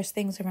dangerous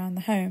things around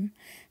the home.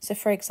 So,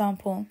 for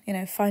example,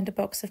 find a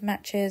box of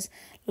matches,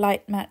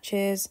 light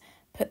matches,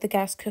 put the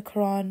gas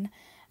cooker on.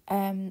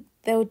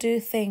 They'll do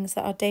things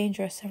that are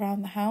dangerous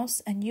around the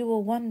house, and you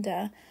will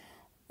wonder,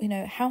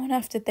 how on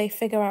earth did they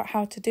figure out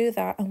how to do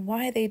that, and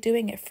why are they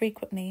doing it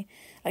frequently?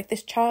 Like,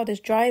 this child is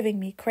driving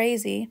me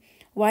crazy.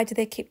 Why do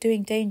they keep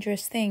doing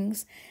dangerous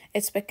things?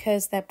 It's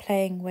because they're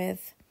playing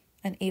with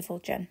an evil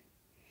jinn.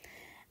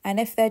 And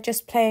if they're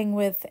just playing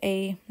with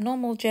a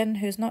normal jinn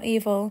who's not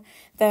evil,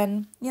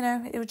 then,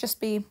 it would just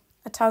be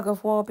a tug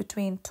of war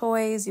between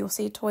toys. You'll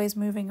see toys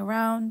moving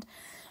around.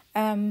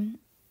 And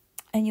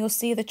you'll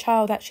see the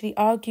child actually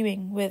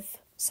arguing with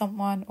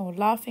someone or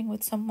laughing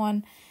with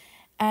someone.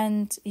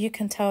 And you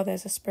can tell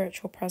there's a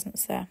spiritual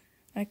presence there.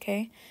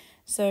 Okay?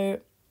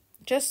 So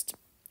just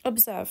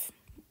observe.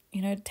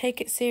 Take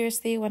it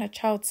seriously when a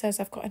child says,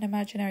 I've got an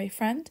imaginary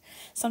friend.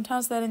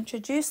 Sometimes they'll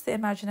introduce the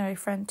imaginary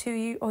friend to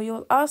you, or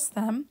you'll ask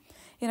them,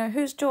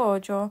 who's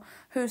George or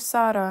who's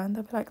Sarah? And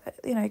they'll be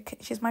like,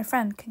 she's my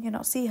friend. Can you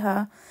not see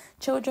her?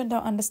 Children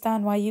don't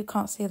understand why you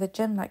can't see the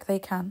jinn like they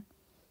can.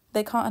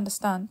 They can't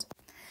understand.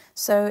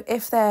 So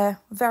if they're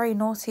very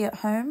naughty at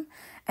home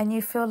and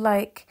you feel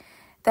like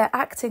they're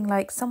acting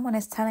like someone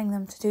is telling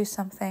them to do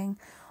something,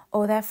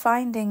 or they're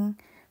finding,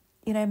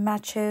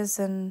 matches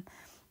and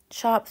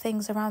sharp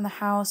things around the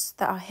house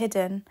that are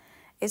hidden,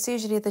 it's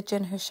usually the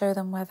jinn who show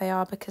them where they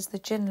are, because the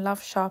jinn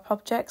love sharp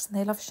objects and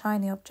they love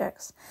shiny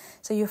objects.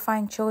 So you'll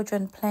find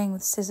children playing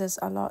with scissors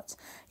a lot.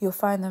 You'll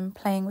find them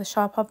playing with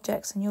sharp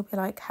objects and you'll be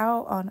like,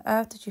 how on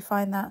earth did you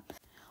find that?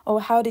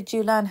 Or how did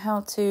you learn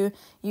how to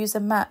use a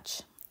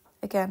match?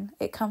 Again,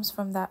 it comes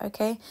from that,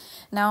 okay?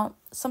 Now,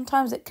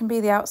 sometimes it can be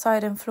the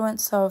outside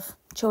influence of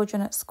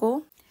children at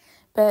school.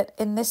 But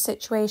in this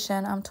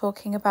situation, I'm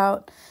talking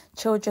about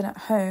children at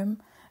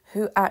home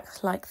who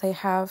act like they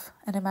have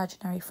an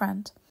imaginary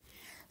friend.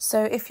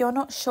 So if you're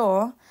not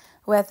sure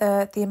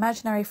whether the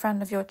imaginary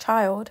friend of your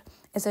child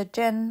is a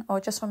jinn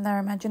or just from their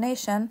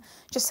imagination,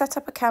 just set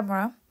up a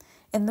camera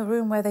in the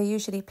room where they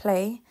usually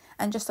play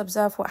and just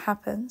observe what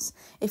happens.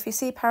 If you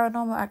see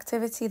paranormal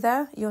activity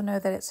there, you'll know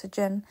that it's a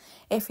jinn.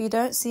 If you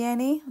don't see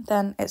any,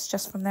 then it's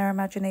just from their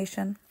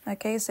imagination.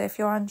 Okay, so if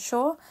you're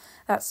unsure,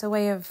 that's a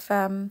way of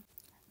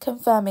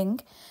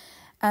confirming.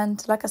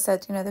 And like I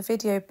said, the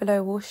video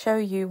below will show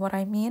you what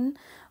I mean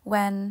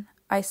when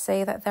I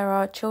say that there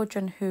are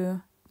children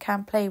who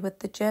can play with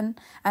the jinn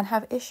and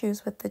have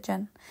issues with the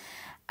jinn.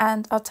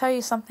 And I'll tell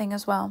you something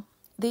as well.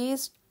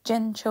 These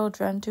jinn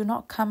children do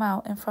not come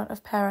out in front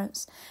of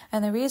parents.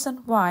 And the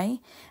reason why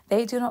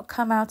they do not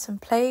come out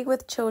and play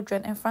with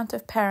children in front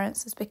of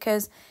parents is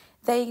because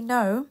they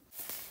know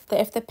that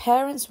if the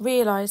parents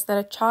realise that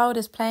a child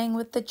is playing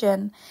with the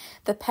jinn,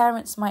 the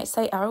parents might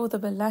say, A'udhu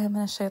billahi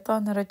minash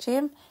shaitanir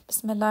rajim,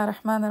 Bismillahir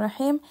Rahmanir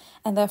Rahim,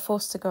 and they're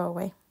forced to go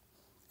away.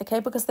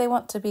 Okay, because they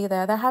want to be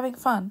there. They're having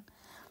fun.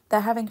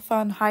 They're having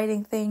fun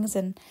hiding things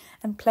and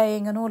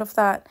playing and all of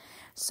that.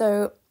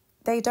 So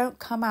they don't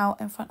come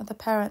out in front of the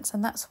parents.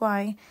 And that's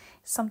why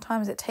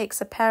sometimes it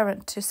takes a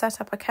parent to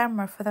set up a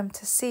camera for them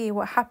to see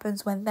what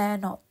happens when they're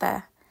not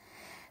there.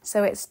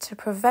 So it's to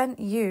prevent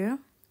you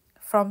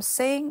from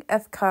saying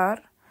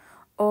adhkar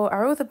or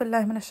a'udhu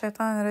billahi minash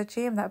shaitanir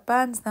rajim that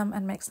burns them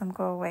and makes them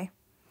go away.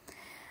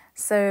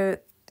 So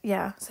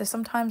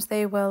sometimes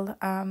they will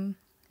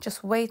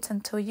just wait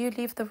until you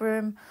leave the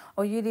room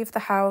or you leave the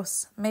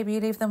house. Maybe you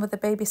leave them with a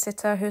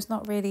babysitter who's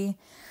not really,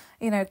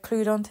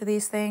 clued onto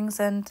these things,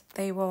 and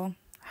they will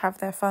have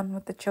their fun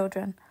with the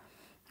children.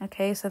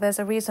 Okay, so there's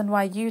a reason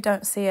why you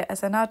don't see it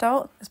as an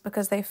adult. It's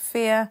because they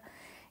fear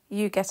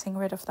you getting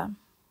rid of them.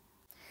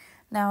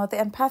 Now, the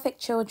empathic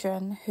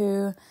children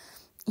who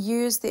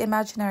use the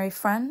imaginary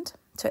friend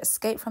to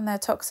escape from their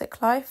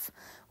toxic life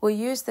will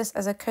use this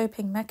as a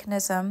coping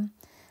mechanism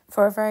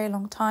for a very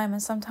long time,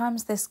 and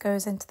sometimes this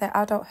goes into their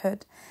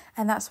adulthood,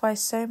 and that's why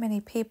so many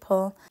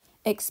people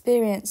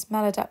experience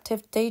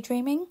maladaptive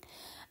daydreaming.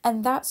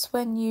 And that's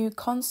when you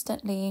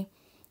constantly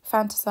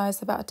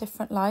fantasize about a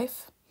different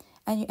life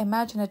and you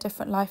imagine a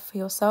different life for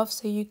yourself.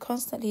 So you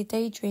constantly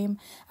daydream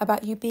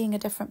about you being a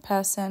different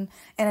person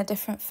in a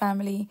different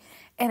family,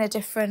 in a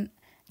different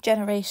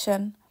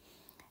generation.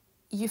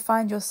 You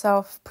find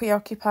yourself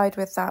preoccupied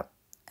with that.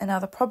 And now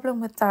the problem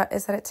with that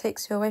is that it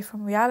takes you away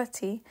from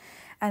reality.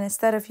 And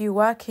instead of you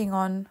working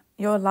on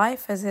your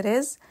life as it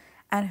is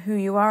and who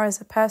you are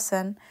as a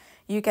person,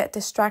 you get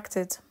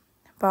distracted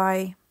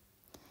by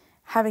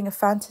having a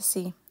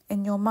fantasy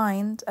in your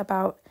mind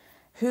about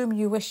whom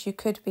you wish you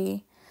could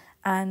be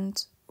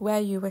and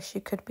where you wish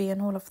you could be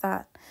and all of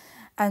that.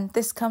 And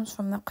this comes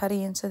from the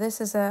qareen. So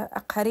this is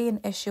a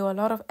qareen issue a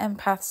lot of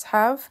empaths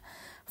have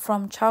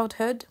from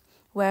childhood,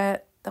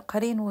 where the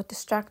qareen will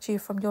distract you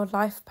from your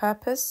life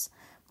purpose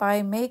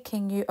by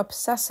making you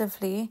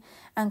obsessively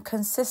and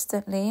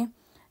consistently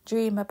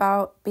dream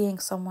about being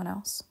someone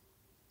else.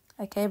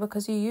 Okay,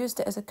 because you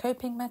used it as a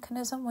coping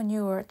mechanism when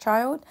you were a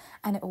child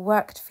and it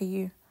worked for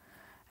you.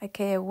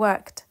 Okay, it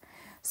worked.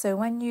 So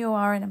when you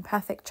are an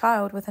empathic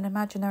child with an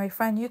imaginary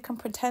friend, you can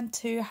pretend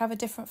to have a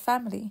different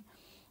family,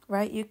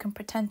 right? You can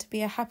pretend to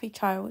be a happy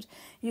child.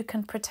 You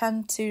can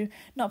pretend to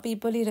not be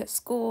bullied at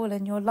school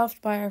and you're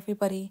loved by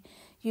everybody.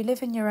 You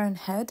live in your own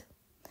head.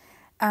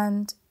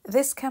 And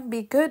this can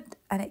be good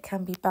and it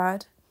can be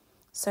bad.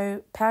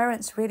 So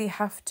parents really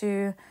have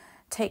to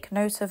take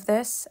note of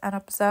this and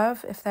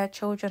observe if their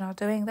children are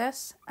doing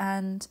this.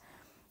 And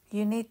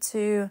you need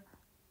to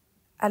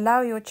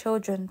allow your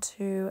children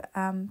to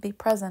be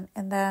present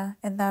in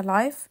their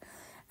life,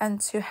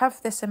 and to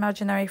have this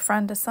imaginary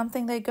friend as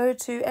something they go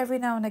to every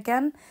now and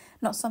again,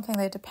 not something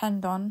they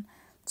depend on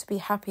to be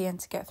happy and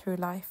to get through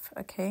life,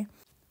 okay?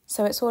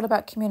 So it's all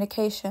about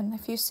communication.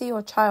 If you see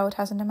your child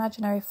has an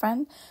imaginary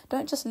friend,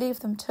 don't just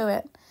leave them to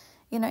it.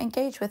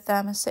 Engage with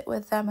them and sit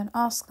with them and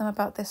ask them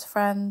about this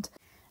friend.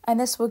 And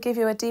this will give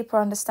you a deeper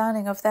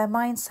understanding of their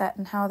mindset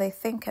and how they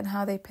think and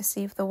how they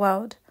perceive the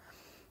world.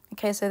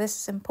 Okay, so this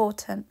is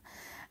important.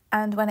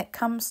 And when it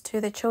comes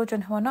to the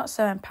children who are not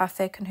so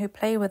empathic and who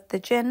play with the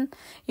jinn,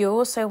 you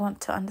also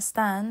want to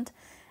understand,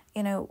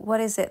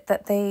 what is it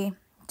that they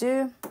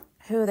do,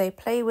 who they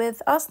play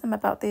with. Ask them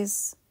about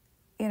these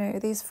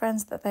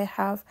friends that they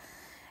have.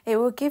 It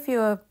will give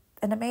you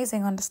an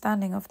amazing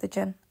understanding of the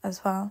jinn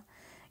as well.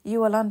 You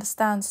will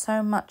understand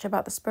so much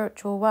about the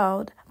spiritual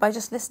world by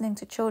just listening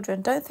to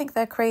children. Don't think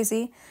they're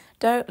crazy.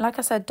 Don't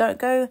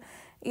go,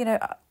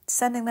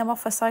 sending them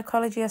off for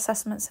psychology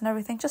assessments and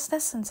everything. Just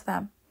listen to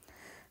them.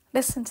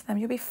 Listen to them.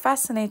 You'll be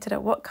fascinated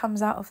at what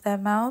comes out of their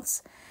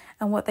mouths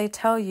and what they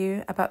tell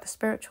you about the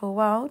spiritual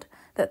world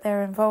that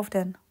they're involved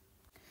in.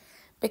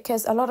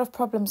 Because a lot of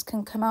problems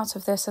can come out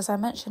of this. As I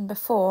mentioned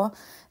before,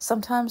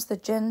 sometimes the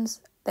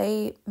jinns,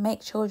 they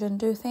make children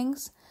do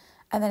things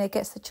and then it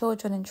gets the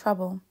children in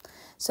trouble.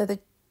 So the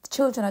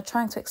children are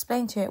trying to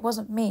explain to you, it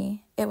wasn't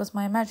me, it was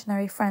my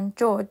imaginary friend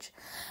George.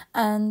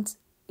 And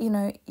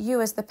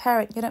you as the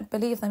parent, you don't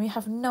believe them. You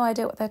have no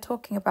idea what they're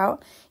talking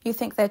about. You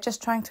think they're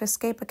just trying to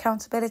escape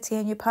accountability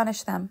and you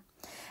punish them.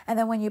 And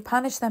then when you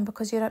punish them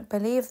because you don't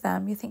believe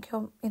them, you think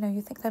you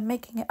think they're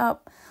making it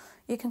up.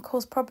 You can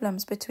cause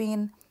problems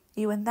between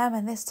you and them,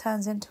 and this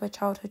turns into a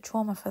childhood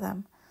trauma for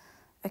them.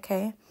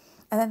 Okay?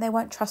 And then they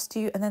won't trust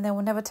you, and then they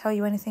will never tell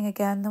you anything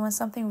again. Then when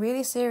something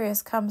really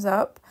serious comes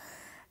up,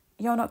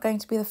 you're not going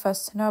to be the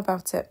first to know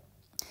about it.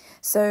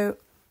 So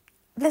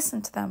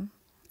listen to them.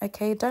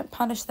 Okay, don't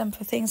punish them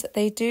for things that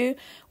they do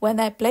when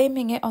they're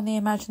blaming it on the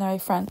imaginary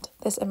friend.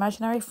 This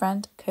imaginary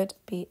friend could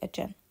be a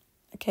jinn.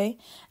 Okay,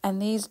 and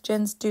these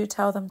jinns do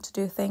tell them to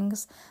do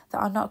things that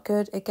are not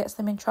good. It gets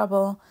them in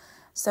trouble.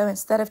 So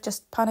instead of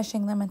just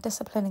punishing them and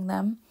disciplining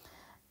them,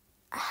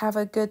 have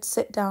a good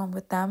sit down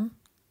with them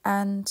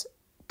and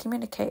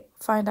communicate.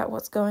 Find out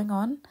what's going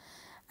on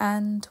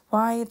and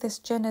why this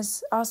jinn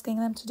is asking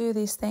them to do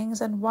these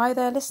things and why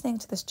they're listening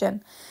to this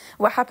jinn.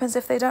 What happens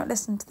if they don't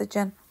listen to the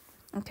jinn?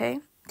 Okay,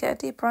 get a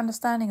deeper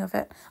understanding of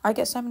it. I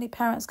get so many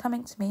parents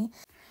coming to me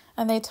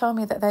and they tell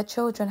me that their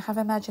children have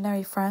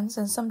imaginary friends,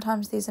 and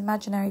sometimes these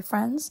imaginary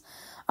friends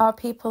are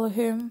people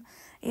whom,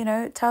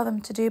 tell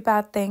them to do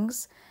bad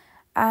things,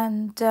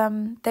 and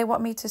they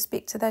want me to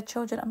speak to their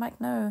children. I'm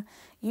like, no,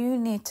 you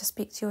need to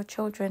speak to your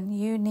children.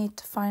 You need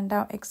to find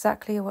out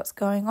exactly what's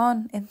going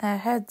on in their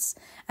heads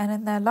and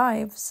in their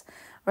lives,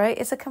 right?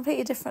 It's a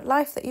completely different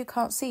life that you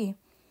can't see.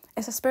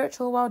 It's a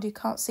spiritual world you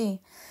can't see.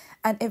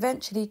 And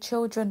eventually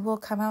children will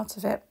come out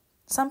of it.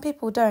 Some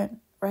people don't,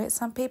 right?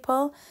 Some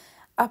people,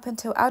 up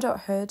until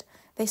adulthood,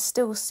 they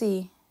still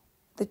see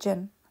the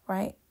jinn,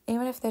 right?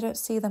 Even if they don't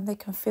see them, they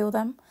can feel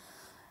them.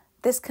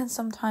 This can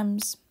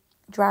sometimes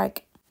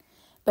drag.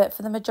 But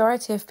for the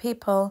majority of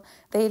people,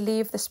 they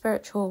leave the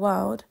spiritual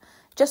world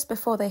just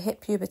before they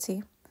hit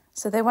puberty.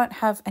 So they won't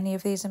have any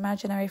of these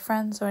imaginary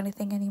friends or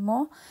anything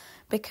anymore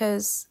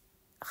because,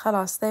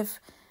 khalas, they've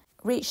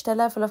reached a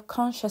level of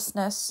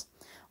consciousness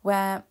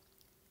where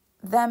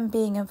them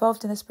being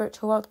involved in the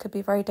spiritual world could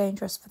be very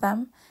dangerous for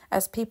them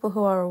as people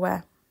who are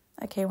aware.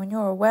 Okay, when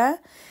you're aware,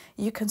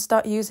 you can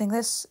start using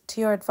this to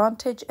your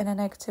advantage in a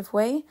negative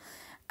way.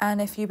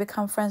 And if you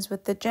become friends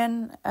with the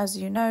jinn, as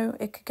you know,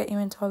 it could get you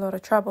into a lot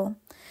of trouble.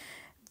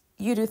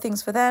 You do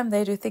things for them,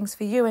 they do things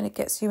for you, and it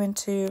gets you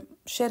into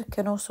shirk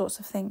and all sorts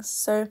of things.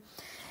 So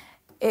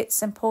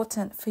it's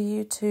important for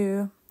you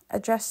to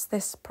address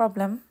this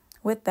problem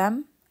with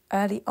them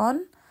early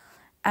on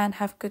and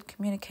have good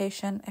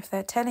communication if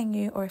they're telling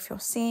you or if you're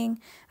seeing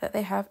that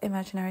they have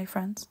imaginary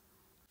friends.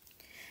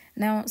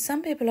 Now,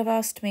 some people have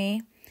asked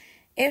me,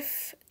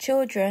 if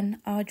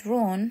children are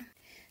drawn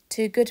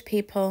to good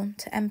people,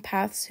 to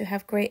empaths who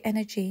have great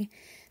energy,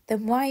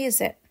 then why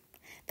is it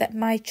that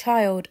my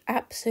child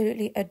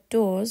absolutely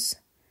adores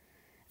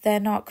their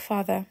narc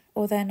father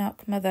or their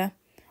narc mother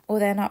or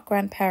their narc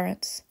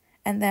grandparents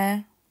and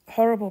they're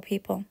horrible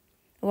people?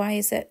 Why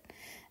is it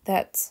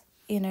that,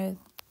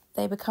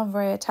 they become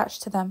very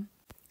attached to them?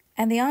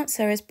 And the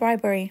answer is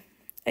bribery.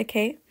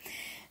 Okay,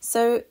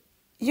 so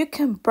you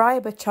can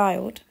bribe a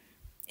child.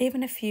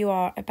 Even if you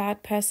are a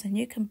bad person,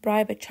 you can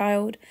bribe a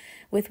child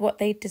with what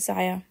they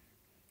desire.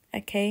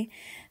 Okay,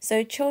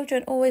 so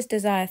children always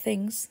desire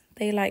things.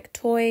 They like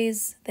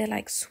toys, they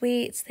like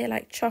sweets, they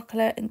like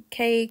chocolate and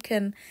cake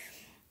and,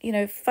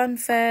 fun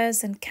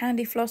fairs and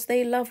candy floss.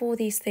 They love all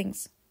these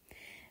things.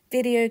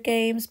 Video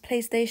games,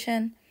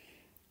 PlayStation.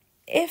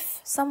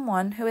 If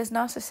someone who is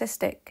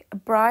narcissistic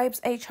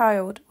bribes a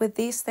child with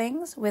these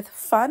things, with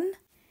fun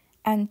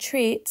and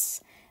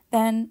treats,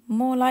 then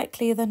more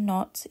likely than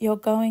not, you're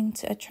going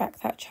to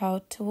attract that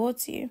child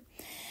towards you.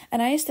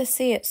 And I used to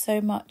see it so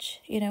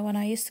much, when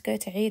I used to go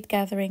to Eid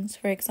gatherings,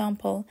 for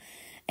example,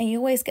 and you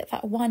always get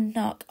that one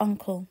narc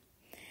uncle.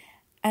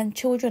 And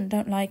children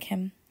don't like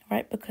him,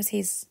 right? Because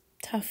he's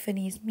tough and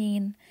he's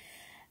mean.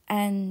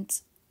 And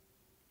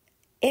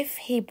if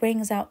he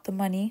brings out the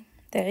money,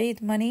 the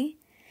Eid money,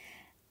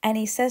 and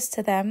he says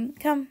to them,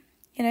 come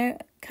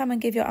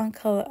and give your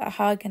uncle a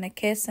hug and a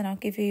kiss and I'll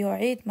give you your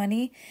Eid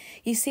money,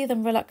 you see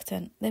them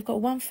reluctant. They've got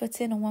one foot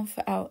in and one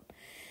foot out.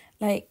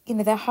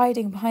 They're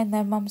hiding behind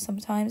their mum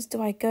sometimes.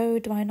 Do I go?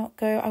 Do I not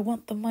go? I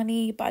want the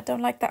money, but I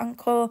don't like the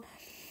uncle.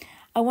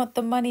 I want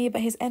the money,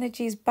 but his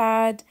energy is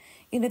bad.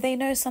 They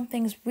know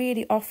something's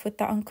really off with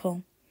the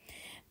uncle.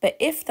 But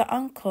if the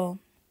uncle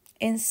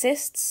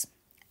insists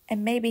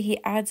and maybe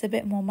he adds a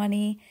bit more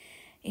money,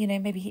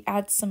 maybe he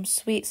adds some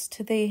sweets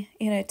to the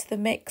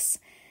mix,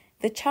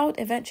 the child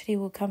eventually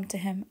will come to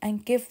him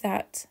and give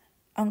that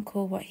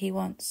uncle what he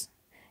wants.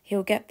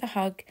 He'll get the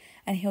hug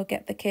and he'll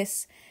get the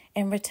kiss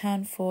in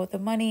return for the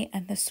money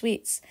and the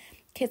sweets.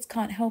 kids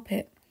can't help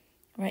it,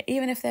 right?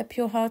 Even if they're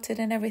pure-hearted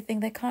and everything,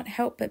 they can't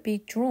help but be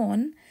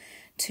drawn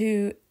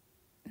to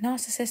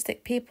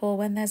narcissistic people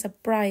when there's a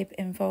bribe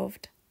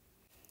involved.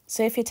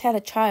 So if you tell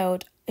a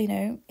child,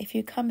 if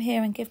you come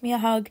here and give me a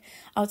hug,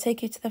 I'll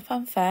take you to the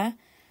fun fair,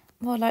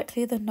 more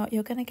likely than not,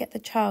 you're going to get the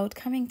child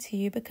coming to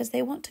you because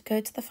they want to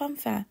go to the fun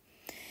fair.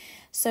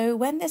 So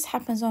when this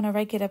happens on a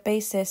regular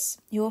basis,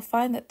 you'll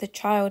find that the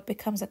child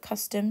becomes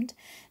accustomed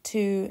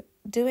to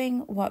doing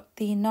what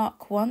the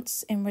narc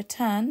wants in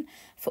return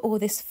for all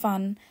this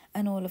fun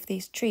and all of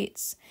these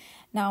treats.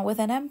 Now, with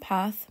an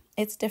empath,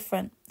 it's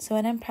different. So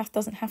an empath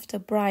doesn't have to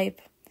bribe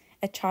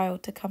a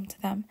child to come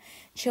to them.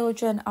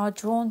 Children are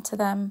drawn to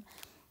them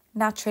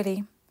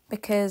naturally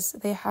because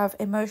they have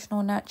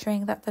emotional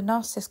nurturing that the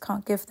narcissist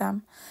can't give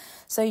them.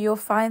 So you'll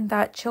find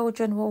that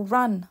children will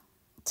run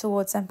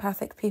towards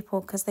empathic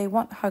people because they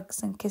want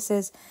hugs and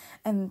kisses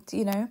and,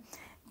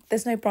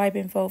 there's no bribe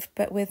involved.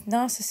 But with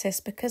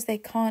narcissists, because they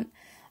can't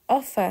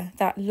offer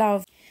that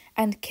love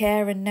and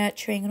care and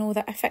nurturing and all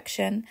that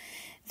affection,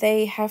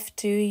 they have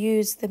to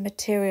use the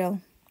material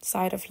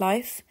side of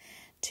life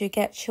to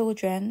get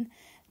children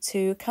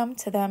to come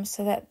to them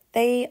so that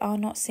they are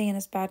not seen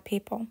as bad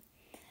people,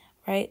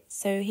 right?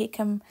 So he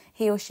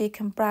or she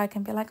can brag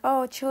and be like,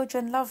 oh,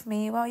 children love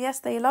me. Well, yes,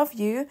 they love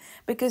you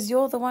because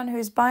you're the one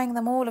who's buying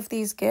them all of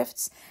these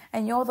gifts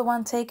and you're the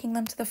one taking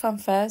them to the fun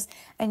fairs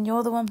and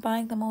you're the one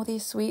buying them all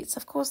these sweets.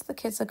 Of course, the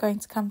kids are going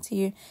to come to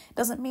you.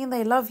 Doesn't mean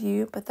they love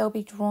you, but they'll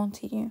be drawn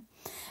to you.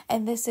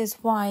 And this is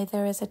why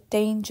there is a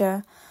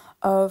danger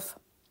of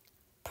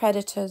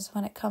predators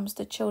when it comes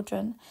to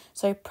children.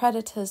 So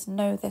predators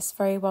know this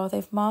very well.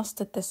 They've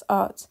mastered this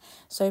art.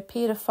 So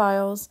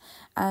pedophiles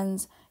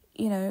and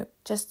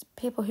just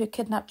people who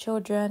kidnap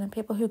children and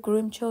people who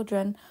groom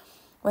children,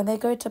 when they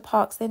go to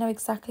parks, they know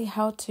exactly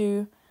how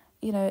to,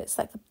 it's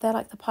like they're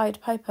like the Pied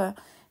Piper.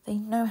 They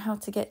know how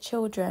to get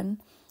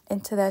children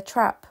into their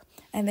trap,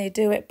 and they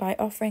do it by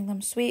offering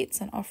them sweets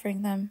and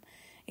offering them,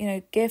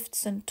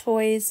 gifts and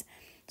toys.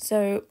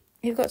 So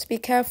you've got to be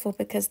careful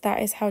because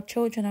that is how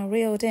children are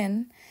reeled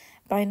in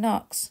by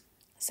narcs.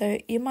 So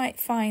you might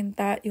find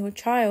that your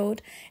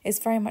child is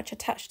very much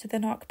attached to the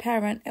narc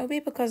parent. It'll be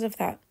because of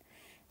that.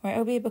 Right,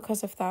 it'll be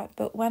because of that.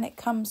 But when it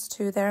comes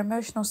to their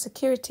emotional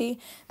security,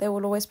 they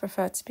will always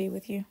prefer to be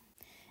with you.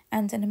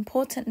 And an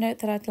important note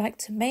that I'd like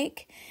to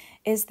make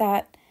is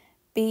that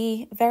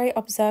be very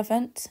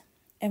observant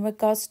in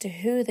regards to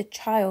who the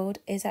child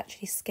is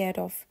actually scared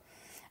of.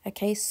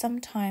 Okay,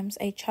 sometimes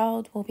a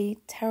child will be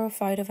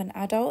terrified of an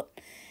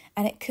adult,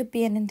 and it could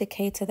be an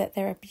indicator that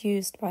they're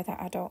abused by that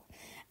adult.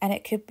 And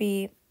it could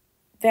be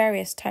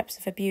various types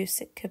of abuse.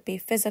 It could be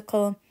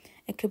physical,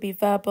 it could be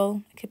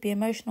verbal, it could be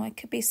emotional, it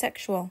could be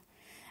sexual.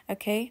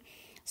 Okay,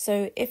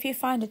 so if you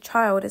find a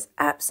child is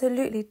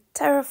absolutely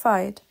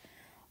terrified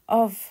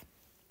of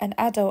an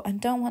adult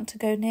and don't want to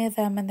go near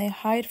them and they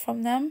hide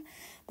from them,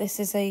 this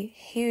is a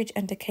huge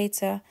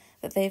indicator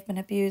that they've been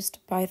abused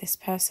by this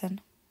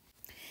person.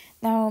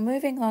 Now,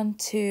 moving on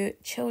to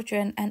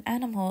children and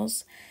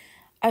animals,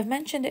 I've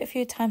mentioned it a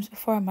few times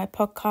before in my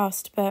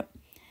podcast, but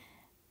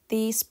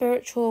the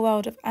spiritual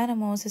world of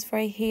animals is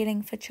very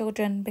healing for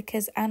children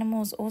because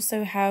animals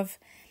also have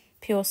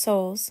pure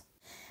souls.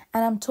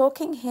 And I'm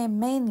talking here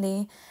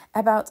mainly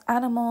about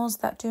animals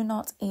that do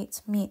not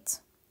eat meat,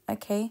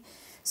 okay?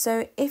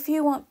 So if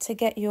you want to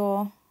get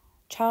your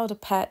child a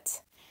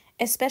pet,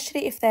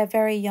 especially if they're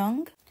very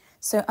young,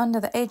 so under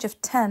the age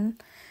of 10,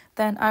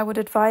 then I would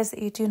advise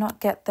that you do not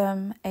get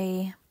them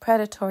a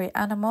predatory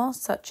animal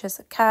such as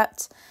a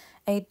cat,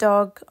 a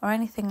dog, or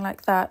anything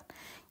like that.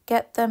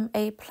 Get them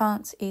a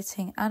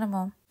plant-eating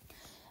animal.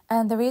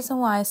 And the reason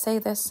why I say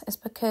this is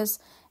because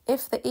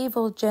if the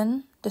evil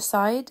jinn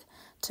decide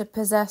to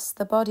possess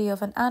the body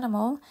of an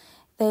animal,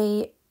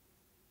 they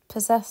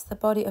possess the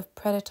body of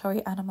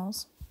predatory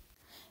animals.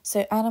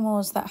 So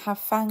animals that have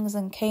fangs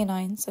and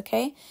canines,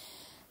 okay?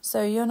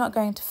 So you're not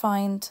going to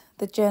find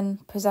the jinn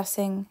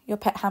possessing your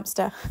pet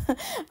hamster, all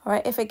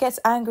right? If it gets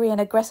angry and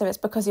aggressive, it's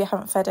because you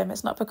haven't fed him.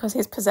 It's not because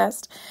he's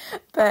possessed.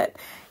 But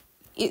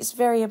it's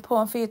very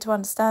important for you to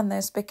understand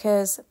this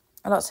because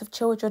lots of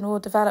children will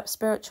develop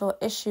spiritual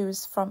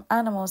issues from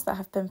animals that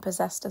have been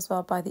possessed as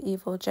well by the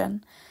evil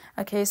jinn.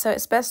 Okay, so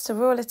it's best to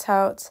rule it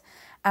out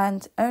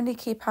and only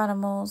keep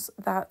animals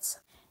that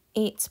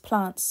eat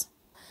plants.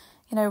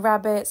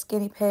 Rabbits,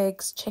 guinea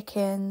pigs,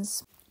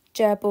 chickens,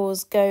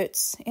 gerbils,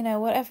 goats,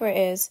 whatever it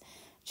is,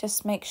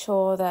 just make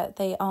sure that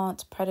they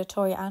aren't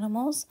predatory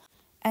animals,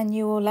 and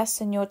you will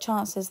lessen your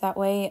chances that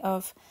way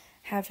of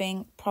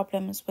having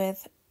problems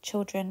with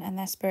children and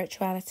their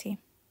spirituality.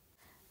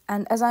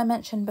 And as I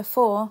mentioned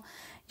before,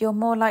 you're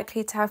more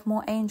likely to have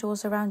more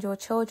angels around your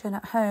children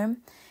at home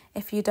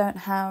if you don't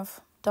have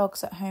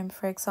dogs at home,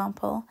 for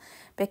example,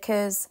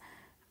 because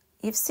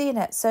you've seen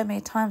it so many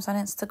times on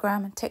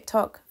Instagram and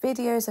TikTok,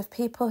 videos of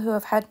people who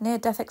have had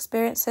near-death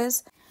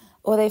experiences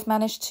or they've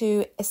managed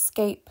to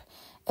escape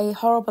a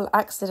horrible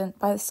accident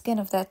by the skin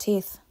of their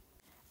teeth.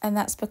 And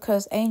that's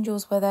because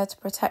angels were there to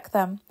protect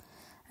them.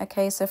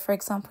 Okay, so for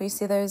example, you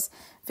see those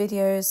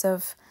videos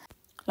of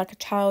like a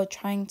child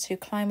trying to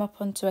climb up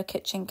onto a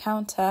kitchen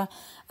counter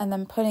and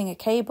then pulling a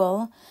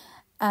cable,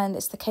 and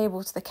it's the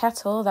cable to the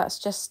kettle that's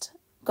just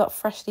got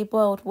freshly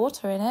boiled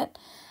water in it,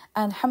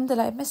 and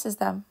alhamdulillah it misses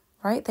them,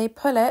 right? They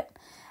pull it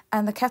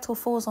and the kettle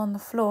falls on the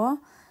floor,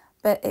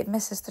 but it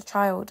misses the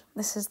child.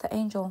 This is the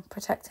angel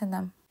protecting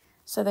them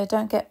so they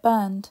don't get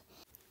burned.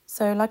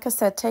 So like I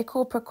said, take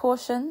all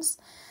precautions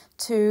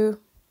to,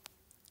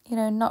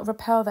 not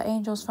repel the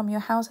angels from your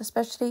house,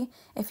 especially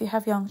if you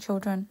have young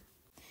children.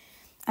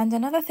 And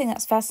another thing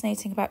that's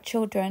fascinating about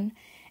children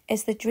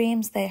is the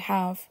dreams they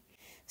have.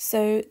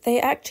 So they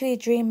actually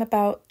dream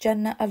about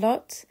Jannah a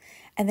lot,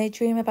 and they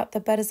dream about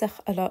the barzakh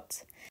a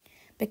lot,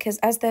 because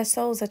as their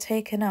souls are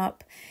taken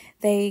up,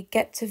 they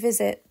get to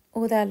visit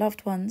all their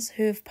loved ones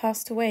who have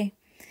passed away.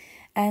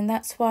 And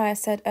that's why I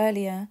said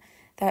earlier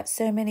that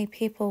so many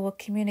people will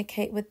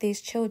communicate with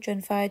these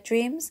children via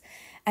dreams,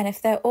 and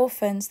if they're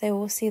orphans, they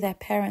will see their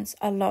parents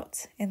a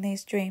lot in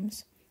these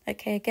dreams.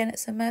 Okay, again,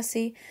 it's a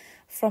mercy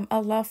from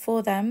Allah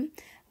for them,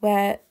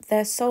 where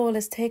their soul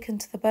is taken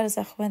to the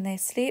barzakh when they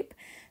sleep,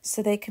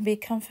 so they can be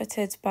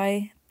comforted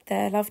by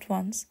their loved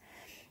ones.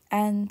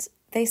 And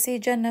they see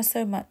Jannah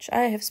so much.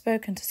 I have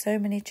spoken to so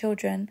many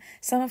children,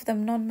 some of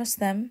them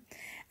non-Muslim,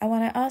 and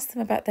when I ask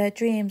them about their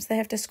dreams, they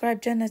have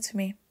described Jannah to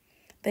me.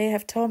 They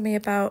have told me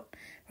about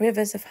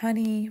rivers of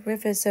honey,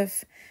 rivers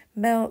of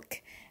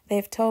milk.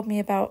 They've told me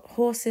about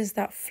horses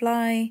that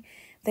fly.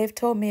 They've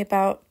told me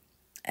about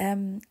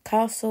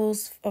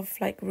castles of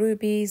like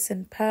rubies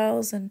and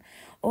pearls and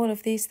all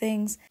of these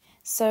things.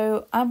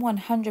 So I'm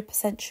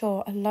 100%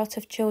 sure a lot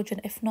of children,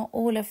 if not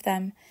all of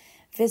them,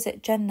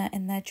 visit Jannah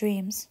in their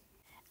dreams.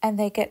 And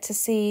they get to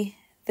see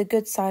the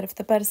good side of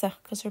the barzakh,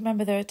 because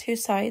remember, there are two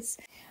sides.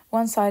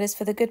 One side is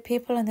for the good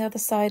people and the other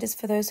side is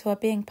for those who are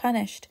being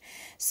punished.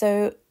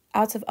 So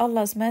out of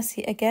Allah's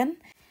mercy again,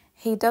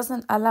 He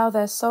doesn't allow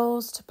their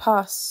souls to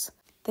pass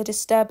the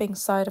disturbing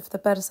side of the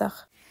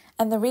barzakh.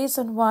 And the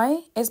reason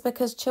why is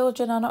because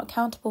children are not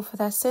accountable for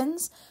their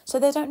sins, so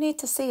they don't need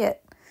to see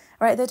it,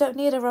 right? They don't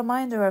need a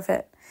reminder of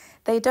it.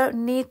 They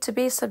don't need to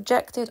be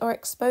subjected or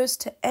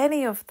exposed to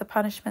any of the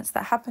punishments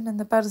that happen in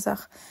the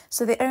barzakh.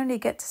 So they only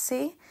get to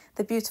see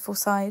the beautiful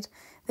side.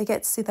 They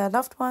get to see their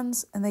loved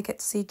ones, and they get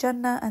to see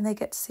Jannah, and they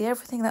get to see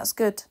everything that's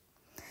good.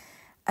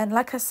 And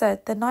like I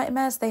said, the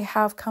nightmares they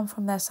have come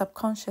from their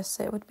subconscious.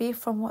 So it would be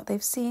from what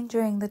they've seen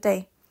during the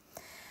day.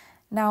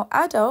 Now,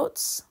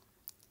 adults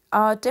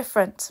are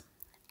different.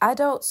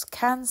 Adults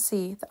can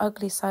see the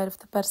ugly side of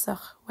the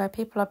barzakh, where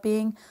people are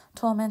being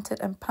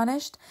tormented and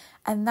punished,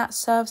 and that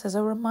serves as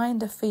a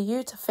reminder for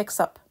you to fix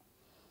up.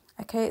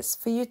 Okay, it's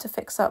for you to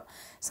fix up.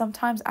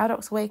 Sometimes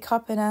adults wake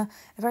up in a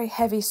very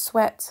heavy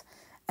sweat,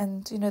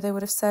 and they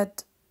would have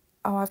said,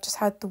 oh, I've just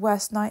had the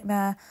worst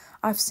nightmare.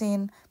 I've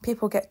seen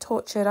people get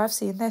tortured. I've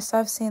seen this,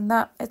 I've seen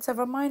that. It's a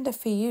reminder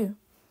for you.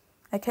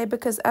 Okay,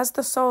 because as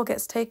the soul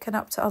gets taken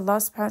up to Allah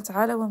subhanahu wa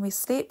ta'ala when we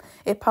sleep,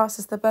 it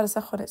passes the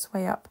barzakh on its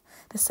way up.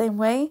 The same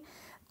way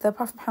the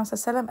Prophet Muhammad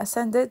ﷺ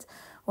ascended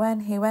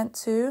when he went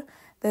to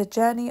the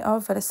journey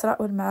of Al-Isra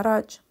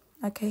wal-Mi'raj.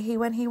 Okay,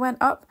 when he went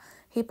up,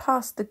 he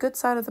passed the good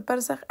side of the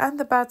barzakh and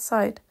the bad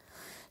side.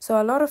 So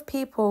a lot of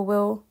people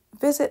will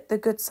visit the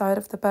good side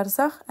of the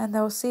barzakh and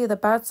they'll see the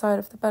bad side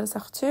of the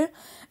barzakh too.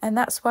 And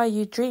that's why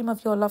you dream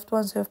of your loved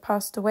ones who have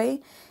passed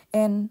away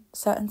in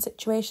certain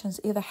situations,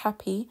 either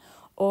happy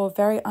or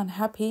very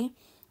unhappy,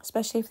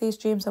 especially if these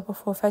dreams are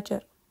before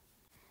Fajr.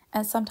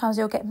 And sometimes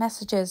you'll get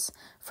messages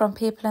from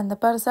people in the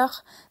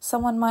barzakh.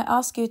 Someone might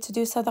ask you to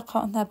do sadaqah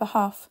on their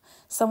behalf.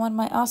 Someone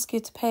might ask you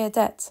to pay a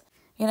debt.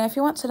 If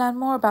you want to learn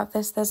more about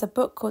this, there's a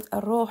book called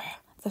Ar-Ruh,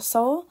 The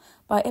Soul,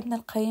 by Ibn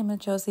al-Qayyim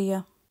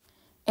al-Jawziyah.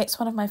 It's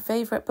one of my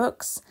favourite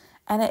books,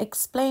 and it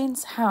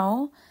explains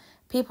how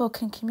people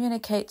can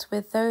communicate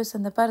with those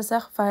in the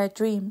barzakh via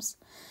dreams.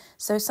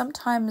 So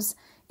sometimes,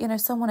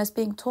 someone is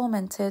being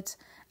tormented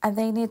and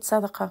they need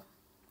sadaqah,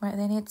 right?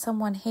 They need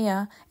someone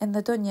here in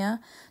the dunya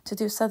to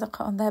do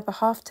sadaqah on their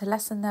behalf to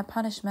lessen their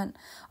punishment,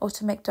 or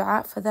to make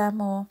dua for them,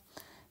 or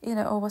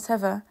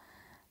whatever.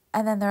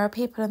 And then there are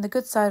people in the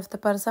good side of the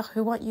barzakh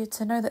who want you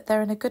to know that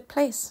they're in a good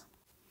place.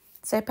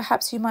 So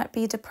perhaps you might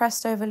be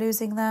depressed over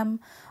losing them,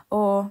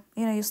 or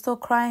you're still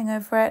crying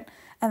over it,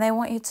 and they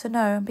want you to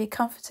know and be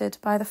comforted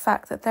by the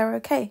fact that they're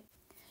okay.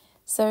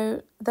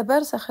 So the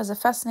barzakh is a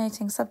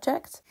fascinating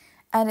subject,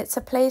 and it's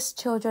a place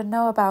children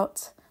know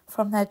about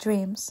from their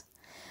dreams.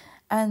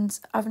 And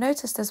I've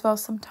noticed as well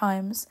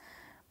sometimes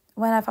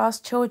when I've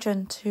asked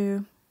children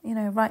to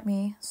write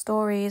me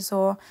stories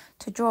or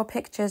to draw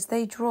pictures,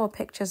 they draw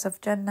pictures of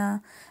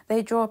Jannah,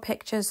 they draw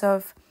pictures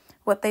of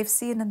what they've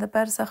seen in the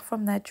barzakh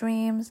from their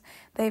dreams.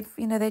 They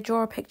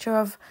draw a picture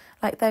of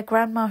like their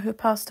grandma who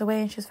passed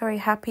away, and she's very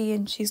happy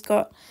and she's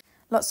got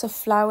lots of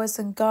flowers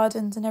and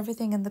gardens and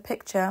everything in the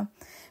picture,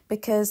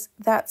 because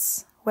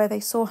that's where they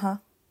saw her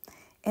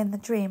in the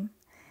dream.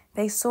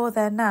 They saw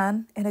their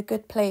nan in a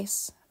good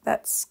place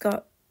that's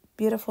got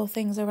beautiful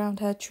things around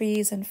her,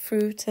 trees and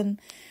fruit and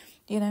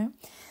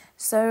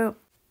So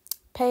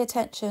pay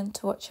attention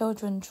to what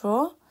children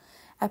draw,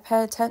 and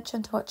pay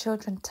attention to what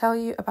children tell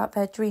you about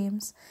their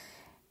dreams.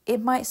 it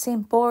might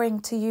seem boring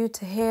to you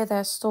to hear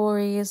their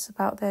stories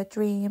about their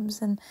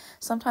dreams, and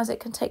sometimes it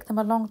can take them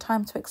a long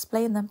time to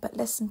explain them, but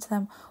listen to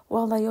them.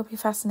 Wallah, you'll be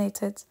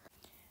fascinated.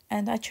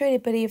 And I truly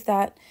believe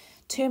that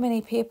too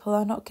many people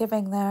are not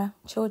giving their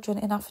children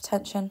enough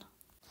attention.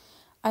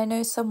 I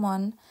know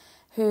someone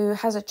who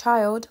has a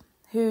child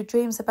who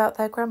dreams about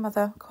their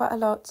grandmother quite a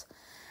lot.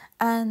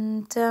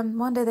 And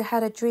one day they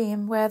had a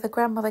dream where the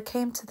grandmother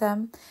came to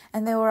them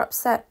and they were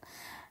upset.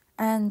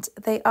 And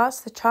they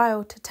asked the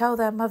child to tell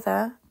their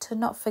mother to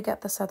not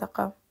forget the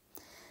sadaqah.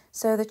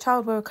 So the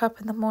child woke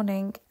up in the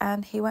morning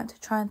and he went to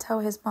try and tell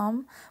his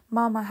mom,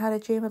 "Mom, I had a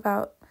dream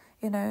about,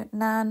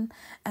 Nan,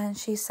 and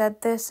she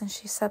said this and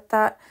she said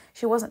that."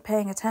 She wasn't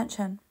paying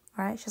attention,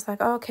 right? She's like,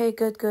 "Oh, okay,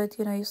 good.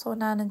 You saw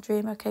Nan in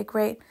dream. Okay,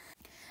 great."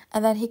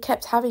 And then he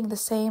kept having the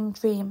same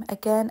dream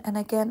again and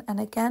again and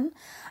again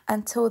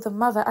until the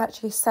mother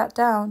actually sat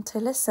down to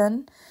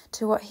listen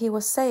to what he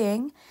was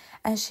saying.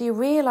 And she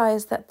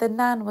realized that the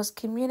Nan was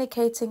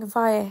communicating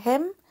via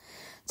him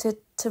to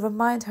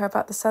remind her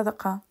about the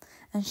sadaqah.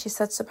 And she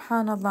said,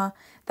 "Subhanallah,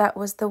 that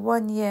was the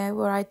 1 year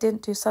where I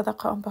didn't do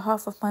sadaqah on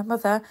behalf of my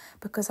mother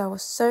because I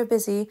was so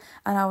busy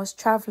and I was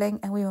traveling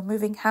and we were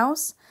moving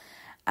house."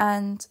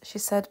 And she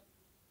said,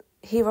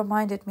 "He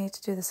reminded me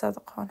to do the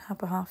sadaqah on her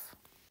behalf."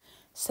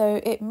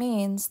 So it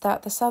means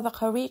that the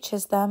sadaqah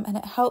reaches them and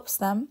it helps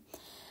them.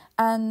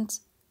 And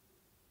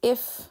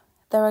if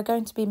there are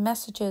going to be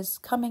messages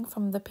coming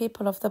from the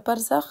people of the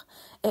barzakh,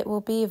 it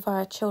will be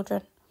via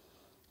children.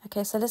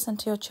 Okay, so listen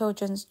to your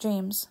children's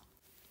dreams,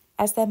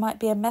 as there might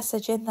be a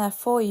message in there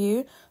for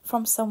you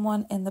from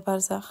someone in the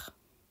barzakh.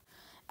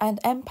 And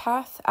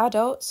empath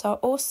adults are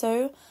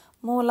also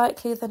more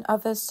likely than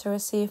others to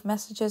receive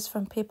messages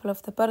from people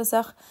of the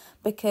barzakh,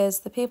 because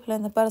the people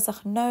in the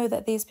barzakh know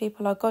that these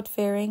people are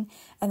God-fearing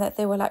and that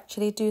they will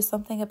actually do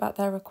something about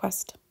their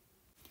request.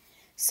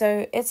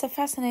 So it's a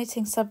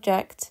fascinating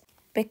subject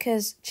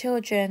because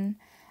children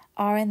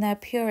are in their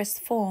purest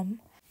form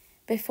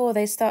before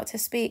they start to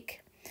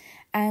speak.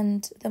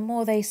 And the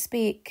more they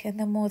speak and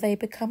the more they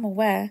become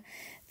aware,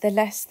 the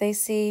less they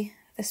see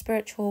the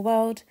spiritual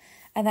world,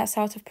 and that's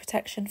out of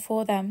protection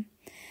for them.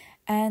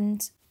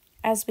 And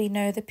as we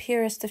know, the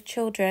purest of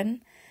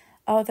children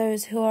are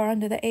those who are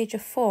under the age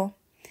of 4.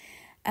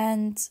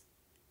 And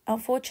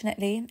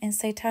unfortunately, in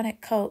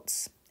satanic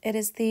cults, it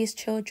is these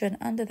children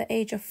under the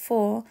age of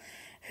 4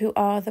 who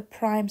are the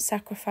prime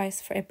sacrifice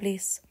for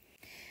Iblis.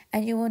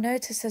 And you will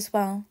notice as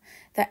well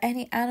that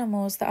any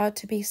animals that are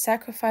to be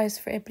sacrificed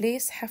for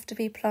Iblis have to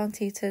be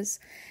plant eaters.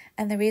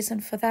 And the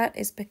reason for that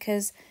is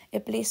because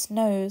Iblis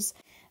knows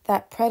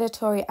that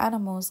predatory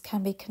animals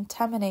can be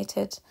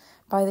contaminated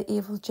by the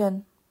evil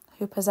jinn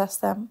who possess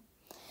them.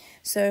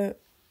 So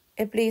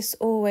Iblis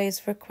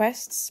always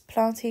requests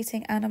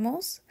plant-eating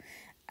animals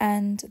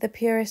and the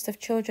purest of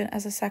children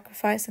as a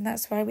sacrifice, and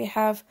that's why we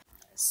have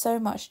so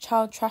much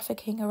child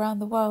trafficking around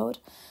the world,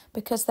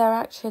 because they're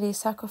actually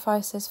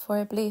sacrifices for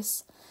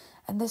Iblis.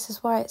 And this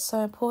is why it's so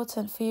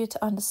important for you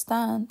to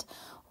understand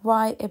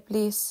why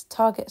Iblis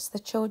targets the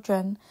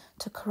children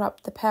to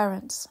corrupt the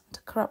parents,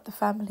 to corrupt the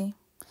family.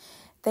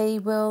 They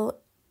will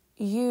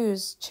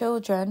use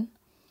children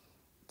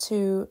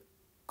to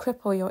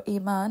cripple your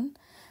iman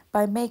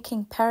by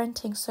making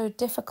parenting so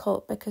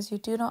difficult, because you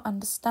do not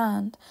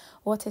understand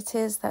what it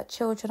is that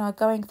children are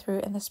going through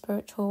in the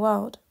spiritual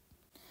world.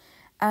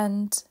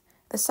 And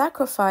the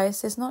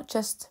sacrifice is not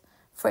just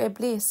for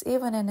Iblis.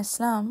 Even in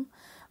Islam,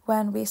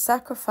 when we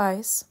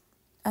sacrifice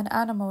an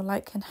animal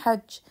like in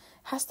Hajj, it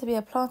has to be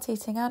a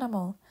plant-eating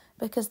animal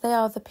because they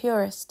are the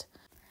purest.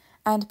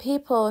 And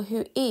people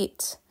who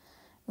eat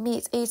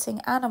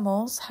meat-eating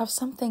animals have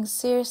something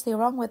seriously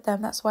wrong with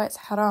them. That's why it's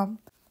haram.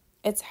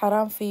 It's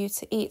haram for you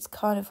to eat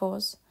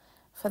carnivores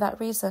for that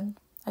reason,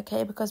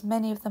 okay? Because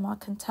many of them are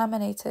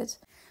contaminated,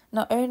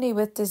 not only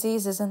with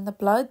diseases in the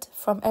blood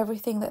from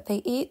everything that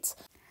they eat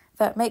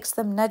that makes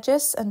them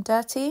najis and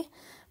dirty,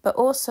 but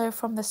also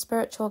from the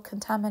spiritual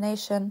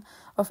contamination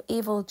of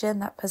evil jinn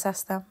that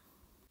possess them.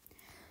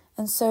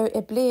 And so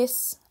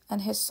Iblis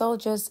and his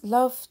soldiers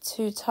love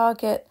to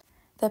target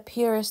the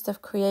purest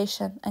of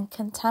creation and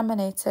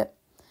contaminate it.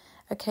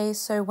 Okay,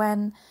 so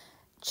when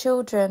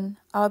children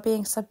are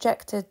being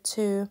subjected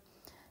to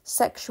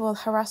sexual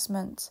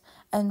harassment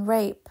and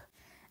rape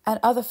and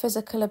other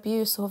physical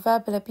abuse or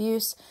verbal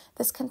abuse,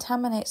 this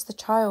contaminates the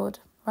child,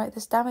 right?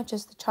 This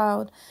damages the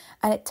child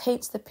and it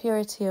taints the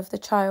purity of the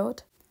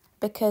child,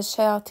 because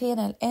shayateen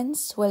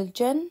al-ins wal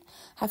jinn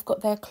have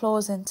got their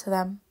claws into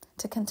them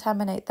to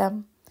contaminate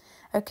them.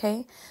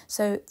 Okay,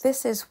 so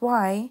this is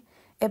why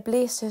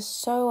Iblis is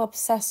so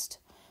obsessed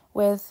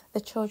with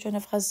the children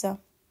of Gaza.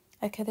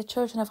 Okay, the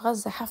children of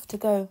Gaza have to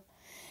go.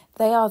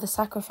 They are the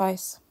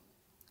sacrifice.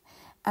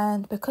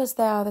 And because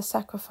they are the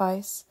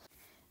sacrifice,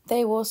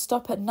 they will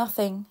stop at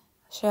nothing.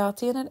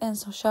 Shayateen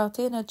al-ins or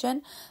shayateen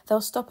al-jinn,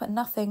 they'll stop at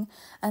nothing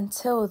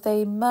until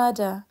they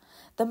murder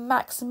the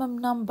maximum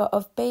number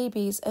of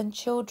babies and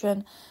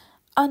children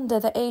under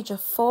the age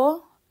of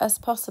 4 as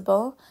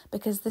possible,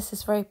 because this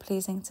is very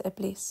pleasing to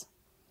Iblis.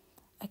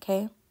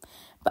 Okay?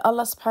 But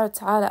Allah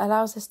subhanahu wa ta'ala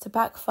allows this to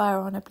backfire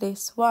on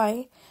Iblis.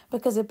 Why?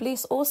 Because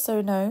Iblis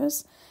also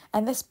knows,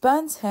 and this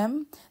burns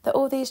him, that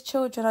all these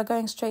children are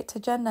going straight to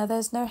Jannah.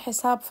 There's no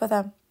hisab for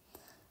them.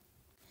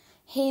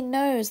 He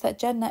knows that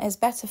Jannah is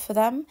better for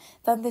them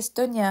than this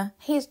dunya.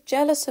 He's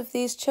jealous of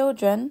these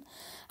children.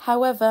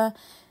 However,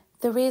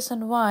 the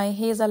reason why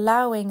he is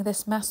allowing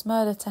this mass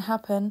murder to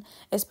happen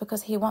is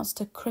because he wants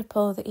to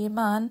cripple the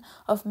iman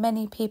of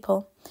many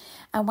people.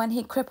 And when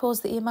he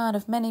cripples the iman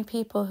of many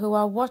people who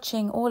are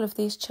watching all of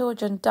these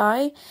children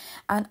die,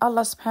 and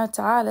Allah subhanahu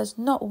wa ta'ala has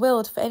not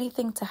willed for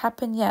anything to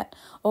happen yet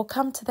or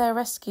come to their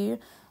rescue,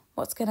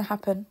 what's going to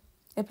happen?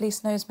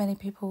 Iblis knows many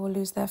people will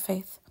lose their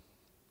faith.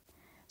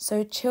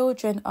 So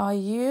children are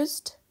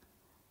used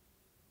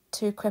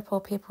to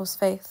cripple people's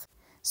faith.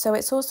 So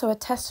it's also a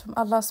test from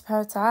Allah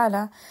subhanahu wa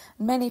ta'ala.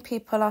 Many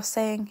people are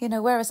saying,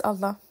 where is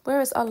Allah? Where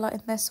is Allah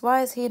in this?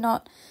 Why is he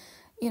not,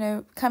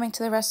 coming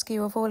to the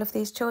rescue of all of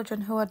these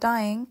children who are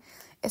dying?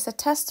 It's a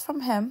test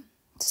from him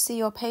to see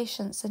your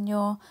patience and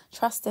your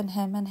trust in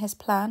him and his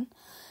plan.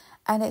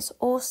 And it's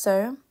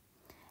also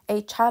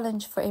a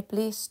challenge for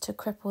Iblis to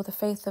cripple the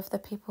faith of the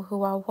people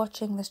who are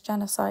watching this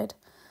genocide.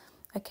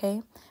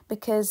 Okay?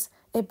 Because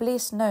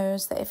Iblis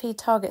knows that if he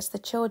targets the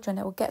children,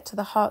 it will get to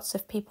the hearts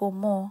of people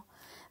more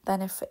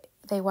than if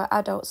they were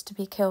adults to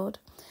be killed.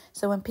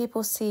 So when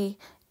people see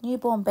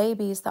newborn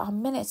babies that are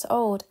minutes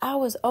old,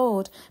 hours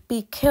old,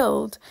 be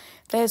killed,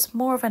 there's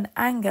more of an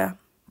anger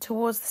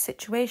towards the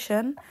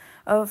situation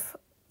of,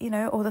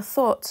 or the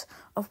thought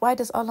of, why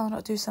does Allah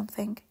not do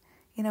something?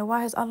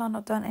 Why has Allah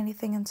not done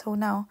anything until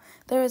now?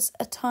 There is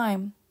a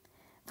time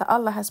that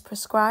Allah has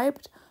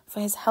prescribed for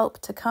his help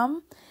to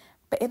come.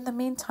 But in the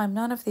meantime,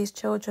 none of these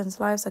children's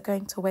lives are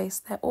going to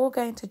waste. They're all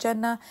going to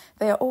Jannah.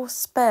 They are all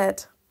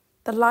spared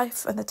the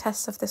life and the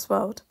tests of this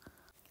world.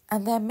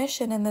 And their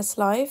mission in this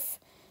life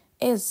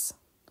is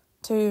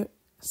to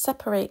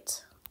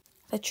separate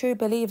the true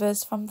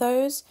believers from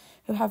those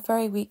who have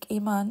very weak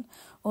iman,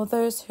 or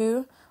those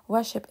who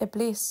worship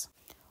Iblis,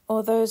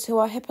 or those who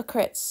are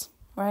hypocrites,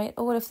 right?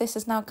 All of this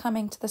is now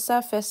coming to the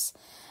surface,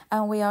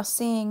 and we are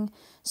seeing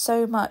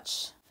so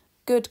much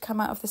good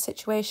come out of the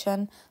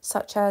situation,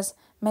 such as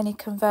many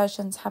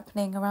conversions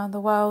happening around the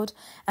world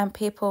and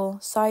people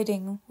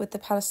siding with the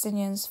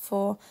Palestinians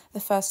for the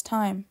first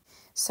time.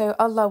 So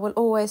Allah will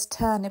always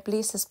turn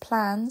Iblis's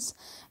plans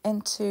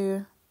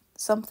into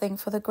something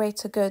for the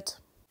greater good.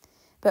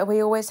 But we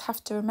always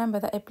have to remember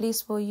that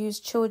Iblis will use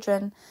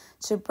children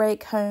to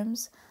break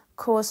homes,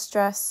 cause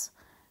stress,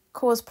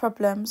 cause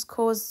problems,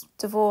 cause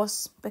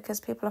divorce,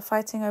 because people are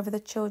fighting over the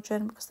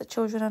children, because the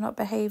children are not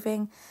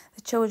behaving,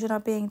 the children are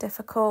being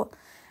difficult.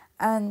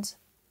 And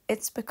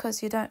it's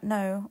because you don't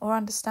know or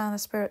understand the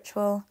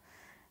spiritual,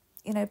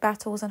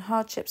 battles and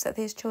hardships that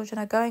these children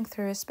are going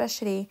through,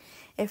 especially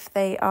if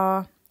they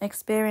are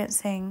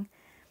experiencing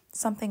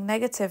something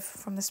negative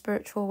from the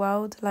spiritual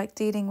world, like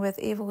dealing with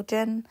evil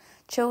jinn,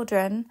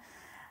 children,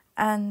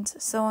 and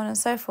so on and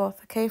so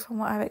forth, okay, from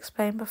what I've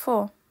explained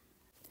before.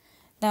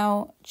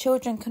 Now,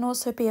 children can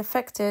also be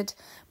affected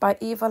by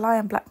evil eye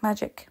and black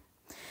magic.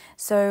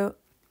 So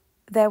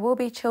there will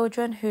be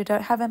children who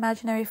don't have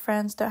imaginary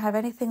friends, don't have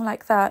anything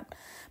like that,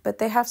 but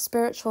they have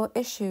spiritual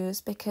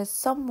issues because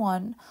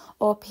someone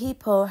or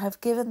people have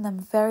given them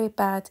very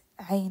bad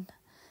ayn,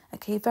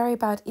 okay, very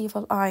bad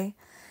evil eye.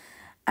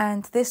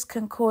 And this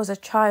can cause a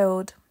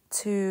child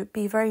to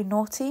be very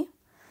naughty,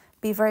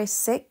 be very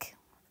sick.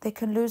 They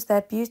can lose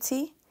their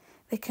beauty.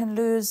 They can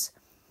lose,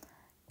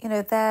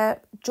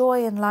 their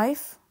joy in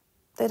life.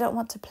 They don't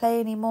want to play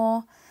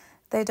anymore.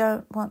 They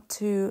don't want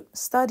to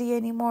study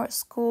anymore at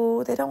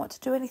school. They don't want to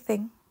do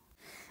anything.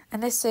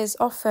 And this is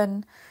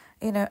often,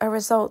 a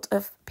result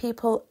of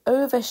people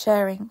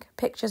oversharing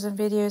pictures and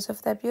videos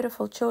of their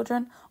beautiful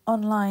children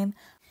online.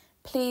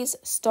 Please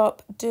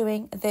stop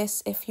doing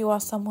this if you are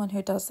someone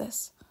who does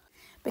this.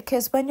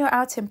 Because when you're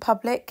out in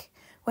public,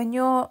 when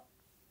you're,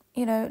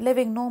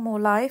 living normal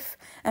life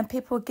and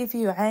people give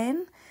you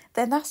ayn,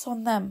 then that's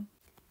on them.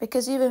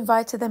 Because you've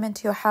invited them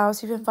into your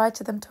house, you've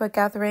invited them to a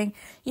gathering,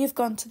 you've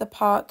gone to the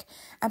park,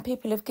 and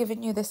people have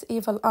given you this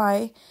evil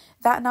eye,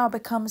 that now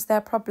becomes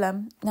their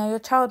problem. Now, your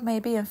child may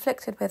be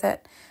inflicted with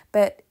it,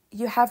 but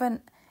you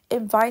haven't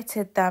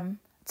invited them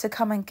to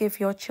come and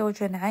give your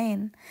children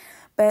ayn.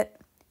 But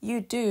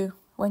you do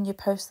when you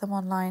post them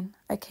online,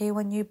 okay?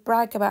 When you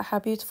brag about how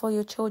beautiful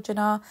your children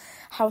are,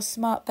 how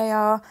smart they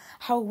are,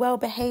 how well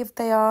behaved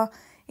they are,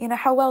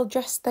 how well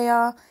dressed they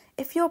are.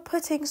 If you're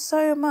putting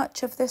so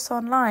much of this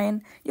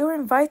online, you're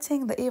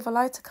inviting the evil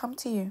eye to come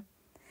to you.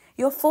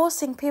 You're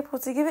forcing people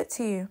to give it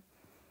to you.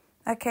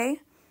 Okay?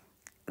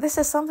 This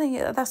is something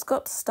that's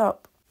got to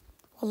stop.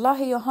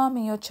 Wallahi, you're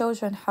harming your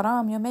children,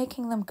 haram. You're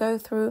making them go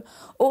through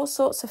all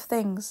sorts of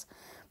things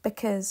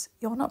because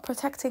you're not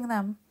protecting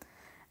them.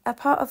 A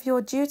part of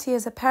your duty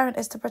as a parent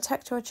is to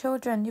protect your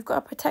children. You've got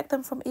to protect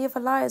them from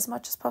evil eye as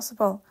much as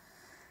possible.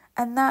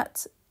 And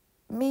that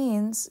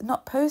means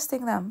not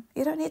posting them.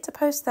 You don't need to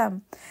post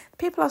them.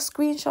 People are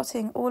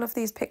screenshotting all of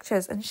these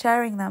pictures and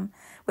sharing them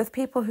with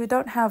people who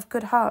don't have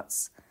good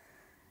hearts.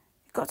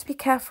 You've got to be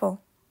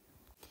careful.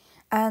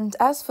 And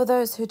as for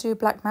those who do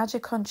black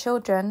magic on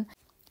children,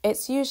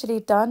 it's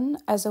usually done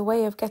as a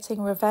way of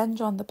getting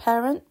revenge on the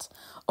parent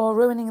or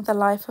ruining the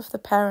life of the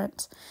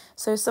parent.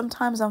 So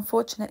sometimes,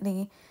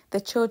 unfortunately, the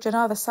children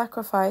are the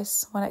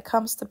sacrifice when it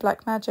comes to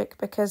black magic,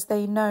 because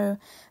they know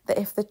that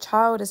if the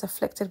child is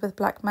afflicted with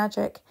black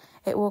magic,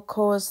 it will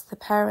cause the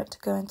parent to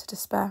go into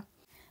despair,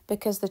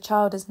 because the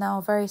child is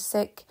now very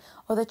sick,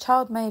 or the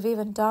child may have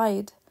even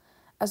died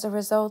as a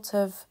result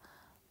of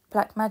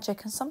black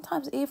magic, and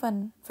sometimes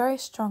even very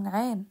strong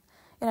ayn.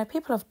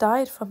 People have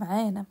died from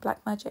ayn and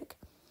black magic.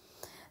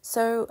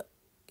 So,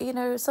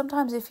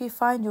 sometimes if you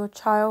find your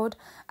child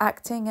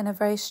acting in a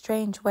very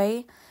strange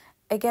way,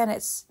 again,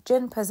 it's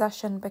jinn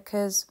possession,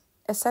 because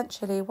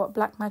essentially what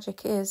black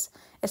magic is,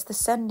 it's the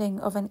sending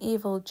of an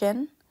evil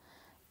jinn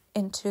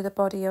into the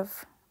body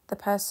of the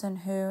person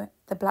who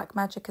the black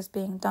magic is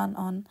being done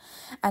on.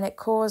 And it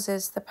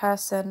causes the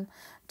person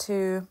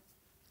to,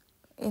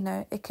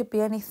 it could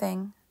be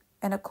anything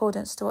in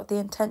accordance to what the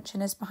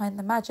intention is behind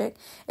the magic.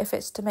 If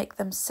it's to make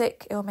them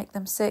sick, it will make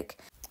them sick.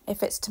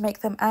 If it's to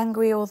make them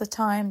angry all the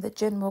time, the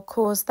jinn will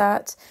cause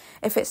that.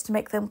 If it's to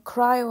make them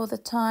cry all the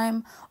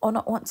time, or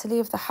not want to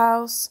leave the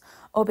house,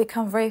 or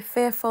become very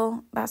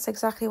fearful, that's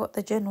exactly what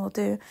the jinn will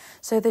do.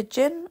 So the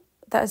jinn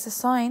that is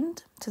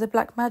assigned to the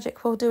black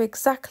magic will do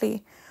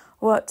exactly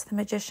what the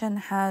magician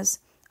has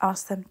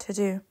asked them to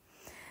do.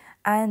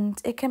 And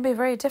it can be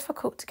very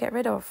difficult to get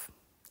rid of.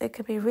 It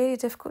can be really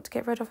difficult to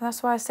get rid of. And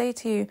that's why I say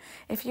to you,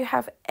 if you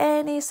have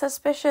any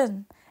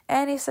suspicion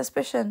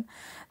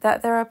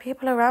that there are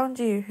people around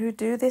you who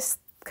do this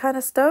kind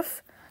of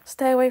stuff,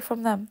 stay away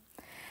from them.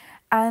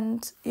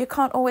 And you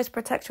can't always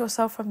protect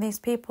yourself from these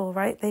people,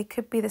 right? They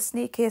could be the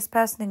sneakiest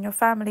person in your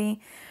family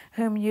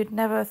whom you'd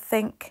never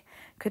think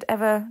could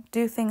ever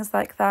do things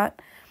like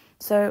that.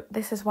 So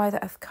this is why the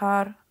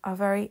adhkar are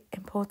very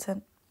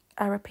important.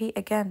 I repeat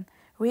again,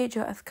 read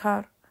your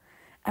adhkar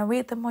and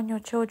read them on your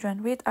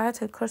children. Read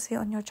Ayatul Kursi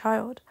on your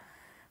child.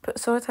 Put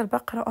Surah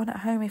Al-Baqarah on at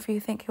home if you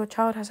think your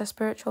child has a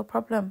spiritual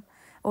problem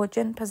or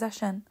jinn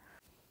possession.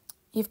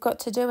 You've got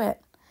to do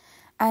it,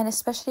 and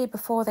especially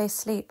before they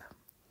sleep.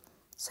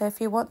 So if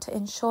you want to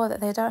ensure that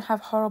they don't have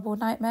horrible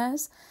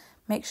nightmares,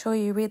 make sure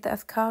you read the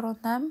adhkar on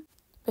them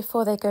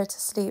before they go to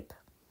sleep.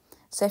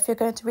 So if you're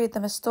going to read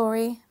them a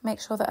story,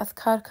 make sure the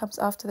adhkar comes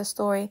after the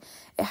story.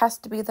 It has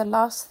to be the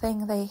last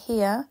thing they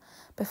hear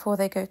before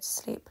they go to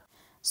sleep.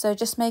 So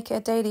just make it a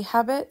daily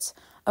habit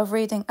of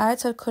reading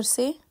Ayatul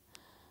Kursi,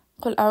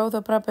 قل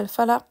أعوذ برب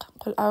الفلق,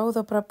 قل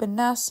أعوذ برب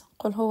الناس,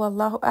 قل هو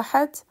الله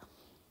أحد,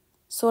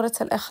 Surah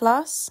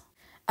Al-Ikhlas,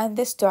 and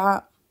this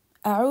dua,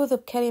 أعوذ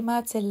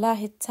بكلمات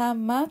الله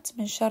التامات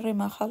من شر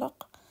ما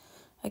خلق.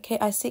 Okay,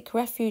 I seek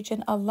refuge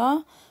in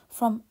Allah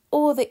from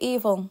all the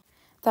evil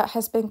that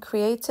has been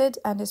created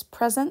and is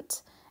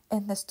present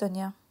in this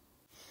dunya.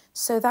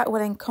 So that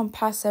will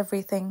encompass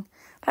everything.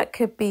 That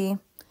could be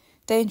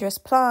dangerous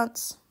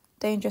plants,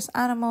 dangerous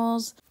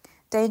animals,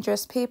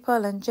 dangerous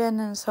people and jinn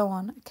and so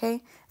on,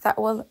 okay? That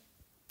will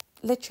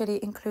literally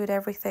include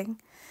everything.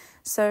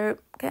 So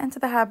get into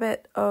the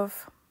habit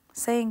of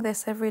saying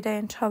this every day,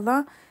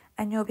 inshallah,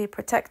 and you'll be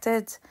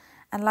protected.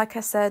 And like I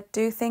said,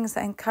 do things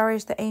that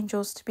encourage the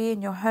angels to be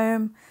in your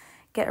home.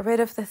 Get rid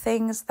of the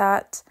things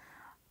that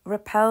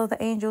repel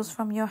the angels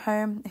from your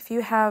home. If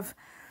you have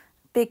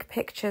big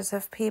pictures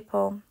of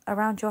people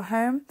around your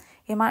home,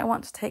 you might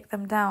want to take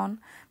them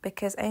down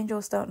because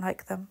angels don't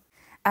like them.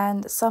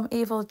 And some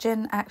evil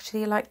jinn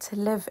actually like to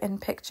live in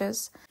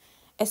pictures,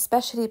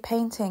 especially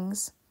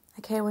paintings.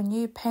 Okay, when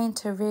you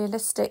paint a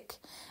realistic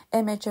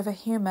image of a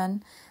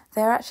human,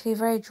 they're actually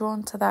very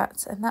drawn to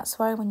that. And that's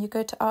why when you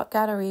go to art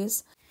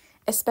galleries,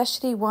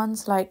 especially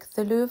ones like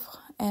the Louvre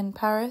in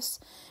Paris,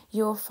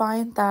 you'll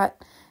find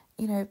that,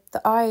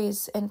 the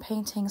eyes in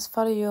paintings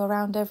follow you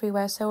around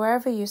everywhere. So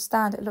wherever you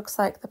stand, it looks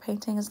like the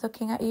painting is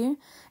looking at you.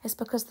 It's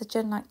because the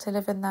jinn like to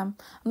live in them.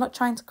 I'm not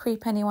trying to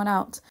creep anyone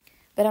out,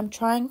 but I'm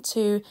trying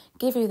to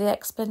give you the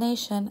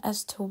explanation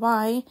as to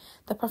why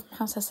the Prophet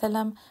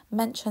Muhammad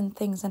mentioned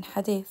things in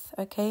hadith,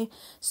 okay?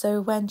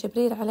 So when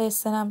Jibreel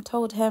alayhi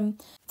told him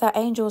that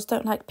angels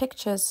don't like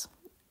pictures,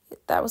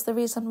 that was the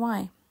reason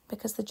why,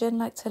 because the jinn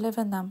like to live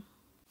in them.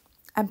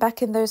 And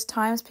back in those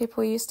times,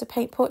 people used to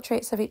paint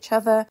portraits of each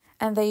other,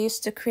 and they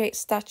used to create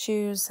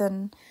statues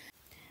and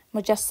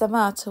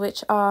mujassamat,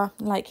 which are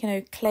like,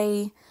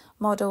 clay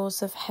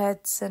models of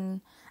heads and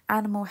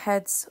animal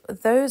heads.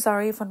 Those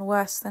are even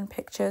worse than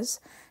pictures.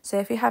 So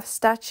if you have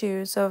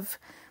statues of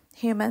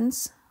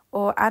humans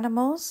or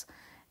animals,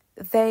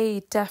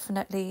 they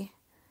definitely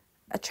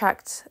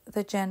attract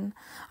the jinn.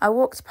 I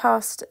walked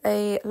past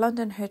a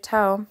London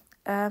hotel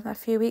a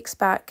few weeks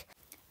back,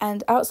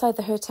 and outside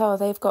the hotel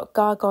they've got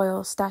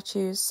gargoyle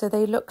statues, so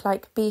they look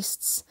like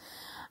beasts,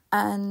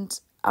 and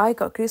I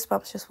got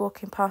goosebumps just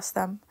walking past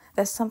them.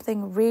 There's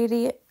something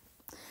really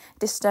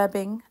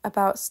disturbing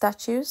about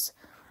statues,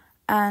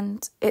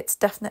 and it's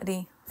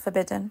definitely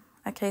forbidden.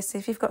 Okay, so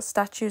if you've got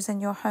statues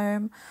in your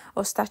home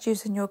or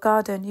statues in your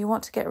garden, you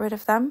want to get rid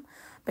of them,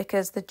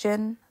 because the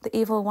jinn, the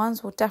evil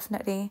ones, will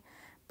definitely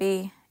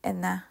be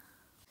in there.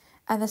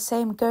 And the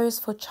same goes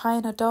for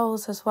China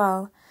dolls as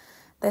well.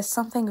 There's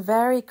something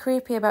very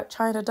creepy about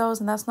China dolls,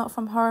 and that's not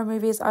from horror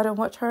movies. I don't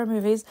watch horror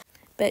movies.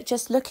 But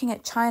just looking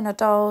at China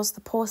dolls,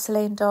 the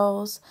porcelain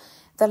dolls,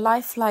 the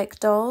lifelike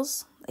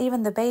dolls,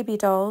 even the baby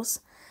dolls,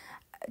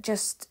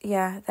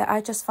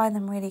 I just find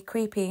them really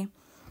creepy.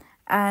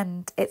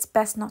 And it's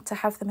best not to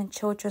have them in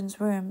children's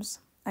rooms,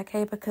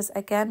 okay? Because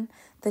again,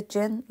 the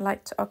jinn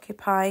like to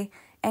occupy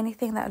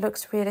anything that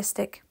looks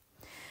realistic.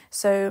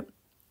 So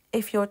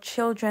if your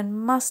children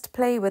must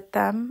play with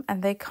them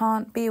and they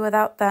can't be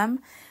without them,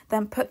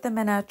 then put them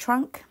in a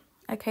trunk,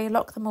 okay?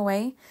 Lock them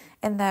away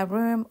in their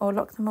room or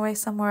lock them away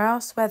somewhere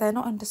else where they're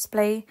not on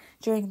display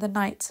during the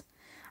night,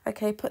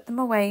 okay? Put them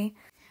away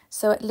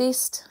so at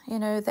least,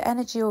 the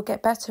energy will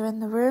get better in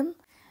the room,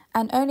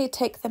 and only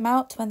take them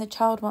out when the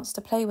child wants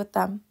to play with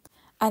them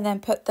and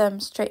then put them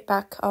straight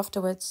back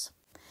afterwards.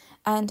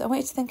 And I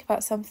want you to think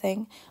about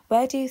something.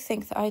 Where do you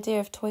think the idea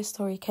of Toy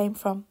Story came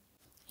from?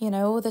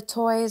 All the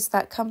toys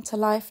that come to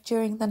life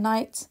during the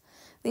night,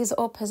 these are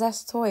all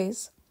possessed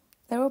toys.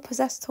 They're all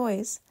possessed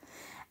toys.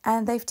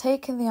 And they've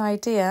taken the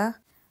idea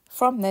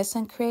from this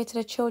and created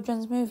a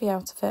children's movie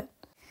out of it.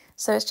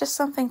 So it's just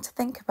something to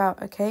think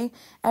about, okay?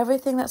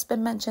 Everything that's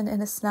been mentioned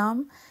in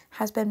Islam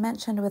has been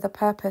mentioned with a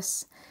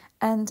purpose.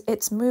 And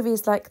it's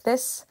movies like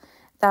this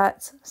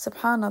that,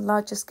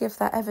 subhanAllah, just give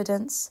that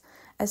evidence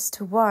as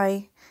to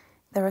why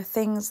there are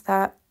things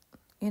that,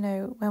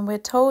 when we're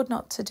told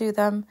not to do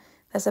them,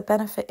 there's a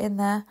benefit in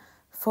there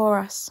for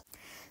us.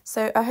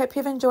 So I hope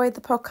you've enjoyed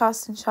the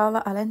podcast,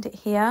 inshallah. I'll end it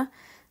here.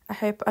 I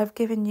hope I've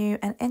given you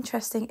an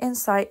interesting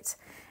insight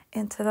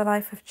into the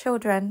life of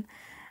children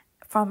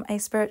from a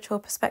spiritual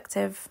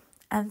perspective,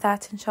 and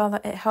that, inshallah,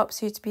 it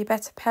helps you to be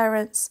better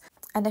parents.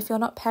 And if you're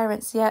not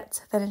parents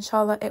yet, then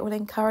inshallah it will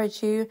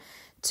encourage you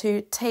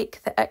to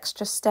take the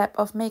extra step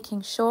of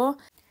making sure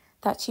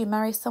that you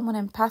marry someone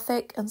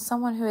empathic and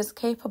someone who is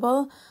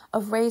capable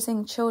of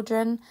raising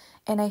children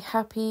in a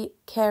happy,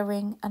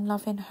 caring and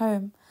loving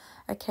home,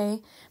 okay?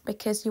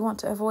 Because you want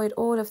to avoid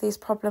all of these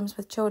problems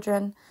with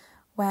children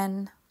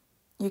when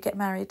you get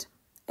married.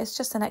 It's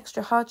just an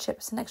extra hardship,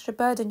 it's an extra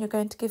burden you're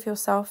going to give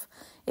yourself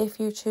if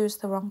you choose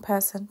the wrong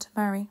person to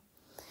marry.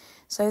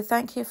 So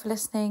thank you for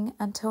listening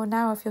until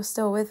now. If you're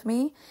still with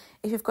me,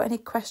 if you've got any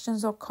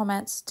questions or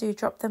comments, do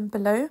drop them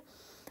below.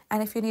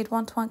 And if you need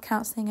one-to-one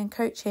counselling and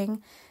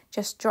coaching,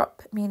 just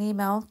drop me an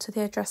email to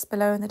the address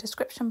below in the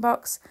description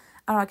box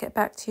and I'll get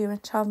back to you,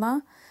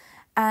 inshallah.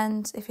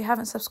 And if you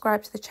haven't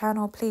subscribed to the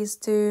channel, please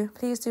do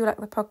like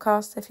the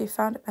podcast if you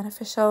found it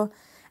beneficial,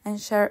 and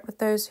share it with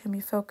those whom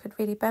you feel could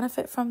really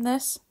benefit from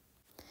this.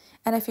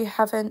 And if you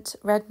haven't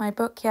read my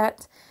book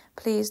yet,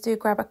 please do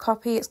grab a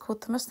copy. It's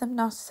called The Muslim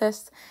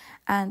Narcissist,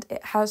 and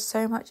it has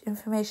so much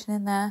information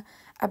in there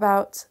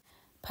about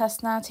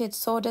personality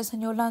disorders,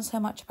 and you'll learn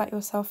so much about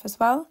yourself as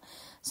well.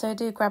 So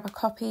do grab a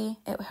copy.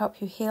 It will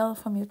help you heal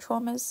from your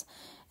traumas,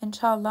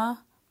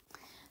 inshallah.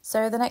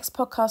 So the next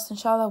podcast,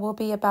 inshallah, will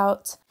be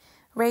about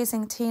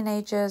raising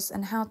teenagers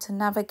and how to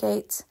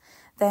navigate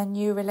their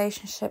new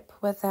relationship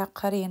with their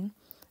qareen.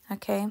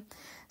 Okay,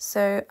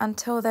 so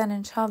until then,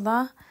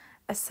 inshallah,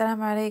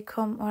 assalamu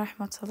alaikum wa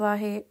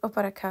rahmatullahi wa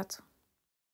barakatuh.